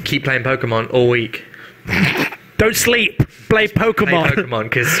 Pokemon. Keep playing Pokemon all week. Don't sleep. Play Pokemon. Play Pokemon,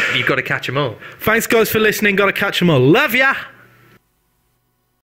 because you've got to catch them all. Thanks, guys, for listening. Got to catch them all. Love ya.